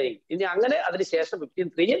 കാര്യങ്ങൾ ഉണ്ടെങ്കിൽ, ഇനി അങ്ങനെ അതിനുശേഷം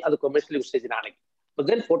 15(3) അത് കൊമേഴ്ഷ്യൽ യൂസേജിനാണെങ്കിൽ,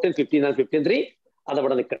 then 14, 15 and 15(3)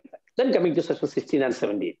 അതവിടെ നിൽക്കട്ടെ. Then coming to section 16 and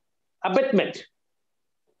 17, abetment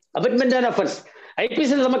and offense.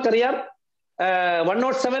 IPC നമുക്കറിയാം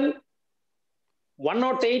 107,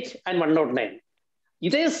 108 and 109.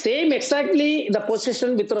 ഇതേ same exactly the position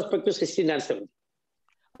with respect to 16 and 17.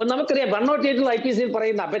 അപ്പൊ നമുക്കറിയാം 108 IPC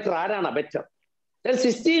പറയുന്ന അബറ്റർ ആരാണ് അബറ്റർ.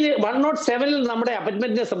 107 നമ്മുടെ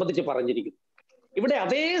അബറ്റ്മെന്റിനെ സംബന്ധിച്ച് പറഞ്ഞിരിക്കുന്നു. ഇവിടെ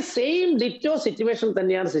അതേ സെയിം ഡിറ്റോ സിറ്റുവേഷൻ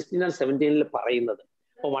തന്നെയാണ് 16 and 17 പറയുന്നത്.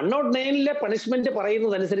 അപ്പൊ 109 പണിഷ്മെന്റ്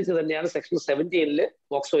പറയുന്നത് അനുസരിച്ച് തന്നെയാണ് സെക്ഷൻ 17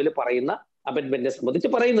 പോക്സോയിൽ പറയുന്ന അബറ്റ്മെന്റിനെ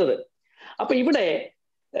സംബന്ധിച്ച് പറയുന്നത്. അപ്പൊ ഇവിടെ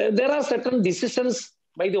there are certain decisions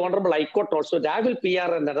by the Honorable High Court also, David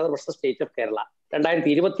PR and another versus State of Kerala,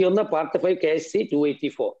 2021 Part 5 KSC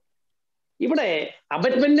 284. ഇവിടെ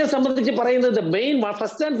അബറ്റ്മെന്റിനെ സംബന്ധിച്ച് പറയുന്നത് main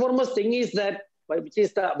first and foremost thing is that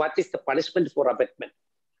what is the punishment for abetment.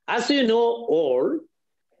 As you know all,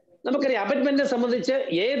 നമുക്കറിയാം അബറ്റ്മെന്റിനെ സംബന്ധിച്ച്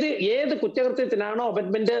ഏത് കുറ്റകൃത്യത്തിനാണോ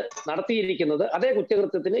abutment നടത്തിയിരിക്കുന്നത് അതേ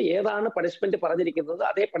കുറ്റകൃത്യത്തിന് ഏതാണ് punishment പറഞ്ഞിരിക്കുന്നത്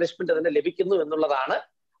അതേ പണിഷ്മെന്റ് തന്നെ ലഭിക്കുന്നു എന്നുള്ളതാണ്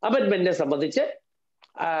അബറ്റ്മെന്റിനെ സംബന്ധിച്ച്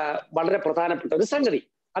വളരെ പ്രധാനപ്പെട്ട ഒരു സംഗതി.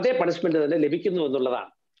 അതേ പണിഷ്മെന്റ് തന്നെ ലഭിക്കുന്നു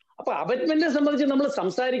എന്നുള്ളതാണ്. അപ്പൊ അബറ്റ്മെന്റിനെ സംബന്ധിച്ച് നമ്മൾ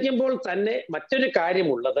സംസാരിക്കുമ്പോൾ തന്നെ മറ്റൊരു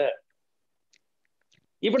കാര്യമുള്ളത്,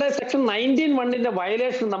 ഇവിടെ സെക്ഷൻ 19(1)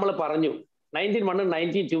 വയലേഷൻ നമ്മൾ പറഞ്ഞു, 19(1)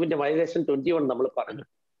 19(2) വയലേഷൻ 21 നമ്മൾ പറഞ്ഞു.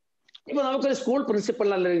 ഇപ്പൊ നമുക്കൊരു സ്കൂൾ പ്രിൻസിപ്പൽ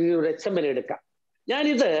അല്ലെങ്കിൽ ഒരു HM എടുക്കാം.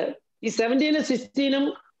 ഞാനിത് ഈ 17, 16,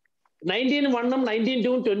 19(1),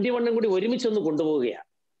 19(2), 21 കൂടി ഒരുമിച്ചൊന്ന് കൊണ്ടുപോവുകയാണ്.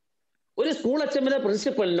 ഒരു സ്കൂൾ HM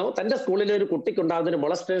പ്രിൻസിപ്പലിനോ തന്റെ സ്കൂളിലെ ഒരു കുട്ടിക്കുണ്ടാകുന്ന ഒരു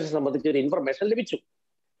മൊളസ്റ്റേഷൻ സംബന്ധിച്ച് ഒരു ഇൻഫർമേഷൻ ലഭിച്ചു.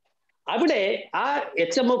 അവിടെ ആ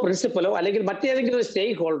HM പ്രിൻസിപ്പലോ അല്ലെങ്കിൽ മറ്റേതെങ്കിലും ഒരു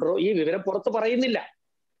സ്റ്റേക്ക് ഹോൾഡറോ ഈ വിവരം പുറത്ത് പറയുന്നില്ല.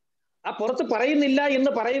 ആ പുറത്ത് പറയുന്നില്ല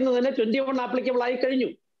എന്ന് പറയുന്നതിന് 21 ആപ്ലിക്കബിൾ ആയി കഴിഞ്ഞു.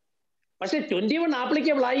 പക്ഷെ 21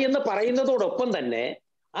 ആപ്ലിക്കബിൾ ആയി എന്ന് പറയുന്നതോടൊപ്പം തന്നെ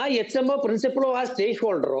ആ HM പ്രിൻസിപ്പളോ ആ സ്റ്റേക്ക്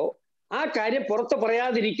ഹോൾഡറോ ആ കാര്യം പുറത്ത്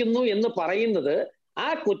പറയാതിരിക്കുന്നു എന്ന് പറയുന്നത് ആ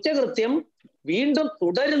കുറ്റകൃത്യം വീണ്ടും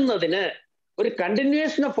തുടരുന്നതിന് ഒരു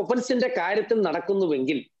കണ്ടിന്യൂവേഷൻ ഓഫ് ഒഫൻസിന്റെ കാര്യത്തിൽ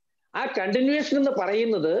നടക്കുന്നുവെങ്കിൽ ആ കണ്ടിന്യൂവേഷൻ എന്ന്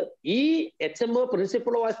പറയുന്നത് ഈ HM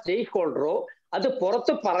പ്രിൻസിപ്പളോ ആ സ്റ്റേക്ക് ഹോൾഡറോ അത്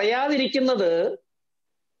പുറത്ത് പറയാതിരിക്കുന്നത്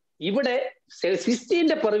ഇവിടെ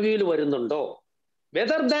 16ന്റെ പെർവ്യൂവിൽ വരുന്നുണ്ടോ?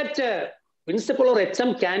 Whether that principal or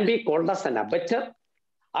HM can be called as an അബറ്റർ.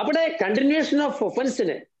 അവിടെ continuation of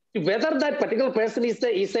ഒഫൻസിന് whether that particular person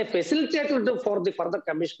is A facilitator for the further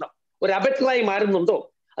commission of ഒരു അബറ്ററായി മാറുന്നുണ്ടോ,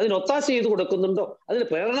 അതിന് ഒത്താശ ചെയ്ത് കൊടുക്കുന്നുണ്ടോ, അതിന്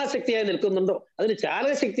പ്രേരണാശക്തിയായി നിൽക്കുന്നുണ്ടോ, അതിന്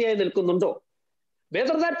ചാലകശക്തിയായി നിൽക്കുന്നുണ്ടോ?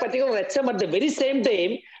 Whether that particular HM at the very same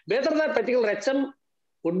time, whether that particular HM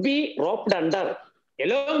would be roped under,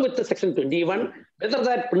 along with the section 21, whether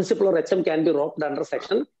that principal or HM can be roped under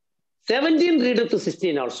section 17 reader to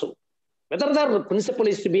 16 also. Whether that principal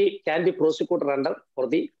is to be, can be prosecuted under for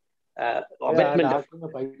the abatement of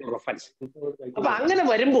offense. അപ്പൊ അങ്ങനെ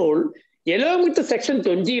വരുമ്പോൾ along with the section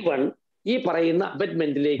 21 ഈ പറയുന്ന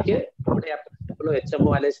അബറ്റ്മെന്റിലേക്ക് ഇവിടെ പ്രിൻസിപ്പലോ HMO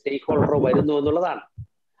അല്ലെങ്കിൽ സ്റ്റേക്ക് ഹോൾഡറോ വരുന്നു എന്നുള്ളതാണ്.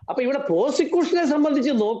 അപ്പൊ ഇവിടെ പ്രോസിക്യൂഷനെ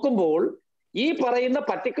സംബന്ധിച്ച് നോക്കുമ്പോൾ ഈ പറയുന്ന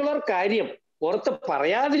പർട്ടിക്കുലർ കാര്യം പുറത്ത്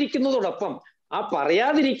പറയാതിരിക്കുന്നതോടൊപ്പം ആ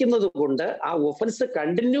പറയാതിരിക്കുന്നത് കൊണ്ട് ആ ഒഫൻസ്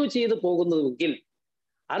കണ്ടിന്യൂ ചെയ്ത് പോകുന്നതെങ്കിൽ,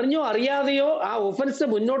 അറിഞ്ഞോ അറിയാതെയോ ആ ഒഫൻസ്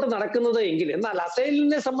മുന്നോട്ട് നടക്കുന്നത് എങ്കിൽ, എന്നാൽ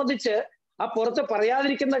അസൈലിനെ സംബന്ധിച്ച് ആ പുറത്ത്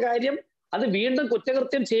പറയാതിരിക്കുന്ന കാര്യം അത് വീണ്ടും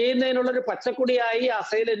കുറ്റകൃത്യം ചെയ്യുന്നതിനുള്ള ഒരു പച്ചക്കൊടിയായി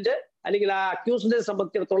അസൈലന്റ് അല്ലെങ്കിൽ ആ അക്യൂസിനെ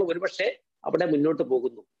സംബന്ധിച്ചിടത്തോളം ഒരുപക്ഷെ അവിടെ മുന്നോട്ട്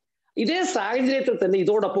പോകുന്നു. ഇതേ സാഹചര്യത്തിൽ തന്നെ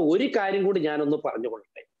ഇതോടൊപ്പം ഒരു കാര്യം കൂടി ഞാനൊന്ന്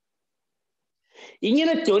പറഞ്ഞുകൊള്ളട്ടെ.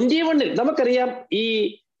 ഇങ്ങനെ 21-ൽ നമുക്കറിയാം, ഈ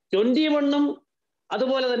 21-ഉം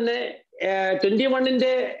അതുപോലെ തന്നെ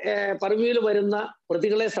 21-ന്റെ പർവ്യൂവിൽ വരുന്ന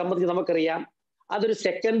പ്രതികളെ സംബന്ധിച്ച് നമുക്കറിയാം അതൊരു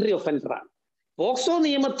സെക്കൻഡറി ഒഫൻഡറാണ്. പോക്സോ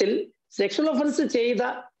നിയമത്തിൽ സെക്ഷൽ ഒഫൻസ് ചെയ്ത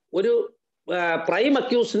ഒരു പ്രൈം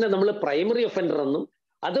അക്യൂസിനെ നമ്മൾ പ്രൈമറി ഒഫൻഡർ എന്നും,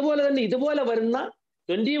 അതുപോലെ തന്നെ ഇതുപോലെ വരുന്ന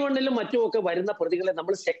 21-ലും മറ്റുമൊക്കെ വരുന്ന പ്രതികളെ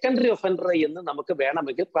നമ്മൾ സെക്കൻഡറി ഒഫൻഡർ എന്ന് നമുക്ക്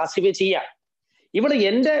വേണമെങ്കിൽ ക്ലാസിഫൈ ചെയ്യാം. ഇവിടെ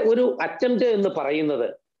എൻ്റെ ഒരു അറ്റംപ്റ്റ് എന്ന് പറയുന്നത്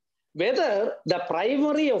whether the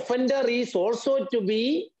primary offender is also to be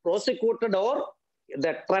prosecuted or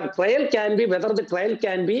the trial can be, whether the trial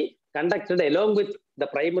can be conducted along with the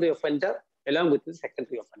primary offender, along with the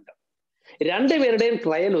secondary offender. രണ്ടുപേരുടെയും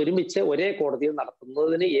trial ഒരുമിച്ച് ഒരേ കോടതിയിൽ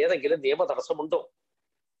നടത്തുന്നതിന് ഏതെങ്കിലും നിയമ തടസ്സമുണ്ടോ?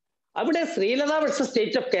 അവിടെ Sreelatha versus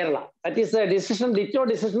state of Kerala, that is decision, ditto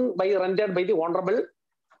decision rendered by the Honorable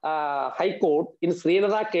High Court in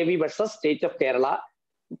Sreelatha KV versus state of Kerala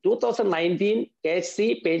 2019 KHC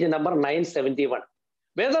page number 971,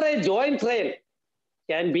 whether a joint trial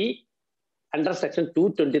can be under section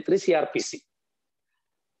 223 CRPC.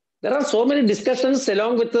 There are so many discussions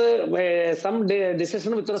along with some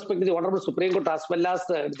decision with respect to the Honorable Supreme Court as well as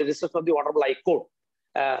the decision of the Honorable High Court,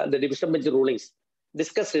 the division bench rulings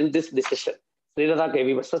discussed in this decision, Srilata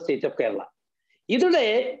KV versus State of Kerala. ഇതിടെ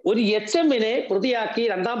ഒരു HM-നെ പ്രതിയാക്കി,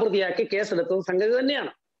 രണ്ടാം പ്രതിയാക്കി കേസെടുത്തത് സംഗതി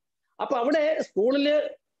തന്നെയാണ്. അപ്പൊ അവിടെ സ്കൂളില്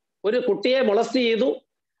ഒരു കുട്ടിയെ മൊളസ്റ്റ് ചെയ്തു,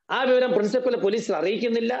 ആ വിവരം പ്രിൻസിപ്പൽ പോലീസിൽ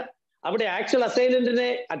അറിയിക്കുന്നില്ല. അവിടെ ആക്ച്വൽ അസൈലന്റിനെ,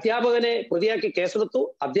 അധ്യാപകനെ പ്രതിയാക്കി കേസെടുത്തു.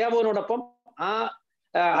 അധ്യാപകനോടൊപ്പം ആ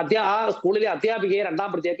സ്കൂളിലെ അധ്യാപികയെ രണ്ടാം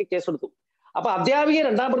പ്രതിയാക്കി കേസെടുത്തു. അപ്പൊ അധ്യാപികയെ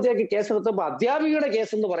രണ്ടാം പ്രതിയാക്കി കേസെടുത്തപ്പോൾ അധ്യാപികയുടെ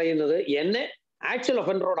കേസ് എന്ന് പറയുന്നത് എന്നെ actual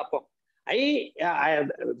ഒഫൻഡറോടൊപ്പം I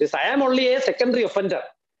am only A secondary offender,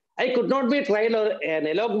 I could not be tried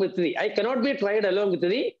along with the, I cannot be tried along with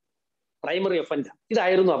the primary offender.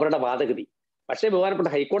 ഇതായിരുന്നു അവരുടെ വാദഗതി. പക്ഷേ ബഹുമാനപ്പെട്ട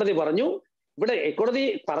ഹൈക്കോടതി പറഞ്ഞു, ഇവിടെ ഹൈക്കോടതി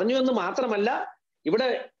പറഞ്ഞു എന്ന് മാത്രമല്ല, ഇവിടെ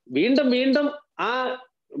വീണ്ടും വീണ്ടും ആ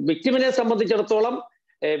വിക്ടിമിനെ സംബന്ധിച്ചിടത്തോളം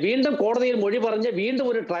വീണ്ടും കോടതിയിൽ മൊഴി പറഞ്ഞ് വീണ്ടും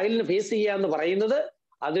ഒരു ട്രയലിന് ഫേസ് ചെയ്യുക എന്ന് പറയുന്നത്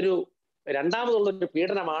അതൊരു രണ്ടാമതുള്ള ഒരു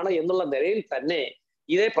പീഡനമാണ് എന്നുള്ള നിലയിൽ തന്നെ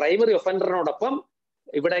ഇതേ പ്രൈമറി ഒഫൻഡറിനോടൊപ്പം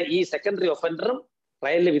ഇവിടെ ഈ secondary ഒഫൻഡറും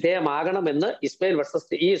ട്രയലിന് വിധേയമാകണമെന്ന്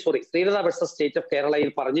Sreelatha versus state of കേരളയിൽ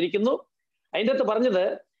പറഞ്ഞിരിക്കുന്നു. അതിൻ്റെ അകത്ത് പറഞ്ഞത്,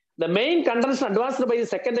 the main contention advanced by the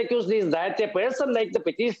second accused is that a person like the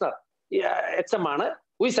petitioner, HM,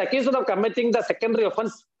 who is accused of committing the secondary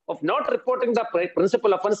offense of not reporting the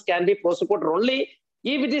principal offense can be prosecuted only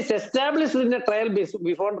if it is established in a trial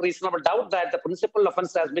before reasonable doubt that the principal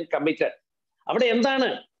offense has been committed. അവിടെ എന്താണ്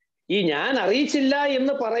ഈ ഞാൻ അറിയിച്ചില്ല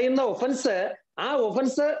എന്ന് പറയുന്ന offence, ആ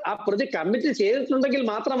offence ആ പ്രതി commit ചെയ്തിട്ടുണ്ടെങ്കിൽ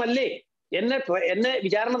മാത്രമല്ലേ എന്നെ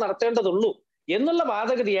വിചാരണ നടത്തേണ്ടതുള്ളൂ എന്നുള്ള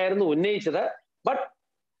വാദഗതിയായിരുന്നു ഉന്നയിച്ചത്. But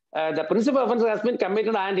the principal offense has been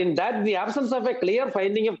committed, and in that the absence of a clear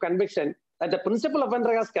finding of conviction that the principal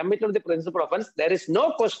offender has committed the principal offense, there is no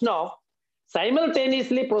question of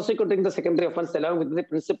simultaneously prosecuting the secondary offense along with the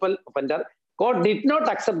principal offender. Court did not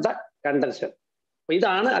accept the contention. അപ്പൊ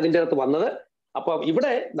ഇതാണ് അതിൻ്റെ അകത്ത് വന്നത്. അപ്പൊ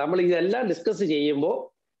ഇവിടെ നമ്മൾ ഇതെല്ലാം discuss ചെയ്യുമ്പോൾ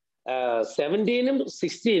 17-ഉം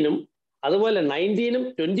 16-ഉം അതുപോലെ 19-ഉം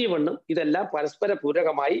 21-ഉം ഇതെല്ലാം പരസ്പര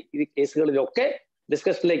പൂരകമായി ഈ കേസുകളിലൊക്കെ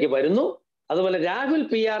ഡിസ്കഷനിലേക്ക് വരുന്നു. അതുപോലെ രാഹുൽ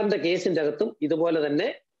PR-ന്റെ കേസിന്റെ അകത്തും ഇതുപോലെ തന്നെ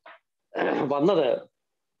വന്നത്.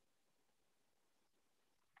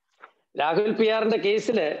 രാഹുൽ PR-ന്റെ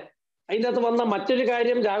കേസില് അതിൻ്റെ അകത്ത് വന്ന മറ്റൊരു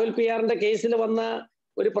കാര്യം, രാഹുൽ PR-ന്റെ കേസിൽ വന്ന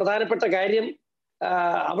ഒരു പ്രധാനപ്പെട്ട കാര്യം,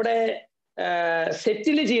 അവിടെ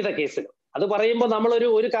സെറ്റിൽ ചെയ്ത കേസുകൾ. അത് പറയുമ്പോൾ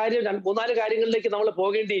നമ്മളൊരു കാര്യം 3-4 കാര്യങ്ങളിലേക്ക് നമ്മൾ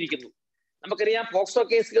പോകേണ്ടിയിരിക്കുന്നു. നമുക്കറിയാം പോക്സോ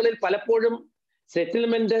കേസുകളിൽ പലപ്പോഴും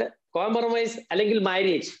സെറ്റിൽമെന്റ്, കോംപ്രമൈസ് അല്ലെങ്കിൽ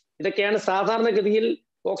മാരേജ്, ഇതൊക്കെയാണ് സാധാരണഗതിയിൽ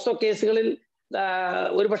പോക്സോ കേസുകളിൽ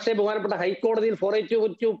ഒരുപക്ഷെ ബഹുമാനപ്പെട്ട ഹൈക്കോടതിയിൽ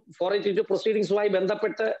 482 പ്രൊസീഡിങ്സുമായി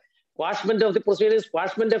ബന്ധപ്പെട്ട് ക്വാഷ്മെന്റ് of the proceedings,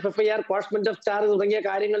 ക്വാഷ്മെന്റ് of FIR, ക്വാഷ്മെന്റ് of charge തുടങ്ങിയ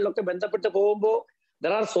കാര്യങ്ങളിലൊക്കെ ബന്ധപ്പെട്ട് പോകുമ്പോൾ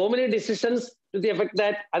there are so many decisions to the effect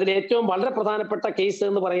that അതിൽ ഏറ്റവും വളരെ പ്രധാനപ്പെട്ട കേസ്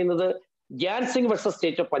എന്ന് പറയുന്നത് Gyan Singh versus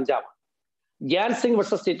state of Punjab. Gyan Singh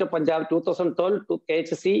versus state of Punjab 2012 to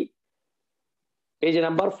KHC page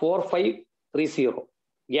number 4530.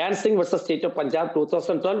 Gyan Singh versus state of Punjab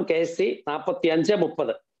 2012 KHC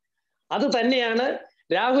 4530. അത് തന്നെയാണ്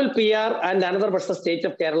Rahul PR and another versus state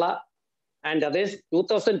of Kerala and others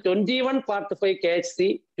 2021 Part 5 KHC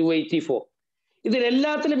 284.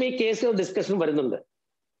 ഇതിലെല്ലാത്തിലും ഈ കേസുകൾ ഡിസ്കഷൻ വരുന്നുണ്ട്.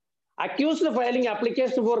 Accused of filing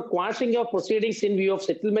application for quashing of proceedings in view of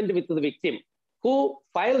settlement with the victim who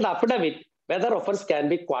filed affidavit whether offence can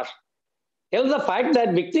be quashed. Hence, the fact that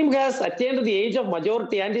victim has attained the age of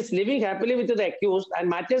majority and is living happily with the accused and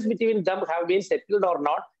matters between them have been settled or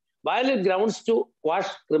not violate grounds to quash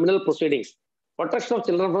criminal proceedings. Protection of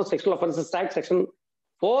Children from Sexual Offences Act section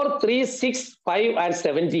 4, 3, 6, 5 and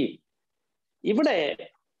 17. ഇവിടെ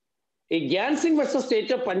ഈ Gyan Singh versus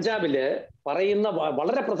state of പഞ്ചാബില് പറയുന്ന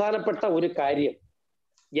വളരെ പ്രധാനപ്പെട്ട ഒരു കാര്യം,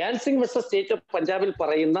 Gyan Singh versus state of പഞ്ചാബിൽ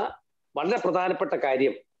പറയുന്ന വളരെ പ്രധാനപ്പെട്ട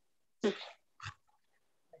കാര്യം,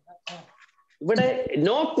 ഇവിടെ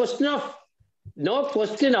no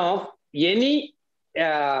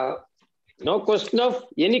question of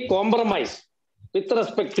any compromise with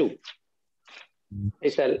respect to. I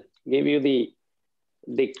shall give you the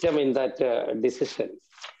dictum in that decision.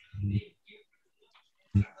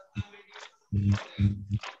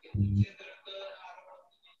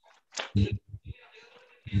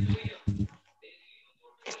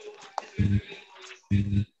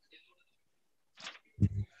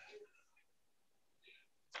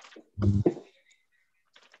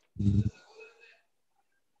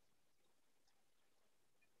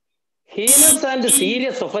 Heinous and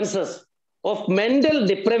serious offences of mental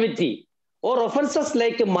depravity or offences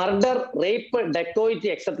like murder, rape, dacoity,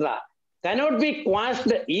 etc. cannot be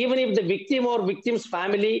quashed even if the victim or victim's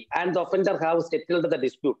family and the offender have settled the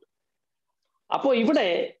dispute. അപ്പോൾ ഇവിടെ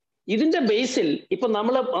ഇതിന്റെ ബേസിൽ ഇപ്പൊ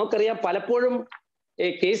നമുക്കറിയാം പലപ്പോഴും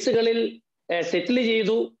കേസുകളിൽ സെറ്റിൽ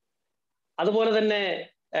ചെയ്തു, അതുപോലെ തന്നെ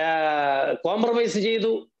കോംപ്രമൈസ്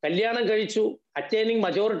ചെയ്തു, കല്യാണം കഴിച്ചു, അറ്റൈനിങ്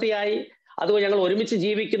മജോറിറ്റി ആയി, അതുപോലെ ഞങ്ങൾ ഒരുമിച്ച്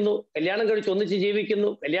ജീവിക്കുന്നു, കല്യാണം കഴിച്ച് ഒന്നിച്ച് ജീവിക്കുന്നു,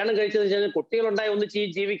 കല്യാണം കഴിച്ചതിന് ശേഷം കുട്ടികളുണ്ടായി ഒന്നിച്ച്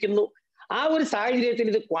ജീവിക്കുന്നു. ആ ഒരു സാഹചര്യത്തിൽ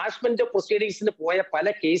ഇത് ക്വാഷ്മെന്റ് പ്രൊസീഡിങ്സിന് പോയ പല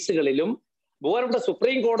കേസുകളിലും ബഹുമാനപ്പെട്ട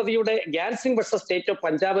സുപ്രീം കോടതിയുടെ Gyan Singh versus state of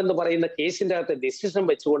Punjab എന്ന് പറയുന്ന കേസിന്റെ അകത്ത് ഡിസിഷൻ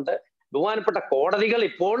വെച്ചുകൊണ്ട് ബഹുമാനപ്പെട്ട കോടതികൾ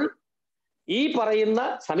ഇപ്പോൾ ഈ പറയുന്ന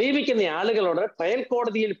സമീപിക്കുന്ന ആളുകളോട് ട്രയൽ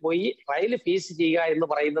കോടതിയിൽ പോയി ട്രയൽ ഫേസ് ചെയ്യുക എന്ന്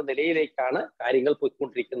പറയുന്ന നിലയിലേക്കാണ് കാര്യങ്ങൾ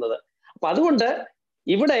പോയിക്കൊണ്ടിരിക്കുന്നത്. അപ്പൊ അതുകൊണ്ട്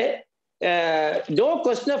ഇവിടെ no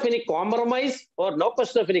question of any compromise or no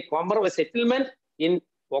question of any compromise settlement in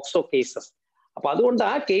POCSO cases. അപ്പൊ അതുകൊണ്ട്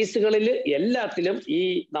ആ കേസുകളിൽ എല്ലാത്തിലും ഈ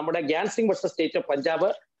നമ്മുടെ Gyan Singh versus state of Punjab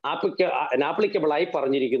applicable ആയി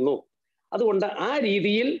പറഞ്ഞിരിക്കുന്നു. അതുകൊണ്ട് ആ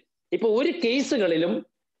രീതിയിൽ ഇപ്പൊ ഒരു കേസുകളിലും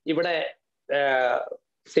ഇവിടെ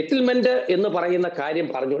സെറ്റിൽമെന്റ് എന്ന് പറയുന്ന കാര്യം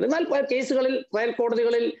പറഞ്ഞുകൊണ്ട്, എന്നാൽ കേസുകളിൽ ട്രയൽ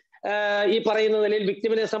കോടതികളിൽ ഈ പറയുന്ന നിലയിൽ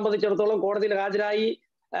വിക്ടിമിനെ സംബന്ധിച്ചിടത്തോളം കോടതിയിൽ ഹാജരായി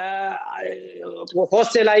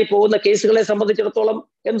ഹോസ്റ്റലായി പോകുന്ന കേസുകളെ സംബന്ധിച്ചിടത്തോളം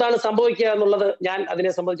എന്താണ് സംഭവിക്കുക എന്നുള്ളത് ഞാൻ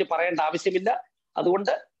അതിനെ സംബന്ധിച്ച് പറയേണ്ട ആവശ്യമില്ല.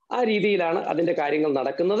 അതുകൊണ്ട് ആ രീതിയിലാണ് അതിന്റെ കാര്യങ്ങൾ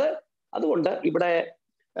നടക്കുന്നത്. അതുകൊണ്ട് ഇവിടെ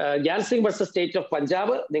Gyan Singh versus state of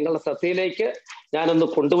Punjab നിങ്ങളുടെ ശ്രദ്ധയിലേക്ക് ഞാനൊന്ന്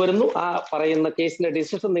കൊണ്ടുവരുന്നു. ആ പറയുന്ന കേസിന്റെ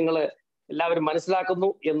ഡിസിഷൻ നിങ്ങൾ എല്ലാവരും മനസ്സിലാക്കുന്നു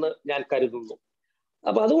എന്ന് ഞാൻ കരുതുന്നു.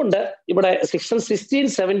 അപ്പൊ അതുകൊണ്ട് ഇവിടെ സെക്ഷൻ 16,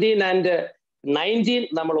 17 ആൻഡ് 19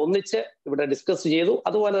 നമ്മൾ ഒന്നിച്ച് ഇവിടെ ഡിസ്കസ് ചെയ്തു.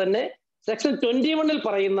 അതുപോലെ തന്നെ സെക്ഷൻ 21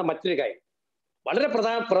 പറയുന്ന മറ്റൊരു കാര്യം, വളരെ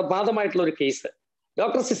പ്രധാനമായിട്ടുള്ള ഒരു case,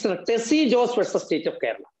 doctor sister Tessy Jose versus state of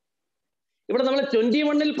Kerala. ഇവിടെ നമ്മൾ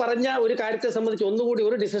 21 പറഞ്ഞ ഒരു കാര്യത്തെ സംബന്ധിച്ച് ഒന്നുകൂടി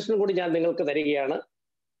ഒരു ഡിസിഷൻ കൂടി ഞാൻ നിങ്ങൾക്ക് തരികയാണ്.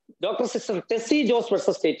 Doctor sister Tessy Jose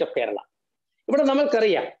versus state of Kerala. ഇവിടെ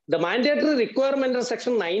നമ്മൾക്കറിയാം the mandatory requirement of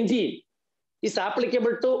section 19 is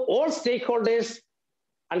applicable to all stakeholders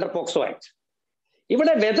under POCSO Act.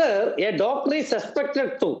 ഇവിടെ whether a doctor is suspected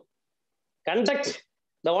to conduct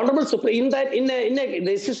the Honorable Supreme in a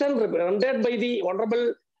decision rendered by the Honorable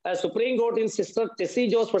Supreme Court in Sister Tessie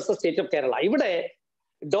Jose versus State of Kerala. ഇവിടെ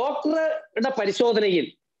ഡോക്ടറുടെ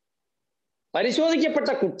പരിശോധിക്കപ്പെട്ട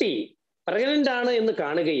കുട്ടി pregnant ആണ് എന്ന്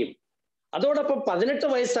കാണുകയും അതോടൊപ്പം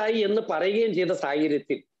 18 വയസ്സായി എന്ന് പറയുകയും ചെയ്ത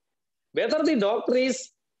സാഹചര്യത്തിൽ whether the doctor is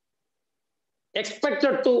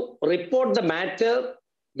expected to report the matter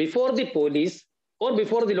before the police or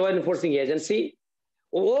before the law enforcing agency,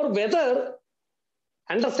 or whether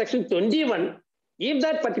under section 21, if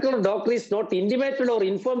that particular doctor is not intimated or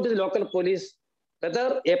informed to the local police, whether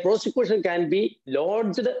a prosecution can be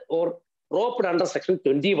lodged or roped under section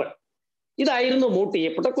 21. ഇതായിരുന്നു മൂട്ട്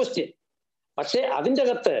ചെയ്യപ്പെട്ട question. പക്ഷേ അതിൻ്റെ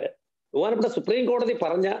അകത്ത് ബഹുമാനപ്പെട്ട supreme കോടതി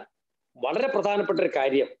പറഞ്ഞ വളരെ പ്രധാനപ്പെട്ട ഒരു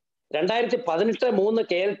കാര്യം 2018-3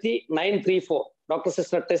 KLT 934 doctor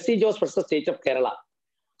sister Tessy Jose versus state of Kerala,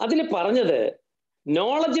 അതിൽ പറഞ്ഞത്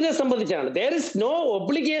നോളജിനെ സംബന്ധിച്ചാണ്. there is no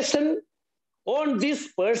obligation on this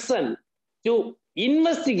person to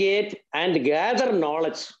investigate and gather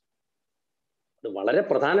knowledge. അത് വളരെ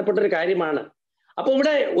പ്രധാനപ്പെട്ട ഒരു കാര്യമാണ്. അപ്പൊ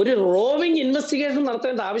ഇവിടെ ഒരു റോവിംഗ് ഇൻവെസ്റ്റിഗേഷൻ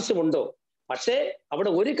നടത്തേണ്ട ആവശ്യമുണ്ടോ? പക്ഷേ അവിടെ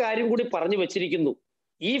ഒരു കാര്യം കൂടി പറഞ്ഞു വെച്ചിരിക്കുന്നു,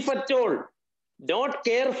 if at all not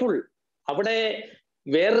careful. അവിടെ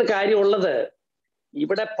വേറൊരു കാര്യമുള്ളത്,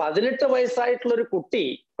 ഇവിടെ 18 വയസ്സായിട്ടുള്ള ഒരു കുട്ടി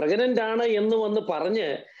പ്രഗ്നന്റ് ആണ് എന്ന് വന്ന് പറഞ്ഞ്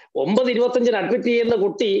 9:25 അഡ്മിറ്റ് ചെയ്യുന്ന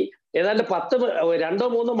കുട്ടി ഏതാണ്ട്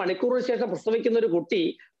 2-3 മണിക്കൂറിന് ശേഷം പ്രസവിക്കുന്ന ഒരു കുട്ടി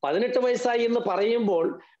 18 വയസ്സായി എന്ന് പറയുമ്പോൾ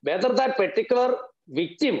വെദർ ദാറ്റ് പെർട്ടിക്കുലർ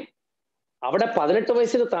വിക്ടിം അവിടെ 18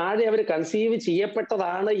 വയസ്സിന് താഴെ അവർ കൺസീവ്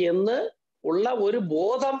ചെയ്യപ്പെട്ടതാണ് എന്ന് ഉള്ള ഒരു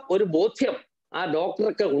ബോധ്യം ആ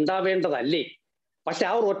ഡോക്ടർക്ക് ഉണ്ടാവേണ്ടതല്ലേ? പക്ഷെ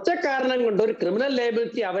ആ ഒറ്റ കാരണം കൊണ്ട് ഒരു ക്രിമിനൽ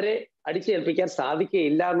ലയബിലിറ്റി അവരെ അടിച്ചേൽപ്പിക്കാൻ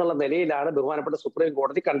സാധിക്കുകയില്ല എന്നുള്ള നിലയിലാണ് ബഹുമാനപ്പെട്ട സുപ്രീം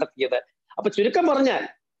കോടതി കണ്ടെത്തിയത്. അപ്പൊ ചുരുക്കം പറഞ്ഞാൽ,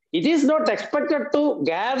 it is not expected to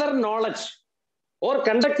gather knowledge or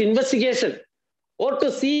conduct investigation or to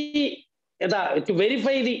see, to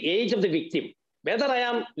verify the age of the victim, whether I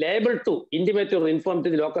am liable to intimate or inform to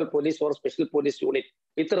the local police or special police unit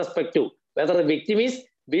with respect to whether the victim is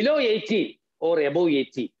below 80 or above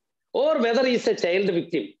 80, or whether he is a child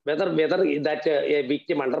victim, whether that a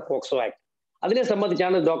victim under POCSO Act. അതിനെ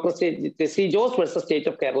സംബന്ധിച്ചാണ് doctor Tessy Jose versus state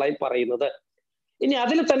of കേരളയിൽ പറയുന്നത്. ഇനി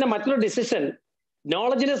അതിൽ തന്നെ മറ്റൊരു decision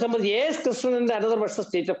നോളജിനെ സംബന്ധിച്ച് AS Krishnan and another versus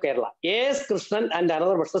State of Kerala. AS Krishnan and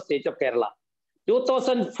another versus State of Kerala.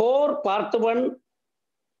 2004 Part 1,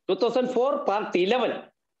 2004 Part 11,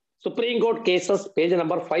 Supreme Court cases, page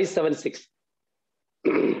number 576.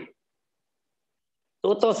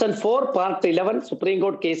 2004 Part 11, Supreme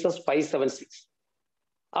Court cases 576.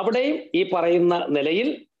 അവിടെയും ഈ പറയുന്ന നിലയിൽ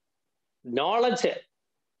നോളജ്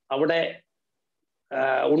അവിടെ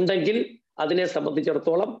ഉണ്ടെങ്കിൽ അതിനെ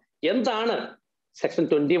സംബന്ധിച്ചിടത്തോളം എന്താണ് സെക്ഷൻ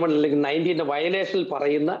 21 അല്ലെങ്കിൽ 19 വയലേഷനിൽ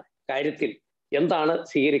പറയുന്ന കാര്യത്തിൽ എന്താണ്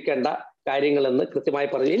സ്വീകരിക്കേണ്ട കാര്യങ്ങളെന്ന് കൃത്യമായി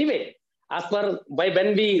പറഞ്ഞു. Anyway, as per when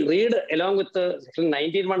we read along with section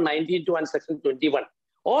 19(1), 19(2) and section 21,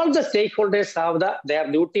 all the stakeholders have their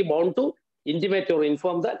duty bound to intimate or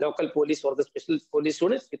inform the local police or the special police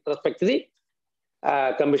units with respect to the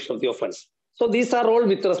commission of the offense. So these are all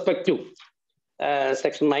with respect to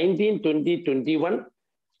section 19, 20, 21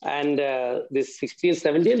 and this 16,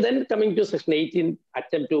 17. Then coming to section 18,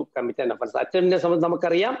 attempt to commit an offense. Attempt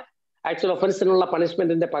നമുക്കറിയാം, actual ഒഫൻസിനുള്ള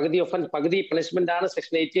പണിഷ്മെന്റിന്റെ പകുതി punishment ആണ്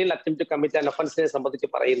section 18 attempt to commit an offense സംബന്ധിച്ച്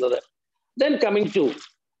പറയുന്നത്. Then coming to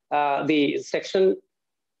the section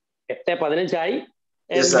 8-15 ആയി.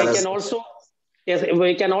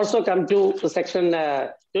 We can also come to section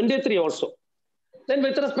 23 also. Then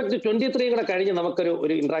with respect to 23 കൂടെ കഴിഞ്ഞ് നമുക്കൊരു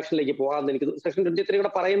ഇന്ററാക്ഷനിലേക്ക് പോകാമെന്ന് എനിക്ക് സെക്ഷൻ 23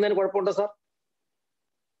 കൂടെ പറയുന്നതിന് കുഴപ്പമുണ്ടോ സാർ?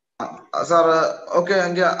 സാർ ഓക്കെ,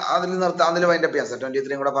 അതിൽ വൈൻഡപ്പ് ചെയ്യാം സാർ.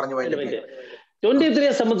 23 കൂടെ പറഞ്ഞു വൈൻഡപ്പ് ചെയ്യാം.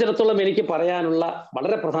 23 സംബന്ധിച്ചിടത്തോളം എനിക്ക് പറയാനുള്ള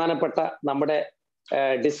വളരെ പ്രധാനപ്പെട്ട നമ്മുടെ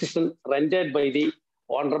decision rendered by the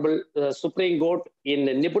honourable supreme court in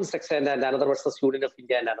Nipun Saxena and another versus union of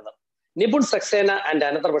India and another. Nipun Saxena and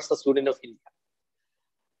another versus union of India.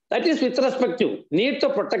 That is with respect to need to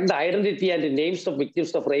protect the identity and the names of victims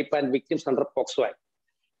of rape and victims under POCSO Act.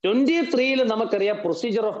 23-ൽ നമുക്കറിയാം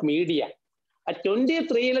procedure of media. At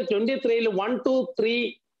 23-ൽ 1, 2, 3,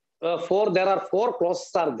 4 there are 4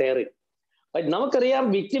 clauses are there. നമുക്കറിയാം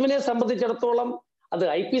വിക്ടിമിനെ സംബന്ധിച്ചിടത്തോളം അത്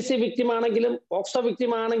IPC victim ആണെങ്കിലും POCSO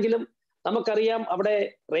victim ആണെങ്കിലും നമുക്കറിയാം അവിടെ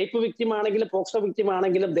rape victim ആണെങ്കിലും POCSO victim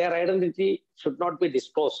ആണെങ്കിലും their identity should not be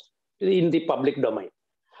disclosed in the public domain.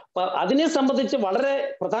 അപ്പൊ അതിനെ സംബന്ധിച്ച് വളരെ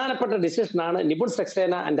പ്രധാനപ്പെട്ട ഡിസിഷനാണ് Nipun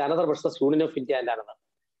Saxena and another versus union of India and another.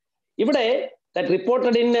 ഇവിടെ that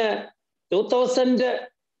reported in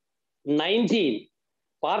 2019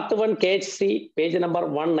 Part 1 KHC page number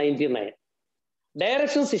 199.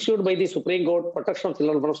 Directions issued by the Supreme Court, Protection of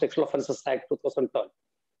Children from Sexual Offences Act 2012.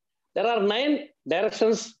 There are 9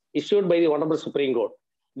 directions issued by the Honorable Supreme Court.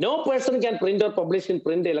 No person can print or publish in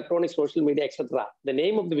print, electronic, social media, etc. the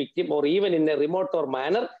name of the victim or even in a remote or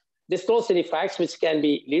manner disclose any facts which can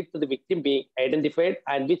be lead to the victim being identified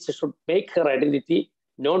and which should make her identity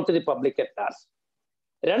known to the public at large.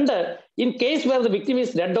 In case where the victim is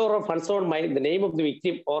dead or of unsound mind, the name of the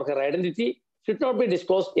victim or her identity should not be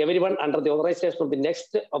disclosed to everyone under the authorization of the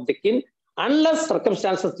next of the kin unless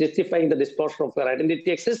circumstances justifying the disclosure of your identity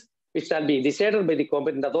exist, which shall be decided by the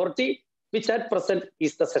competent authority, which at present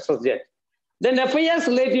is the sessions judge. Then FIRs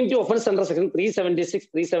relating to offence under section 376,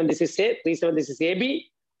 376A, 376AB,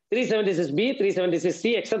 376B, 376C,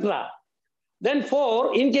 etc. Then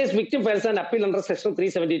 4, in case victim files an appeal under section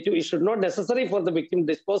 372, it should not necessary for the victim to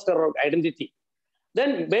disclose her identity.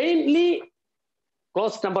 Then mainly,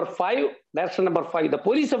 clause number 5, direction number 5, the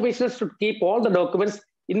police officers should keep all the documents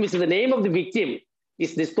in which the name of the victim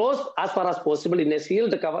is disclosed as far as possible in a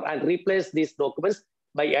sealed cover and replace these documents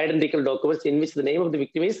by identical documents in which the name of the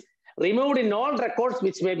victim is removed in all records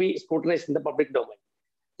which may be scrutinized in the public domain.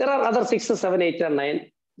 There are other 6, 7, 8, and 9.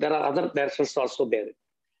 There are other directions also there.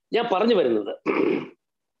 ഞാൻ പറഞ്ഞു വരുന്നത്,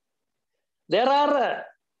 there are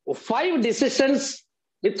 5 decisions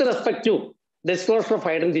with respect to disclosure of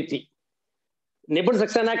identity. Nibun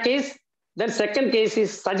Saxena case, then second case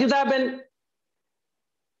is Sajidaben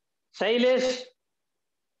Shailesh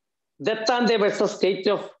Dattande versus State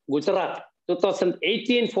of Gujarat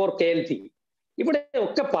 2018 for KLT. ഇവിടെ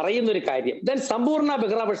ഒക്കെ പറയുന്ന ഒരു കാര്യം. Then Sambhurna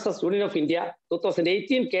Begra versus Union of India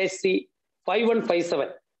 2018 KSC 5157.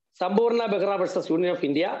 Sambhurna Begra versus Union of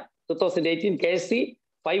India 2018 KSC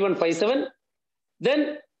 5157. Then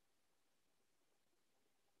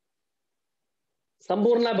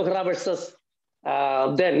Sambhurna Begra versus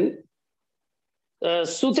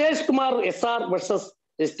Suthesh Kumar SR versus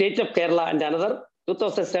the State of Kerala and another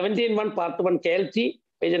 2017 1 part 1 KLT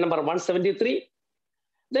page number 173.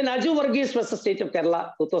 Then Aju Varghese versus State of Kerala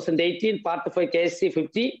 2018 part 5 KSC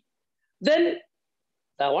 50. Then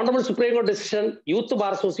the Honorable Supreme Court decision Youth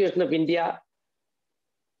Bar Association of India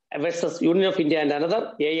versus Union of India and another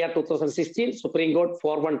AR 2016 Supreme Court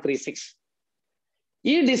 4136.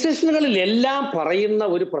 ഈ ഡിസിഷനുകളിലെല്ലാം പറയുന്ന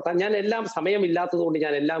ഒരു ഞാൻ എല്ലാം സമയമില്ലാത്തത് കൊണ്ട്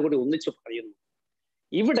ഞാൻ എല്ലാം കൂടി ഒന്നിച്ചു പറയുന്നു.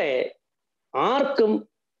 ഇവിടെ ആർക്കും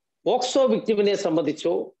പോക്സോ വിക്ടിമിനെ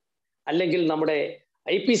സംബന്ധിച്ചോ അല്ലെങ്കിൽ നമ്മുടെ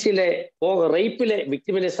IPCയിലെ റേപ്പിലെ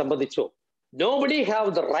വിക്ടിമിനെ സംബന്ധിച്ചോ nobody have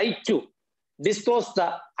the right to disclose the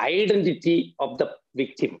identity of the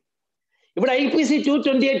victim. ഇവിടെ IPC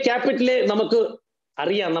 228 ക്യാപിറ്റല് നമുക്ക്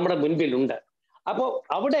അറിയാം, നമ്മുടെ മുൻപിലുണ്ട്. അപ്പോൾ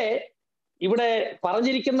ഇവിടെ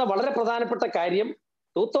പറഞ്ഞിരിക്കുന്ന വളരെ പ്രധാനപ്പെട്ട കാര്യം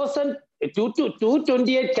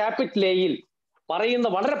 228 ക്യാപിറ്റൽ എയിൽ പറയുന്ന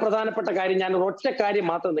വളരെ പ്രധാനപ്പെട്ട കാര്യം, ഞാൻ ഒറ്റ കാര്യം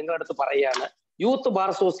മാത്രം നിങ്ങളുടെ അടുത്ത് പറയുകയാണ്. Youth bar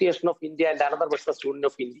association of India and another versus union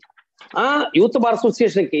of India. ആ യൂത്ത് ബാർ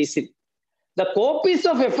അസോസിയേഷൻ കേസിൽ the copies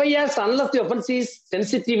of FIRs, unless the offence is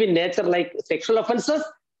sensitive in nature like sexual offences,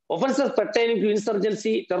 offences pertaining to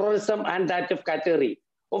insurgency, terrorism and that of category,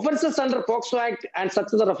 offences under POCSO Act and such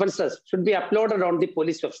other offences should be uploaded on the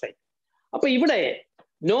police website. അപ്പോൾ ഇവിടെ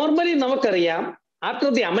normally നമുക്കറിയാം, after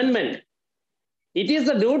the amendment, it is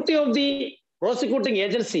the duty of the prosecuting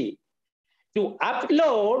agency to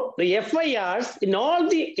upload the FIRs in all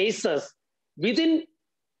the cases within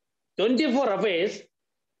 24 hours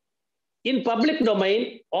in public domain,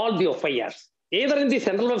 all the FIRs, either in the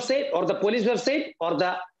central website or the police website or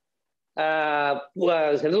the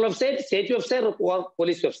central website, state website or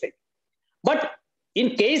police website. But in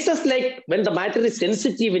cases like when the matter is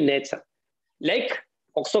sensitive in nature, like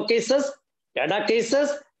POCSO cases, data cases,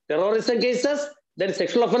 terrorism cases, then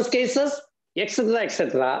sexual offense cases, etc., etc.,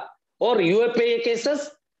 or UAPA cases,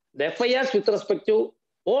 the FIRs with respect to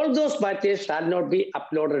all those matters shall not be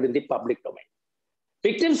uploaded in the public domain.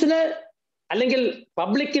 Victims അല്ലെങ്കിൽ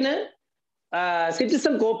പബ്ലിക്കിന്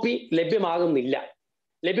citizen copy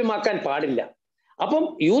ലഭ്യമാക്കാൻ പാടില്ല. അപ്പം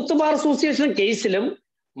youth bar association കേസിലും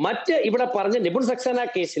മറ്റ് ഇവിടെ പറഞ്ഞ നിപുൺ സക്സേന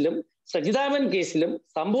കേസിലും സജിതാവൻ കേസിലും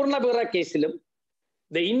സമ്പൂർണ്ണ ബെഹ്റ കേസിലും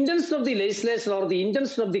the intention of the legislation or the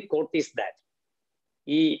intention of the court is that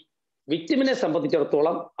ഈ വിക്ടിമിനെ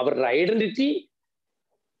സംബന്ധിച്ചിടത്തോളം അവരുടെ identity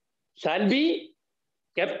shall be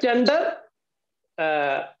kept under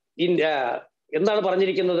എന്താണ്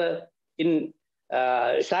പറഞ്ഞിരിക്കുന്നത്,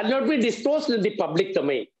 shall not be disclosed in the public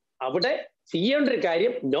domain. അവിടെ ചെയ്യേണ്ട ഒരു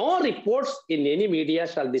കാര്യം, no reports in any media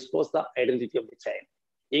shall disclose the identity of the child,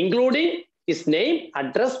 including his name,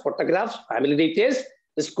 address, photographs, family details,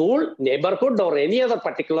 the school, neighborhood or any other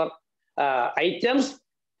particular items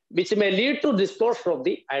which may lead to disclosure of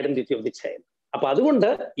the identity of the child. അപ്പൊ അതുകൊണ്ട്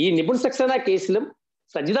ഈ നിപുൺ സക്സേന കേസിലും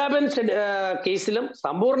സജിതാബൻ കേസിലും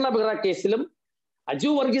സമ്പൂർണ്ണ ബെഹ്റ കേസിലും അജു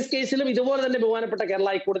വർഗീസ് കേസിലും ഇതുപോലെ തന്നെ ബഹുമാനപ്പെട്ട കേരള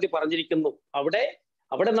ഹൈക്കോടതി പറഞ്ഞിരിക്കുന്നു.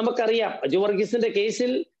 അവിടെ നമുക്കറിയാം, അജു വർഗീസിന്റെ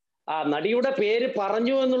കേസിൽ നടിയുടെ പേര്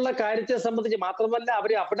പറഞ്ഞു എന്നുള്ള കാര്യത്തെ സംബന്ധിച്ച് മാത്രമല്ല,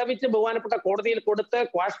 അവർ അഫിഡവിറ്റ് ബഹുമാനപ്പെട്ട കോടതിയിൽ കൊടുത്ത്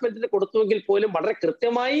ക്വാഷ് ബെഞ്ചിൽ കൊടുത്തുവെങ്കിൽ പോലും വളരെ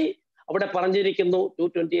കൃത്യമായി അവിടെ പറഞ്ഞിരിക്കുന്നു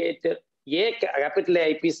 228A capital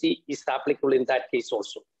IPC is applicable in that case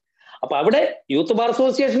also. അപ്പൊ അവിടെ യൂത്ത് ബാർ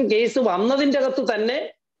അസോസിയേഷൻ കേസ് വന്നതിന്റെ അകത്ത് തന്നെ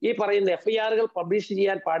ഈ പറയുന്ന FIRകൾ പബ്ലിഷ്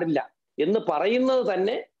ചെയ്യാൻ പാടില്ല എന്ന് പറയുന്നത്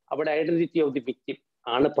തന്നെ അവിടെ ഐഡന്റിറ്റി ഓഫ് ദി വിക്ടിം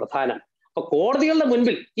ആണ് പ്രധാനം. അപ്പൊ കോടതികളുടെ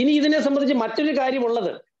മുൻപിൽ ഇനി ഇതിനെ സംബന്ധിച്ച് മറ്റൊരു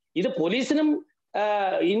കാര്യമുള്ളത്, ഇത് പോലീസിനും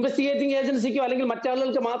ഇൻവെസ്റ്റിഗേറ്റിംഗ് ഏജൻസിക്കോ അല്ലെങ്കിൽ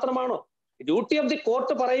മറ്റാളുകൾക്ക് മാത്രമാണോ? ഡ്യൂട്ടി ഓഫ് ദി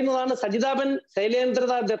കോർട്ട് പറയുന്നതാണ് സജിതാബൻ ശൈലേന്ദ്ര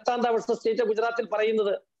ദത്താന്ത വേഴ്സസ് സ്റ്റേറ്റ് ഓഫ് ഗുജറാത്തിൽ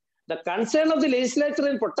പറയുന്നത്. The concern of the legislature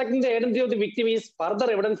in protecting the identity of the victim is further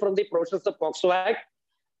evident from the provisions of POCSO Act.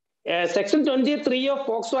 Section 23 of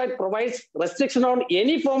POCSO Act provides restriction on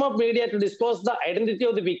any form of media to disclose the identity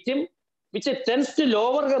of the victim, which tends to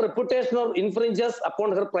lower her reputation or infringes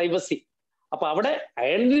upon her privacy. അപ്പൊ അവിടെ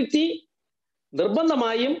identity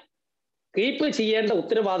നിർബന്ധമായും keep ചെയ്യേണ്ട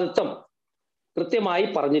ഉത്തരവാദിത്വം കൃത്യമായി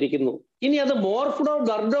പറഞ്ഞിരിക്കുന്നു. ഇനി അത് മോർഫ്ഡോ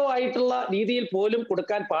ഗർഡോ ആയിട്ടുള്ള രീതിയിൽ പോലും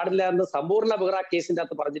കൊടുക്കാൻ പാടില്ല എന്ന് സമ്പൂർണ്ണ ബെഹ്റ കേസിന്റെ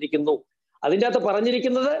അകത്ത് പറഞ്ഞിരിക്കുന്നു. അതിൻ്റെ അകത്ത്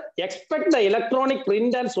പറഞ്ഞിരിക്കുന്നത് expect the electronic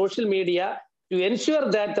print and social media to ensure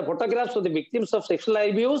that the photographs of the victims of sexual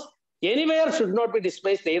abuse anywhere should not be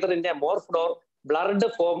displaced either in a morphed or blurred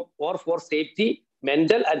form or for safety,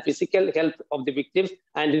 mental and physical health of the victims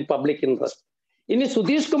and in public interest. ഇനി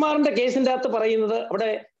സുധീഷ് കുമാറിന്റെ കേസിന്റെ അകത്ത് പറയുന്നത്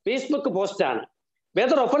അവിടെ Facebook post ആണ്.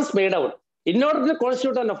 whether offense made out in order to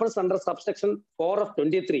constitute an offense under subsection 4 of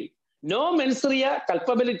 23, no mens rea,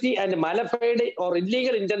 culpability and malafide or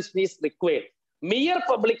illegal intention is required. Mere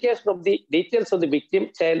publication of the details of the victim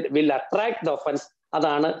child will attract the offense.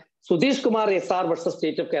 അതാണ് Sudheesh Kumar SR versus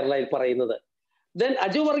state of കേരളയിൽ പറയുന്നത്. Then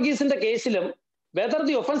Aju വർഗീസിന്റെ കേസിലും whether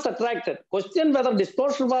the offense attracted, question whether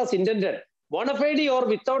disclosure was intended, bona fide or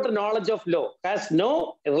without knowledge of law, has no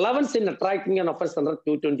relevance in attracting an offense under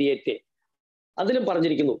 228A. അതിലും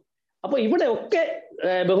പറഞ്ഞിരിക്കുന്നു. അപ്പൊ ഇവിടെ ഒക്കെ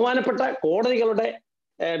ബഹുമാനപ്പെട്ട കോടതികളുടെ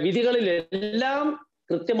വിധികളിലെല്ലാം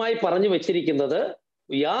കൃത്യമായി പറഞ്ഞു വെച്ചിരിക്കുന്നത്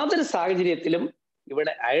യാതൊരു സാഹചര്യത്തിലും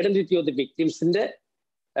ഇവിടെ ഐഡന്റിറ്റി ഓഫ് ദി വിക്ടിംസിന്റെ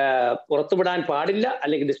പുറത്തുവിടാൻ പാടില്ല,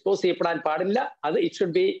 അല്ലെങ്കിൽ ഡിസ്ക്ലോസ് ചെയ്യപ്പെടാൻ പാടില്ല. അത് it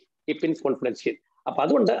should be keep in confidential. അപ്പൊ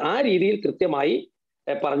അതുകൊണ്ട് ആ രീതിയിൽ കൃത്യമായി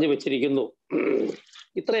പറഞ്ഞു വെച്ചിരിക്കുന്നു.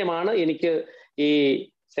 ഇത്രയുമാണ് എനിക്ക് ഈ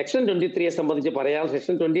സെക്ഷൻ 23യെ സംബന്ധിച്ച് പറയാം.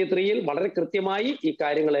 സെക്ഷൻ 23യിൽ വളരെ കൃത്യമായി ഈ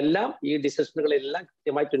കാര്യങ്ങളെല്ലാം, ഈ ഡിസിഷനുകളെല്ലാം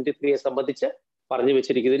കൃത്യമായി 23യെ സംബന്ധിച്ച് പറഞ്ഞു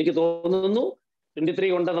വെച്ചിരിക്കുന്നു. എനിക്ക് തോന്നുന്നു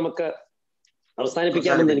 23 കൊണ്ട് നമുക്ക്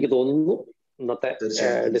അവസാനിപ്പിക്കാമെന്ന് എനിക്ക് തോന്നുന്നു ഇന്നത്തെ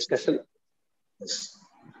ഡിസ്കഷൻ.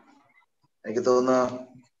 എനിക്ക് തോന്നുന്നു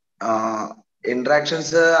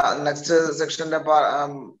ഇന്ററാക്ഷൻസ് നെക്സ്റ്റ് സെക്ഷന്റെ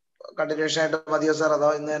കണ്ടിന്യൂഷൻ ആയിട്ട് മതിയോ സാർ, അതോ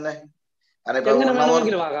ഇന്ന് തന്നെ? എങ്ങനെ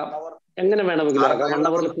വേണമെങ്കിലും ആകാം, എങ്ങനെ വേണമെങ്കിലും ആകാം. 1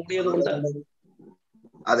 hour കൂടിയത് കൊണ്ട്.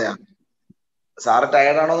 അതെയാ, സാറ്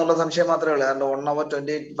ടയർഡ് ആണോ എന്നുള്ള സംശയം മാത്രമേ ഉള്ളൂ. കാരണം 1 hour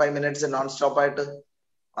 25 minutes നോൺ സ്റ്റോപ്പ് ആയിട്ട്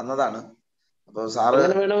വന്നതാണ്. അപ്പൊ സാറ്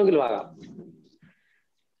വേണമെങ്കിലും ആകാം.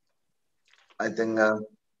 ഐ തിങ്ക്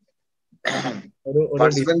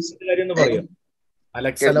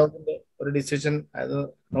അലക്സ് അലോഗിന്റെ ഒരു ഡിസിഷൻ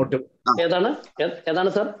നോട്ട്.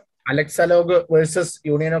 ഏതാണ് sir? Alex അലോഗ് versus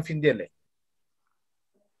union of India അല്ലേ?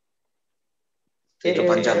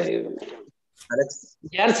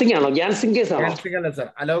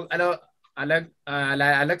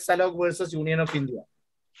 Alex അലോഗ് versus union of India.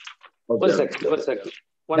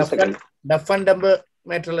 Duff and dumb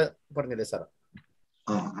മാറ്ററിൽ പറഞ്ഞില്ലേ സാർ?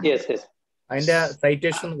 അതിന്റെ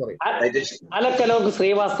സൈറ്റേഷൻ എന്ന് പറയും. അലക് Alok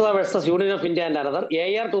Srivastava versus union of India and another,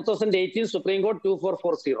 AR 2018 supreme court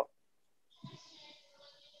 2440.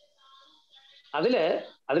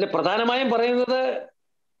 അതില് പ്രധാനമായും പറയുന്നത്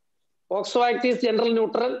POCSO act is general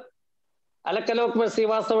neutral. Alec Alok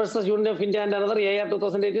Srivastava versus union of India and another, AR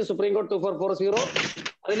 2018 supreme court 2440.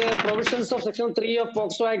 അതിലെ provisions of section 3 of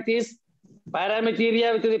POCSO act is പാരാമെറ്റീരിയ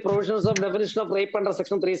with the provisions of definition of rape under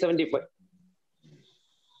section 375.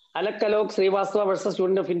 Alec Alok Srivastava versus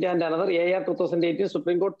union of India and another, AR 2018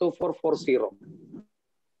 supreme court 2440.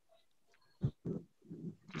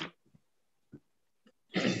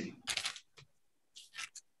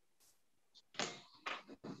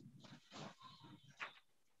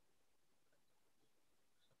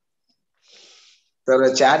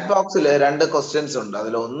 Chat ബോക്സിൽ 2 questions ഉണ്ട്.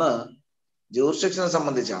 അതിലൊന്ന് ജൂറിസ്ഡിക്ഷനെ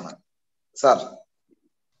സംബന്ധിച്ചാണ് sir.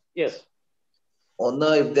 ഒന്ന്,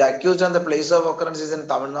 if the accused and the place of occurrence is in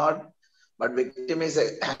Tamil Nadu but victim is a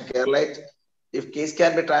Keralite, if case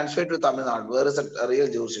can be transferred to Tamil Nadu, where is a real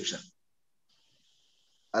jurisdiction?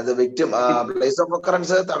 And the victim place of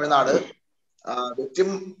occurrence Tamil Nadu, victim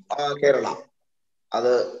Kerala,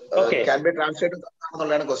 അത് can be transferred to Tamil Nadu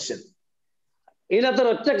എന്നുള്ളതാണ് question. ഇതിനകത്ത്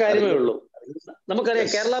ഒറ്റ കാര്യമേ ഉള്ളൂ. നമുക്കറിയാം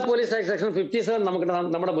Kerala police act section 57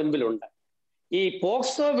 നമ്മുടെ മുൻപിലുണ്ട്. ഈ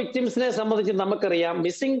POCSO വിക്ടിംസിനെ സംബന്ധിച്ച് നമുക്കറിയാം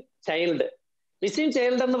മിസ്സിംഗ്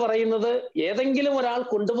ചൈൽഡ് എന്ന് പറയുന്നത് ഏതെങ്കിലും ഒരാൾ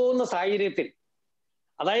കൊണ്ടുപോകുന്ന സാഹചര്യത്തിൽ,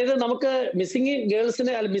 അതായത് നമുക്ക് മിസ്സിംഗ്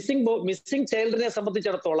ഗേൾസിനെ മിസ്സിംഗ് ചൈൽഡിനെ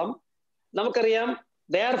സംബന്ധിച്ചിടത്തോളം നമുക്കറിയാം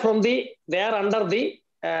ദേ ആർ അണ്ടർ ദി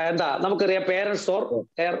നമുക്കറിയാം പേരൻസ് ഓർ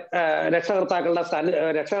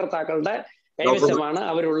രക്ഷകർത്താക്കളുടെ കൈവശമാണ്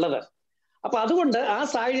അവരുള്ളത്. അപ്പൊ അതുകൊണ്ട് ആ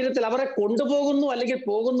സാഹചര്യത്തിൽ അവരെ കൊണ്ടുപോകുന്നു അല്ലെങ്കിൽ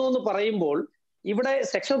പോകുന്നു എന്ന് പറയുമ്പോൾ ഇവിടെ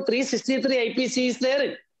section 363 IPC is there.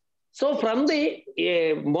 So from the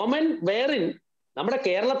moment wherein നമ്മുടെ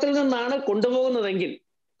കേരളത്തിൽ നിന്നാണ് കൊണ്ടുപോകുന്നതെങ്കിൽ,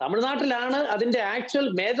 തമിഴ്നാട്ടിലാണ് അതിന്റെ ആക്ച്വൽ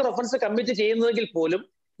മേജർ ഒഫൻസ് കമ്മിറ്റ് ചെയ്യുന്നതെങ്കിൽ പോലും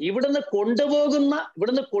ഇവിടുന്ന്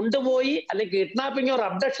കൊണ്ടുപോയി അല്ലെങ്കിൽ kidnapping or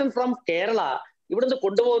abduction from Kerala ഇവിടുന്ന്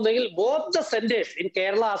കൊണ്ടുപോകുന്നെങ്കിൽ both the centres in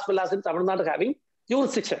Kerala as well as in Tamil Nadu having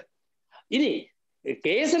jurisdiction. ഇനി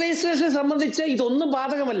കേസ് രജിസ്ട്രേഷനെ സംബന്ധിച്ച് ഇതൊന്നും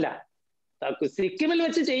ബാധകമല്ല. സിക്കിമിൽ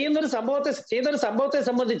വെച്ച് ചെയ്ത ഒരു സംഭവത്തെ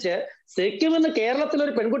സംബന്ധിച്ച് സിക്കിമിൽ നിന്ന് കേരളത്തിൽ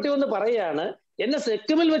ഒരു പെൺകുട്ടി വന്ന് പറയാണ്, എന്നെ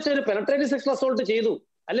സിക്കിമിൽ വെച്ച് ഒരു പെനട്രേറ്റീവ് സെക്ഷൽ അസോൾട്ട് ചെയ്തു,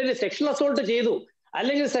 അല്ലെങ്കിൽ സെക്ഷൽ അസോൾട്ട് ചെയ്തു,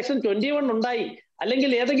 അല്ലെങ്കിൽ സെക്ഷൻ 21 ഉണ്ടായി, അല്ലെങ്കിൽ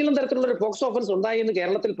ഏതെങ്കിലും തരത്തിലുള്ള ഒരു പോക്സോ ഓഫൻസ് ഉണ്ടായി എന്ന്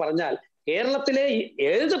കേരളത്തിൽ പറഞ്ഞാൽ കേരളത്തിലെ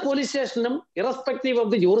ഏത് പോലീസ് സ്റ്റേഷനും irrespective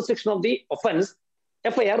of the jurisdiction of the offence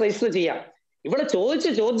FIR register ചെയ്യാം. ഇവിടെ ചോദിച്ച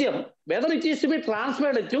ചോദ്യം whether it is to be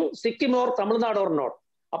transferred to Sikkim or Tamil Nadu or not.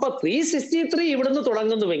 അപ്പൊ 363 ഇവിടുന്ന്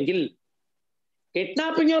തുടങ്ങുന്നുവെങ്കിൽ,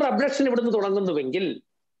 കിഡ്നാപ്പിംഗ് ഓർ അബ്ഡക്ഷൻ ഇവിടുന്ന് തുടങ്ങുന്നുവെങ്കിൽ,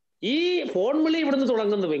 ഈ ഫോൺ വിളി ഇവിടുന്ന്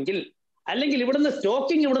തുടങ്ങുന്നുവെങ്കിൽ, അല്ലെങ്കിൽ ഇവിടുന്ന്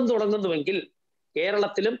സ്റ്റോക്കിംഗ് ഇവിടുന്ന് തുടങ്ങുന്നുവെങ്കിൽ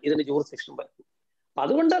കേരളത്തിലും ഇതിന് ജൂറിസ്ഡിക്ഷൻ വരും. അപ്പൊ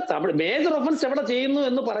അതുകൊണ്ട് മേജർ ഒഫൻസ് എവിടെ ചെയ്യുന്നു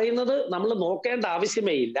എന്ന് പറയുന്നത് നമ്മൾ നോക്കേണ്ട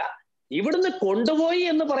ആവശ്യമേ ഇല്ല. ഇവിടുന്ന് കൊണ്ടുപോയി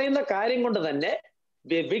എന്ന് പറയുന്ന കാര്യം കൊണ്ട് തന്നെ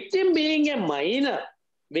വിക്ടിം ബീയിങ് എ മൈനർ,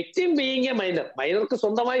 മൈനർക്ക്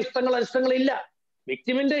സ്വന്തമായ ഇഷ്ടങ്ങളില്ല.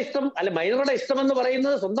 വിക്ടിമിന്റെ ഇഷ്ടം അല്ല മൈനറുടെ ഇഷ്ടം എന്ന്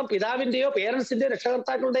പറയുന്നത് സ്വന്തം പിതാവിന്റെയോ പേരൻസിന്റെയോ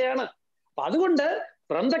രക്ഷകർത്താക്കളുടെയാണ്. അപ്പൊ അതുകൊണ്ട്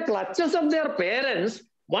from the clutches of their parents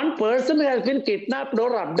one person has been kidnapped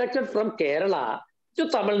or അബ്ഡക്റ്റഡ് from Kerala to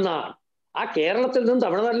Tamil Nadu. ആ കേരളത്തിൽ നിന്ന്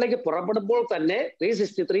തമിഴ്നാട്ടിലേക്ക് പുറപ്പെടുമ്പോൾ തന്നെ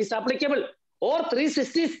 363 is applicable or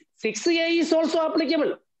 366A is also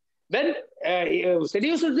applicable when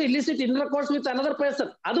seduced to illicit intercourse with another person.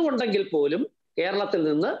 അതുകൊണ്ടെങ്കിൽ പോലും കേരളത്തിൽ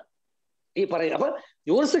നിന്ന് ഈ പറയും. അപ്പൊ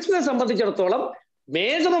ജൂറിസ്ഡിക്ഷനെ സംബന്ധിച്ചിടത്തോളം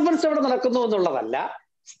മേജർ ഒഫൻസ് എവിടെ നടക്കുന്നു എന്നുള്ളതല്ല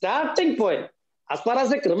starting point. As far as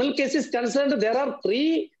the criminal case is concerned, there are three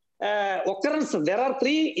occurrences, there are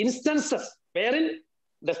three instances wherein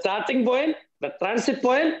the starting point, the transit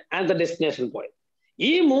point and the destination point.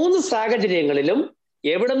 ഈ 3 സാഹചര്യങ്ങളിലും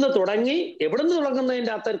എവിടുന്ന്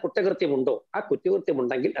തുടങ്ങുന്നതിൻ്റെ അകത്ത് ഒരു കുറ്റകൃത്യമുണ്ടോ, ആ കുറ്റകൃത്യം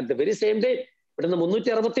ഉണ്ടെങ്കിൽ at the very same day ഇവിടുന്ന്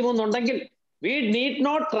 363 ഉണ്ടെങ്കിൽ we need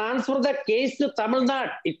not transfer the case to Tamil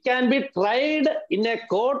Nadu. It can be tried in a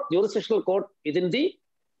court, jurisdictional court within the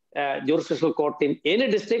jurisdictional court in any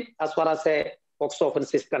district as far as a POCSO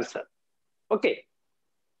offense is concerned. Okay.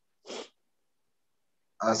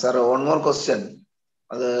 Sir, one more question.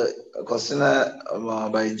 The question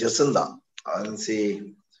by Jacinda. See,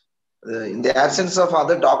 in the absence of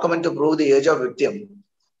other document to prove the age of victim,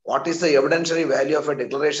 what is the evidentiary value of a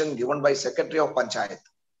declaration given by Secretary of Panchayat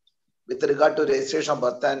with regard to registration of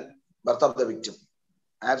birth of the victim?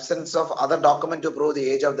 Absence of other document to prove the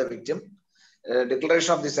age of the victim,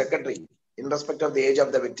 declaration of the secretary in respect of the age of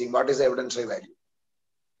the victim, what is the evidentiary value?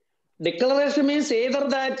 Declaration means either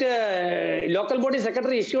that local body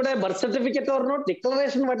secretary issued a birth certificate or not.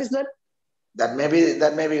 Declaration, what is that? That may be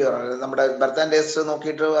നമ്മുടെ birth and dates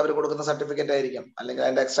നോക്കിയിട്ട് അവർ കൊടുക്കുന്ന certificate ആയിരിക്കും, അല്ലെങ്കിൽ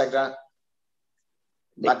അതിന്റെ extract.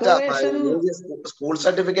 School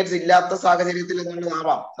certificates ഇല്ലാത്ത സാഹചര്യത്തിൽ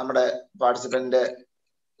ആവാം നമ്മുടെ പാർട്ടിസിപ്പന്റിന്റെ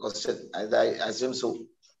question. I assume so.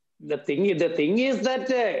 The thing is that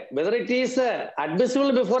whether it is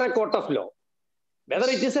admissible before a court of law, whether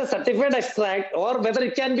it is a certified extract or whether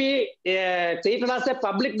it can be treated as a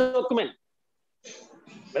public document,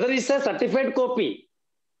 whether it's a certified copy,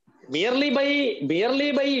 merely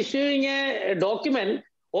by issuing a document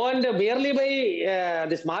and merely by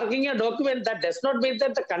this marking a document, that does not mean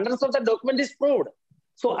that the contents of the document is proved.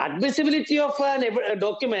 So admissibility of a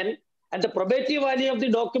document and the probative value of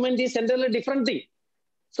the document is entirely different thing.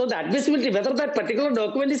 So the admissibility, whether that particular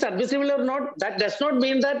document is admissible or not, that does not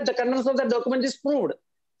mean that the contents of the document is proved.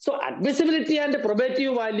 So admissibility and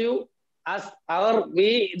probative value, as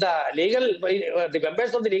the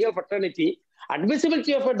members of the legal fraternity,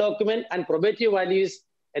 admissibility of a document and probative value is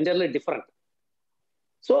entirely different.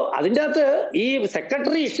 So അതിൻ്റെ അകത്ത് ഈ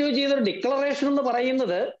secretary issue ചെയ്തൊരു declaration എന്ന്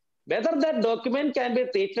പറയുന്നത് whether that document can be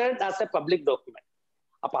treated as a public document.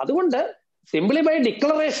 അപ്പൊ അതുകൊണ്ട് simply by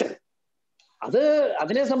declaration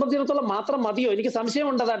അതിനെ സംബന്ധിച്ചിടത്തോളം മാത്രം മതിയോ? എനിക്ക്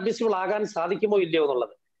സംശയമുണ്ട് അത് അഡ്മിസിബിൾ ആകാൻ സാധിക്കുമോ ഇല്ലയോ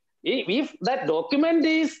എന്നുള്ളത്. If that document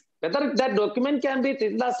is, whether that document can be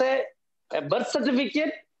treated as a birth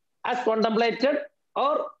certificate as contemplated,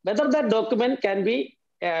 or whether that document can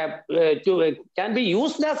be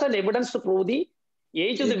used as an evidence to prove the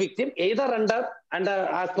age of the victim, either under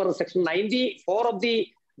as per section 94 of the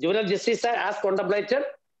Juvenile Justice Act as contemplated,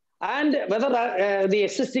 and whether the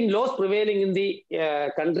existing laws prevailing in the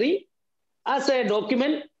country as a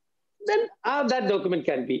document, then that document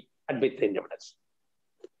can be admitted in evidence.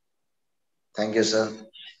 Thank you, sir.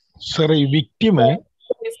 Sir ഈ വിക്ടിമ്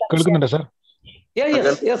കേൾക്കുന്നുണ്ടോ sir?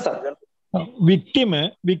 വിക്ടിമ്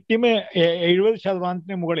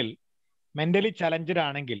 70% മുകളിൽ mentally challenged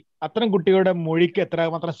ആണെങ്കിൽ അത്തരം കുട്ടികളുടെ മൊഴിക്ക്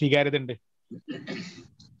എത്രമാത്രം സ്വീകാര്യത ഉണ്ട്?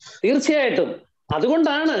 തീർച്ചയായിട്ടും.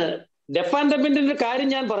 അതുകൊണ്ടാണ് ഡെഫ് ആൻഡ് ഡെഫിന്റെ കാര്യം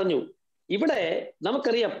ഞാൻ പറഞ്ഞു. ഇവിടെ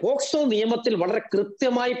നമുക്കറിയാം പോക്സോ നിയമത്തിൽ വളരെ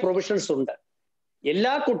കൃത്യമായി പ്രൊവിഷൻസ് ഉണ്ട്.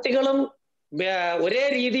 എല്ലാ കുട്ടികളും ഒരേ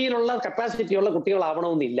രീതിയിലുള്ള കപ്പാസിറ്റിയുള്ള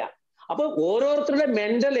കുട്ടികളാവണമെന്നില്ല. അപ്പൊ ഓരോരുത്തരുടെ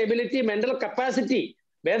mental ability, mental capacity,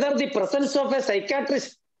 whether the presence of A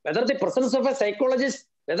psychiatrist, whether the presence of A psychologist,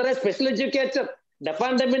 whether A special educator, def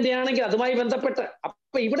and ഡെഫിന്റെ ആണെങ്കിൽ അതുമായി ബന്ധപ്പെട്ട്.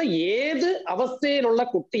 അപ്പൊ ഇവിടെ ഏത് അവസ്ഥയിലുള്ള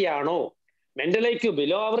കുട്ടിയാണോ, മെന്റൽ ഐക്യു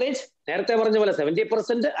ബിലോ ആവറേജ്, നേരത്തെ പറഞ്ഞ പോലെ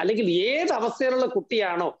 70%, അല്ലെങ്കിൽ ഏത് അവസ്ഥയിലുള്ള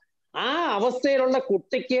കുട്ടിയാണോ ആ അവസ്ഥയിലുള്ള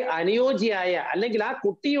കുട്ടിക്ക് അനുയോജ്യമായ, അല്ലെങ്കിൽ ആ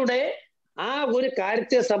കുട്ടിയുടെ ആ ഒരു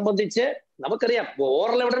കാര്യത്തെ സംബന്ധിച്ച് നമുക്കറിയാം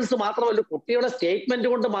ഓറൽ എവിഡൻസ് മാത്രമല്ല, കുട്ടിയുടെ സ്റ്റേറ്റ്മെന്റ്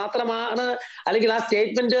കൊണ്ട് മാത്രമാണ്, അല്ലെങ്കിൽ ആ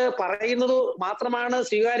സ്റ്റേറ്റ്മെന്റ് പറയുന്നത് മാത്രമാണ്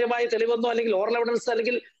സ്വീകാര്യമായ തെളിവെന്നോ, അല്ലെങ്കിൽ ഓറൽ എവിഡൻസ്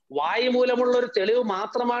അല്ലെങ്കിൽ വായു മൂലമുള്ള ഒരു തെളിവ്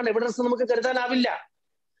മാത്രമാണ് എവിഡൻസ് നമുക്ക് കരുതാനാവില്ല.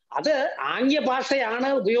 അത് ആംഗ്യ ഭാഷയാണ്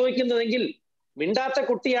ഉപയോഗിക്കുന്നതെങ്കിൽ, മിണ്ടാത്ത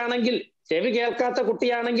കുട്ടിയാണെങ്കിൽ, ചെവി കേൾക്കാത്ത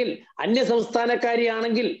കുട്ടിയാണെങ്കിൽ, അന്യ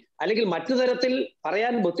സംസ്ഥാനക്കാരിയാണെങ്കിൽ, അല്ലെങ്കിൽ മറ്റു തരത്തിൽ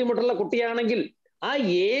പറയാൻ ബുദ്ധിമുട്ടുള്ള കുട്ടിയാണെങ്കിൽ,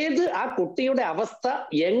 ആ കുട്ടിയുടെ അവസ്ഥ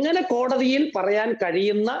എങ്ങനെ കോടതിയിൽ പറയാൻ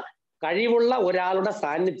കഴിവുള്ള ഒരാളുടെ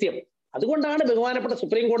സാന്നിധ്യം. അതുകൊണ്ടാണ് ബഹുമാനപ്പെട്ട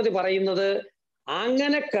സുപ്രീം കോടതി പറയുന്നത്,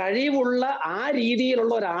 അങ്ങനെ കഴിവുള്ള ആ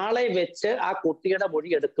രീതിയിലുള്ള ഒരാളെ വെച്ച് ആ കുട്ടിയുടെ മൊഴി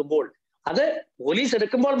എടുക്കുമ്പോൾ, അത് പോലീസ്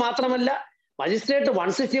എടുക്കുമ്പോൾ മാത്രമല്ല, മജിസ്ട്രേറ്റ്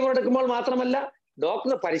 164 എടുക്കുമ്പോൾ മാത്രമല്ല,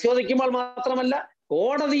 ഡോക്ടർ പരിശോധിക്കുമ്പോൾ മാത്രമല്ല,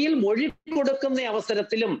 കോടതിയിൽ മൊഴി കൊടുക്കുന്ന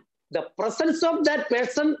അവസരത്തിലും the presence of that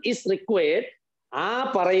person is required. ആ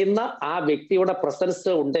പറയുന്ന ആ വ്യക്തിയുടെ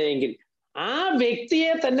പ്രസൻസ് ഉണ്ടെങ്കിൽ ആ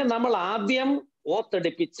വ്യക്തിയെ തന്നെ നമ്മൾ ആദ്യം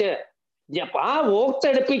ഓത്തെടുപ്പിച്ച്, ആ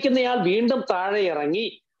ഓത്തെടുപ്പിക്കുന്നയാൾ വീണ്ടും താഴെ ഇറങ്ങി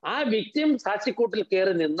ആ വ്യക്തിയും സാക്ഷിക്കൂട്ടിൽ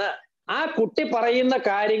കയറി നിന്ന് ആ കുട്ടി പറയുന്ന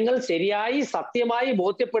കാര്യങ്ങൾ ശരിയായി സത്യമായി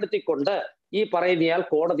ബോധ്യപ്പെടുത്തിക്കൊണ്ട് ഈ പറയുന്നയാൾ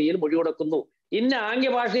കോടതിയിൽ മൊഴി കൊടുക്കുന്നു. ഇന്ന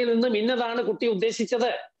ആംഗ്യഭാഷയിൽ നിന്നും ഇന്നതാണ് കുട്ടി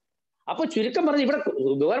ഉദ്ദേശിച്ചത്. അപ്പൊ ചുരുക്കം പറഞ്ഞ് ഇവിടെ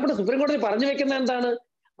ബഹുമാനപ്പെട്ട സുപ്രീം കോടതി പറഞ്ഞു വെക്കുന്നത് എന്താണ്,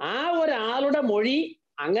 ആ ഒരാളുടെ മൊഴി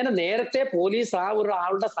അങ്ങനെ നേരത്തെ പോലീസ് ആ ഒരു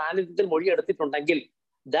ആളുടെ സാന്നിധ്യത്തിൽ മൊഴി എടുത്തിട്ടുണ്ടെങ്കിൽ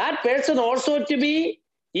that person also to B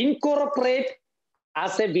incorporate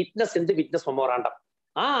as A witness in the witness memorandum.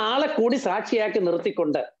 ആ ആളെ കൂടി സാക്ഷിയാക്കി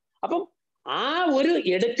നിർത്തിക്കൊണ്ട്, അപ്പം ആ ഒരു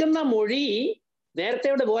എടുക്കുന്ന മൊഴി നേരത്തെ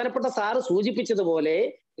ഇവിടെ ബഹുമാനപ്പെട്ട സാറ് സൂചിപ്പിച്ചതുപോലെ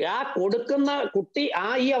ആ കൊടുക്കുന്ന കുട്ടി,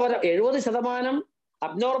 ഈ 70%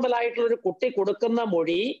 അബ്നോർമൽ ആയിട്ടുള്ള ഒരു കുട്ടി കൊടുക്കുന്ന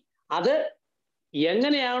മൊഴി, അത്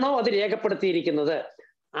എങ്ങനെയാണോ അത് രേഖപ്പെടുത്തിയിരിക്കുന്നത്,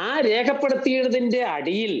 ആ രേഖപ്പെടുത്തിയതിന്റെ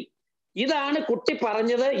അടിയിൽ ഇതാണ് കുട്ടി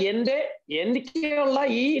പറഞ്ഞത്, എനിക്കുള്ള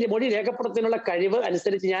ഈ മൊഴി രേഖപ്പെടുത്താനുള്ള കഴിവ്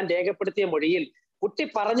അനുസരിച്ച് ഞാൻ രേഖപ്പെടുത്തിയ മൊഴിയിൽ കുട്ടി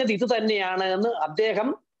പറഞ്ഞത് ഇത് തന്നെയാണ് എന്ന് അദ്ദേഹം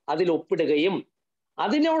അതിൽ ഒപ്പിടുകയും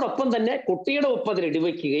അതിനോടൊപ്പം തന്നെ കുട്ടിയുടെ ഒപ്പതിൽ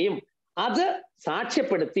ഇടിവെക്കുകയും അത്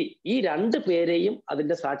സാക്ഷ്യപ്പെടുത്തി ഈ 2 പേരെയും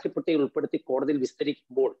അതിന്റെ സാക്ഷ്യപ്പെട്ടിയിൽ ഉൾപ്പെടുത്തി കോടതിയിൽ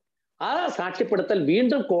വിസ്തരിക്കുമ്പോൾ, ആ സാക്ഷ്യപ്പെടുത്തൽ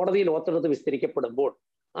വീണ്ടും കോടതിയിൽ ഓർത്തെടുത്ത് വിസ്തരിക്കപ്പെടുമ്പോൾ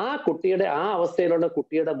ആ കുട്ടിയുടെ ആ അവസ്ഥയിലുള്ള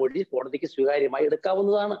കുട്ടിയുടെ മൊഴി കോടതിക്ക് സ്വീകാര്യമായി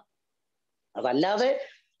എടുക്കാവുന്നതാണ്. അതല്ലാതെ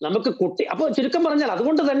നമുക്ക് അപ്പൊ ചുരുക്കം പറഞ്ഞാൽ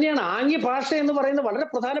അതുകൊണ്ട് തന്നെയാണ് ആംഗ്യഭാഷ എന്ന് പറയുന്നത് വളരെ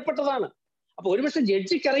പ്രധാനപ്പെട്ടതാണ്. അപ്പൊ ഒരുപക്ഷെ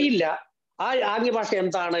ജഡ്ജിക്കറിയില്ല ആ ആംഗ്യഭാഷ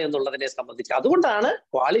എന്താണ് എന്നുള്ളതിനെ സംബന്ധിച്ച്. അതുകൊണ്ടാണ്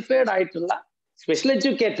ക്വാളിഫൈഡ് ആയിട്ടുള്ള സ്പെഷ്യൽ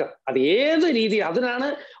എഡ്യൂക്കേറ്റർ, അത് ഏത് രീതി, അതിനാണ്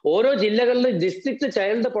ഓരോ ജില്ലകളിലും ഡിസ്ട്രിക്ട്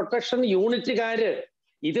ചൈൽഡ് പ്രൊട്ടക്ഷൻ യൂണിറ്റുകാര്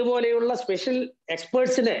ഇതുപോലെയുള്ള സ്പെഷ്യൽ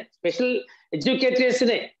എക്സ്പേർട്സിനെ, സ്പെഷ്യൽ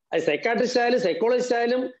എഡ്യൂക്കേറ്റേഴ്സിനെ, അത് സൈക്കാട്രിസ്റ്റ് ആയാലും സൈക്കോളജിസ്റ്റ്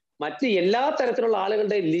ആയാലും മറ്റ് എല്ലാ തരത്തിലുള്ള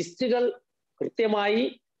ആളുകളുടെ ലിസ്റ്റുകൾ കൃത്യമായി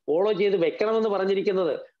ഫോളോ ചെയ്ത് വെക്കണമെന്ന്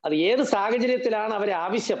പറഞ്ഞിരിക്കുന്നത്. അത് ഏത് സാഹചര്യത്തിലാണ് അവരെ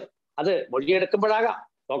ആവശ്യം, അത് മൊഴിയെടുക്കുമ്പോഴാകാം,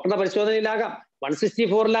 ഡോക്ടറുടെ പരിശോധനയിലാകാം,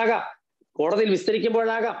 164-ലാകാം, കോടതിയിൽ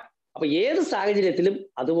വിസ്തരിക്കുമ്പോഴാകാം. അപ്പൊ ഏത് സാഹചര്യത്തിലും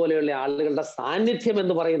അതുപോലെയുള്ള ആളുകളുടെ സാന്നിധ്യം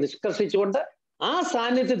എന്ന് പറയുന്നത് നിഷ്കർഷിച്ചുകൊണ്ട് ആ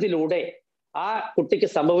സാന്നിധ്യത്തിലൂടെ ആ കുട്ടിക്ക്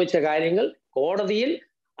സംഭവിച്ച കാര്യങ്ങൾ കോടതിയിൽ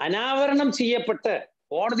അനാവരണം ചെയ്യപ്പെട്ട്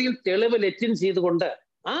കോടതിയിൽ തെളിവ് ലെറ്റിൻ ചെയ്തുകൊണ്ട്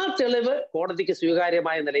ആ തെളിവ് കോടതിക്ക്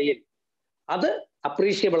സ്വീകാര്യമായ നിലയിൽ അത്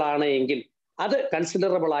അപ്രീഷ്യബിൾ ആണ് എങ്കിൽ അത്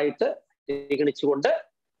കൺസിഡറബിൾ ആയിട്ട് പരിഗണിച്ചുകൊണ്ട്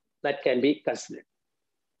ദാറ്റ് ക്യാൻ ബി കൺസിഡേർഡ്.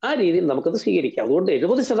 ആ രീതിയിൽ നമുക്കത് സ്വീകരിക്കാം. അതുകൊണ്ട്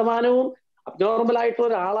 70% അബ്നോർമൽ ആയിട്ടുള്ള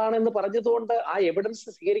ഒരാളാണെന്ന് പറഞ്ഞതുകൊണ്ട് ആ എവിഡൻസ്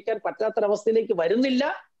സ്വീകരിക്കാൻ പറ്റാത്തൊരവസ്ഥയിലേക്ക് വരുന്നില്ല.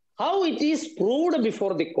 How it is proved before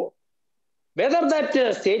the court, whether that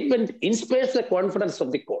statement inspires the confidence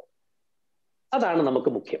of the court, അതാണ്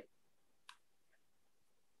നമുക്ക് മുഖ്യം.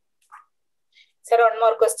 Sir, one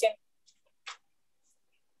more question.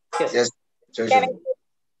 Yes. Can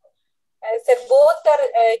sir, both are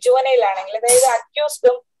juvenile ആണെങ്കിൽ, അതായത്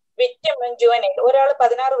അക്യൂസ്ഡും വിക്ടിമും ജുവനൈൽ, ഒരാൾ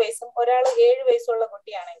 16 വയസ്സും ഒരാൾ 7 വയസ്സുള്ള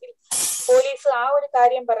കുട്ടിയാണെങ്കിൽ പോലീസ് ആ ഒരു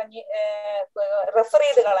കാര്യം പറഞ്ഞ് റെഫർ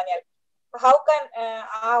ചെയ്ത് കളഞ്ഞാൽ ഹൗ കാൻ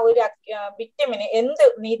ആ ഒരു വിക്ടിമിന് എന്ത്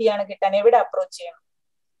നീതിയാണ് കിട്ടാൻ, എവിടെ അപ്രോച്ച് ചെയ്യണം?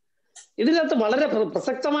 ഇതിനകത്ത് വളരെ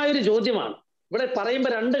പ്രസക്തമായൊരു ചോദ്യമാണ്. ഇവിടെ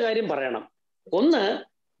പറയുമ്പോൾ രണ്ട് കാര്യം പറയണം. ഒന്ന്,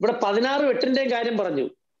 ഇവിടെ 16-8 കാര്യം പറഞ്ഞു.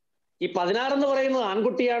 ഈ 16 എന്ന് പറയുന്നത്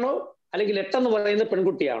ആൺകുട്ടിയാണോ അല്ലെങ്കിൽ 8 എന്ന് പറയുന്നത്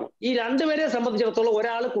പെൺകുട്ടിയാണോ? ഈ രണ്ടുപേരെ സംബന്ധിച്ചിടത്തോളം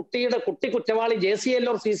ഒരാൾ കുട്ടി കുറ്റവാളി JCL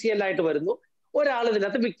or CCL ആയിട്ട് വരുന്നു, ഒരാൾ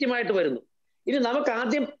ഇതിനകത്ത് വിക്ടിമായിട്ട് വരുന്നു. ഇനി നമുക്ക്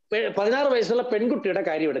ആദ്യം 16 വയസ്സുള്ള പെൺകുട്ടിയുടെ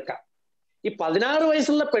കാര്യം എടുക്കാം. ഈ 16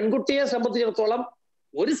 വയസ്സുള്ള പെൺകുട്ടിയെ സംബന്ധിച്ചിടത്തോളം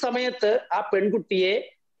ഒരു സമയത്ത് ആ പെൺകുട്ടിയെ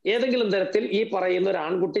ഏതെങ്കിലും തരത്തിൽ ഈ പറയുന്ന ഒരു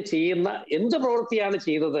ആൺകുട്ടി ചെയ്യുന്ന എന്ത് പ്രവൃത്തിയാണ്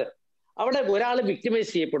ചെയ്തത്, അവിടെ ഒരാൾ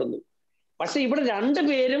വിക്ടിമൈസ് ചെയ്യപ്പെടുന്നു. പക്ഷെ ഇവിടെ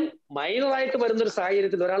രണ്ടുപേരും മൈനറായിട്ട് വരുന്ന ഒരു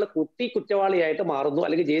സാഹചര്യത്തിൽ ഒരാൾ കുറ്റവാളിയായിട്ട് മാറുന്നു,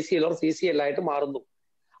 അല്ലെങ്കിൽ JCL or CCL ആയിട്ട് മാറുന്നു.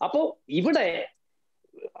 അപ്പോ ഇവിടെ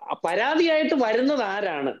പരാതിയായിട്ട് വരുന്നത്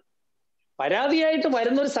ആരാണ്? പരാതിയായിട്ട്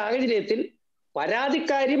വരുന്ന ഒരു സാഹചര്യത്തിൽ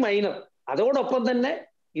പരാതിക്കാരി മൈനർ, അതോടൊപ്പം തന്നെ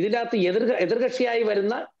ഇതിനകത്ത് എതിർകക്ഷിയായി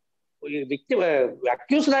വരുന്ന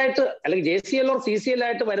അക്യൂസ്ഡായിട്ട് അല്ലെങ്കിൽ JCL or CCL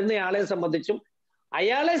ആയിട്ട് വരുന്നയാളെ സംബന്ധിച്ചും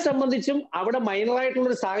അയാളെ സംബന്ധിച്ചും അവിടെ മൈനറായിട്ടുള്ള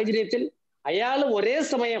ഒരു സാഹചര്യത്തിൽ അയാൾ ഒരേ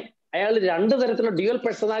സമയം അയാൾ രണ്ട് തരത്തിലുള്ള ഡ്യുവൽ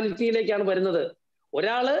പേഴ്സണാലിറ്റിയിലേക്കാണ് വരുന്നത്.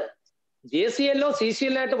 ഒരാള് JCL or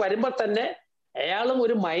CCL ആയിട്ട് വരുമ്പോൾ തന്നെ അയാളും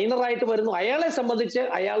ഒരു മൈനറായിട്ട് വരുന്നു. അയാളെ സംബന്ധിച്ച്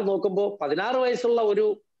അയാൾ നോക്കുമ്പോൾ 16 വയസ്സുള്ള ഒരു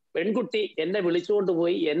പെൺകുട്ടി എന്നെ വിളിച്ചുകൊണ്ട്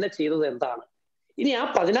പോയി, എന്നെ ചെയ്തത് എന്താണ്? ഇനി ആ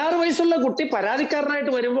 16 വയസ്സുള്ള കുട്ടി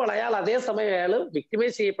പരാതിക്കാരനായിട്ട് വരുമ്പോൾ അയാൾ അതേസമയം അയാൾ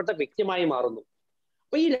വിക്ടിമൈസ് ചെയ്യപ്പെട്ട വ്യക്തിമായി മാറുന്നു.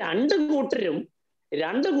 അപ്പൊ ഈ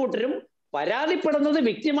രണ്ട് കൂട്ടരും പരാതിപ്പെടുന്നത്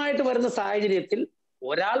വ്യക്തിമായിട്ട് വരുന്ന സാഹചര്യത്തിൽ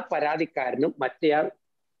ഒരാൾ പരാതിക്കാരനും മറ്റേയാൾ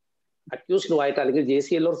അക്യൂസ്ഡുമായിട്ട് അല്ലെങ്കിൽ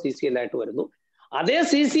JCL or CCL ആയിട്ട് വരുന്നു. അതേ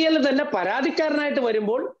CCL തന്നെ പരാതിക്കാരനായിട്ട്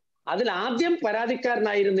വരുമ്പോൾ അതിൽ ആദ്യം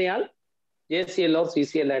പരാതിക്കാരനായിരുന്നയാൾ JCL or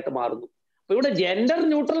CCL ആയിട്ട് മാറുന്നു. അപ്പൊ ഇവിടെ ജെൻഡർ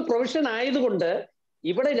ന്യൂട്രൽ പ്രൊവിഷൻ ആയതുകൊണ്ട്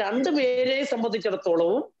ഇവിടെ രണ്ടുപേരെ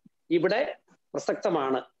സംബന്ധിച്ചിടത്തോളവും ഇവിടെ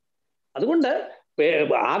പ്രസക്തമാണ്. അതുകൊണ്ട്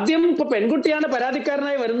ആദ്യം ഇപ്പൊ പെൺകുട്ടിയാണ്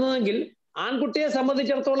പരാതിക്കാരനായി വരുന്നതെങ്കിൽ ആൺകുട്ടിയെ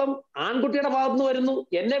സംബന്ധിച്ചിടത്തോളം ആൺകുട്ടിയുടെ ഭാഗത്തുനിന്ന് വരുന്നു,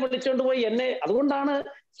 എന്നെ വിളിച്ചുകൊണ്ട് പോയി അതുകൊണ്ടാണ്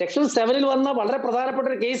സെക്ഷൻ 7 വന്ന വളരെ പ്രധാനപ്പെട്ട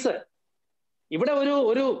ഒരു കേസ്. ഇവിടെ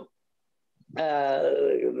ഒരു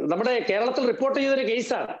നമ്മുടെ കേരളത്തിൽ റിപ്പോർട്ട് ചെയ്തൊരു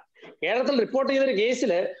കേസാണ്. കേരളത്തിൽ റിപ്പോർട്ട് ചെയ്തൊരു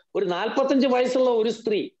കേസിൽ ഒരു 45 വയസ്സുള്ള ഒരു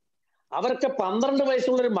സ്ത്രീ, അവർക്ക് 12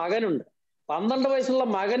 വയസ്സുള്ള ഒരു മകനുണ്ട്. 12 വയസ്സുള്ള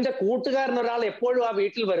മകന്റെ കൂട്ടുകാരൻ ഒരാൾ എപ്പോഴും ആ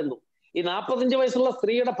വീട്ടിൽ വരുന്നു. ഈ 45 വയസ്സുള്ള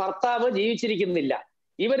സ്ത്രീയുടെ ഭർത്താവ് ജീവിച്ചിരിക്കുന്നില്ല.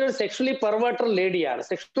 ഇവരൊരു സെക്ഷലി പെർവേർട്ടഡ് ലേഡിയാണ്,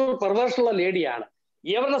 സെക്ഷൽ പെർവേർഷനുള്ള ലേഡിയാണ്.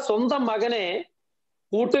 ഇവരുടെ സ്വന്തം മകനെ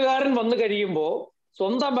കൂട്ടുകാരൻ വന്നു കഴിയുമ്പോൾ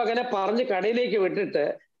സ്വന്തം മകനെ പറഞ്ഞ് കടയിലേക്ക് വിട്ടിട്ട്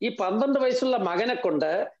ഈ 12 വയസ്സുള്ള മകനെ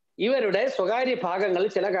കൊണ്ട് ഇവരുടെ സ്വകാര്യ ഭാഗങ്ങൾ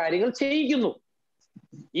ചില കാര്യങ്ങൾ ചെയ്യിക്കുന്നു.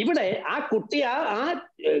 ഇവിടെ ആ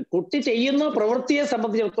കുട്ടി ചെയ്യുന്ന പ്രവൃത്തിയെ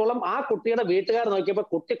സംബന്ധിച്ചിടത്തോളം ആ കുട്ടിയുടെ വീട്ടുകാർ നോക്കിയപ്പോൾ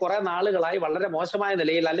കുട്ടി കുറെ നാളുകളായി വളരെ മോശമായ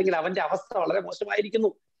നിലയിൽ, അല്ലെങ്കിൽ അവന്റെ അവസ്ഥ വളരെ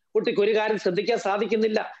മോശമായിരിക്കുന്നു. കുട്ടിക്ക് ഒരു കാര്യം ശ്രദ്ധിക്കാൻ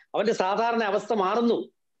സാധിക്കുന്നില്ല, അവന്റെ സാധാരണ അവസ്ഥ മാറുന്നു.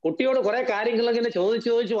 കുട്ടിയോട് കുറെ കാര്യങ്ങൾ ഇങ്ങനെ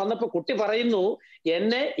ചോദിച്ചു വന്നപ്പോൾ കുട്ടി പറയുന്നു,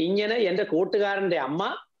 എന്നെ ഇങ്ങനെ എന്റെ കൂട്ടുകാരന്റെ അമ്മ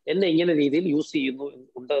എന്നെ ഇങ്ങനെ രീതിയിൽ യൂസ് ചെയ്യുന്നു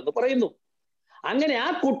എന്ന് പറയുന്നു. അങ്ങനെ ആ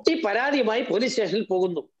കുട്ടി പരാതിയുമായി പോലീസ് സ്റ്റേഷനിൽ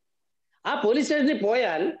പോകുന്നു. ആ പോലീസ് സ്റ്റേഷനിൽ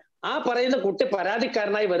പോയാൽ ആ പറയുന്ന കുട്ടി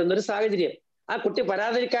പരാതിക്കാരനായി വരുന്നൊരു സാഹചര്യം. ആ കുട്ടി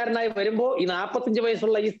പരാതിക്കാരനായി വരുമ്പോൾ ഈ 45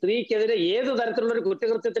 വയസ്സുള്ള ഈ സ്ത്രീക്കെതിരെ ഏത് തരത്തിലുള്ള ഒരു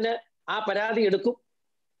കുറ്റകൃത്യത്തിന് ആ പരാതി എടുക്കും?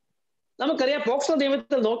 നമുക്കറിയാം, പോക്സോ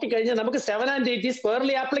നിയമത്തിൽ നോക്കിക്കഴിഞ്ഞാൽ നമുക്ക് 7 and 8 is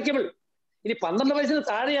fairly applicable. ഇനി 12 വയസ്സിന്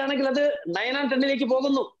താഴെയാണെങ്കിൽ അത് 9 and 10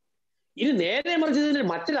 പോകുന്നു. ഇനി നേരെ മറിച്ച് ഇതിന്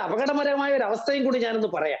മറ്റൊരു അപകടകരമായ ഒരു അവസ്ഥയും കൂടി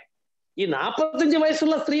ഞാനൊന്ന് പറയാം. ഈ 45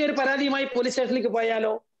 വയസ്സുള്ള സ്ത്രീ ഒരു പരാതിയുമായി പോലീസ് സ്റ്റേഷനിലേക്ക്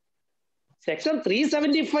പോയാലോ? Section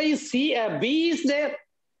 375B is there.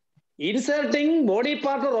 Inserting body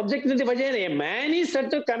part or object in the vagina. A man is said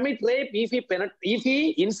to commit rape if he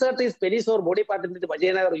insert his penis or body part in the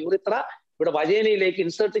vagina or urethra. ഇവിടെ വജേനയിലേക്ക്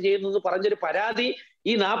insert ചെയ്യുന്നു എന്ന് പറഞ്ഞൊരു പരാതി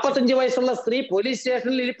ഈ 45 വയസ്സുള്ള സ്ത്രീ police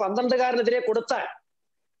സ്റ്റേഷനിൽ ഈ 12കാരനെതിരെ കൊടുത്താൽ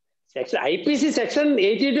IPC സെക്ഷൻ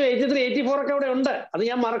 82, 83, 84 ഒക്കെ അവിടെ ഉണ്ട്. അത്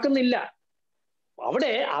ഞാൻ മറക്കുന്നില്ല.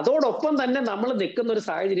 അവിടെ അതോടൊപ്പം തന്നെ നമ്മൾ നിൽക്കുന്ന ഒരു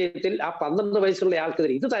സാഹചര്യത്തിൽ ആ 12 വയസ്സുള്ള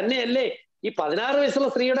ആൾക്കെതിരെ ഇത് തന്നെയല്ലേ ഈ 16 വയസ്സുള്ള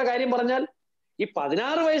സ്ത്രീയുടെ കാര്യം പറഞ്ഞാൽ, ഈ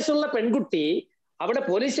 16 വയസ്സുള്ള പെൺകുട്ടി അവിടെ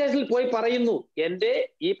പോലീസ് സ്റ്റേഷനിൽ പോയി പറയുന്നു, എന്റെ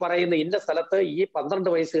ഈ പറയുന്ന ഇന്ന സ്ഥലത്ത് ഈ 12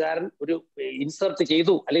 വയസ്സുകാരൻ ഒരു ഇൻസേർട്ട്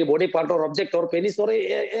ചെയ്തു, അല്ലെങ്കിൽ body part or object or penis or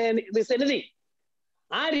anything.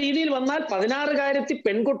 ആ രീതിയിൽ വന്നാൽ 16കാരത്തി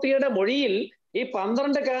പെൺകുട്ടിയുടെ മൊഴിയിൽ ഈ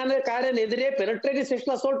 12കാരനെതിരെ പെനട്രേറ്റീവ്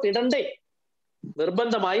സെക്ഷൽ അസോൾട്ട് ഇടണ്ടേ?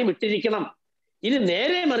 നിർബന്ധമായും ഇട്ടിരിക്കണം. ഇനി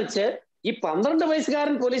നേരെ മറിച്ച് ഈ 12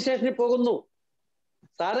 വയസ്സുകാരൻ പോലീസ് സ്റ്റേഷനിൽ പോകുന്നു,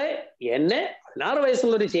 സാറേ എന്നെ 16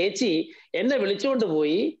 വയസ്സുള്ള ഒരു ചേച്ചി എന്നെ വിളിച്ചുകൊണ്ട്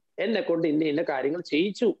പോയി എന്നെ കൊണ്ട് ഇന്ന കാര്യങ്ങൾ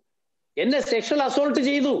ചെയ്യിച്ചു, എന്നെ സെക്ഷൽ അസോൾട്ട്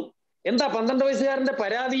ചെയ്തു. എന്താ 12 വയസ്സുകാരന്റെ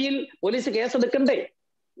പരാതിയിൽ പോലീസ് കേസ് എടുക്കണ്ടേ?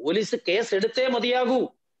 പോലീസ് കേസ് എടുത്തേ മതിയാകൂ.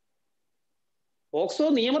 പോക്സോ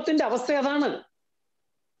നിയമത്തിന്റെ അവസ്ഥ അതാണ്.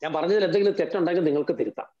 ഞാൻ പറഞ്ഞതിൽ എന്തെങ്കിലും തെറ്റുണ്ടെങ്കിൽ നിങ്ങൾക്ക്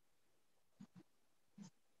തിരുത്താം.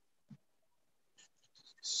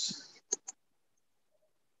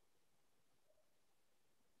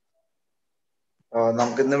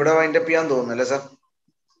 നമുക്ക് ഇന്ന് ഇവിടെ വൈൻഡപ്പ് ചെയ്യാൻ തോന്നുന്നു അല്ലേ സാർ?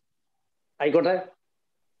 ആയിക്കോട്ടെ.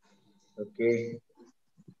 ഓക്കെ.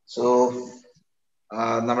 സോ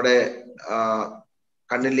നമ്മുടെ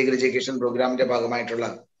കണ്ടന്റ് ലീഗൽ എഡ്യൂക്കേഷൻ പ്രോഗ്രാമിന്റെ ഭാഗമായിട്ടുള്ള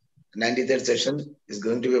 93rd session is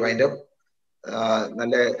going to B wind up.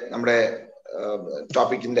 നല്ല നമ്മുടെ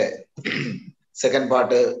ടോപ്പിക്കിന്റെ second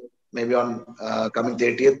part may be on coming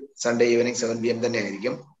 30th Sunday evening 7 PM തന്നെ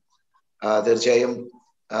ആയിരിക്കും. തീർച്ചയായും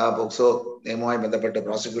പോക്സോ നിയമവുമായി ബന്ധപ്പെട്ട്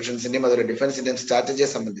പ്രോസിക്യൂഷൻസിന്റെയും അതൊരു ഡിഫൻസിന്റെയും സ്ട്രാറ്റജിയെ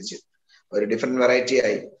സംബന്ധിച്ച് ഒരു ഡിഫറെന്റ് വെറൈറ്റി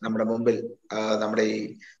ആയി നമ്മുടെ മുമ്പിൽ നമ്മുടെ ഈ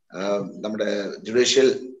നമ്മുടെ ജുഡീഷ്യൽ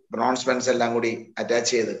പ്രൊണൗൺസ്മെന്റ്സ് എല്ലാം കൂടി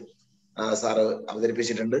അറ്റാച്ച് ചെയ്ത് സാറ്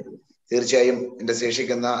അവതരിപ്പിച്ചിട്ടുണ്ട്. തീർച്ചയായും ഇതിന്റെ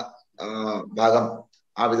ശേഷിക്കുന്ന ഭാഗം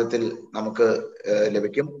ആ വിധത്തിൽ നമുക്ക്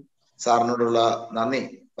ലഭിക്കും. സാറിനോടുള്ള നന്ദി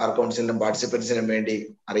ബാർ കൗൺസിലിനും പാർട്ടിസിപ്പൻസിനും വേണ്ടി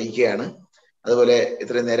അറിയിക്കുകയാണ്. അതുപോലെ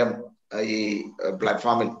ഇത്രയും നേരം ഈ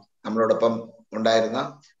പ്ലാറ്റ്ഫോമിൽ നമ്മളോടൊപ്പം ഉണ്ടായിരുന്ന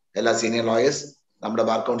എല്ലാ സീനിയർ ലോയേഴ്സ്, നമ്മുടെ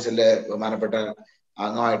ബാർ കൗൺസിലിന്റെ ബഹുമാനപ്പെട്ട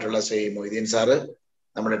അംഗമായിട്ടുള്ള ശ്രീ മൊയ്തീൻ സാറ്,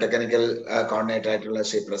 നമ്മുടെ ടെക്നിക്കൽ കോർഡിനേറ്റർ ആയിട്ടുള്ള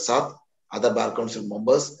Shri Prasad, other bar council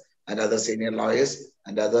members and other senior lawyers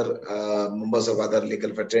and other members of other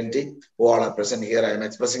legal fraternity who all are present here. I am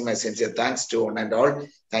expressing my sincere thanks to one and all.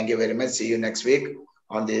 Thank you very much. See you next week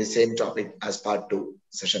on the same topic as part 2,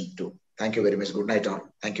 session 2. Thank you very much. Good night all.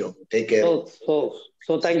 Thank you. Take care.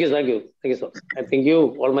 So thank you, sir. I thank you,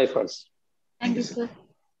 all my friends. Thank you, sir.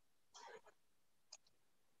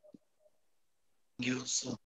 Thank you, sir.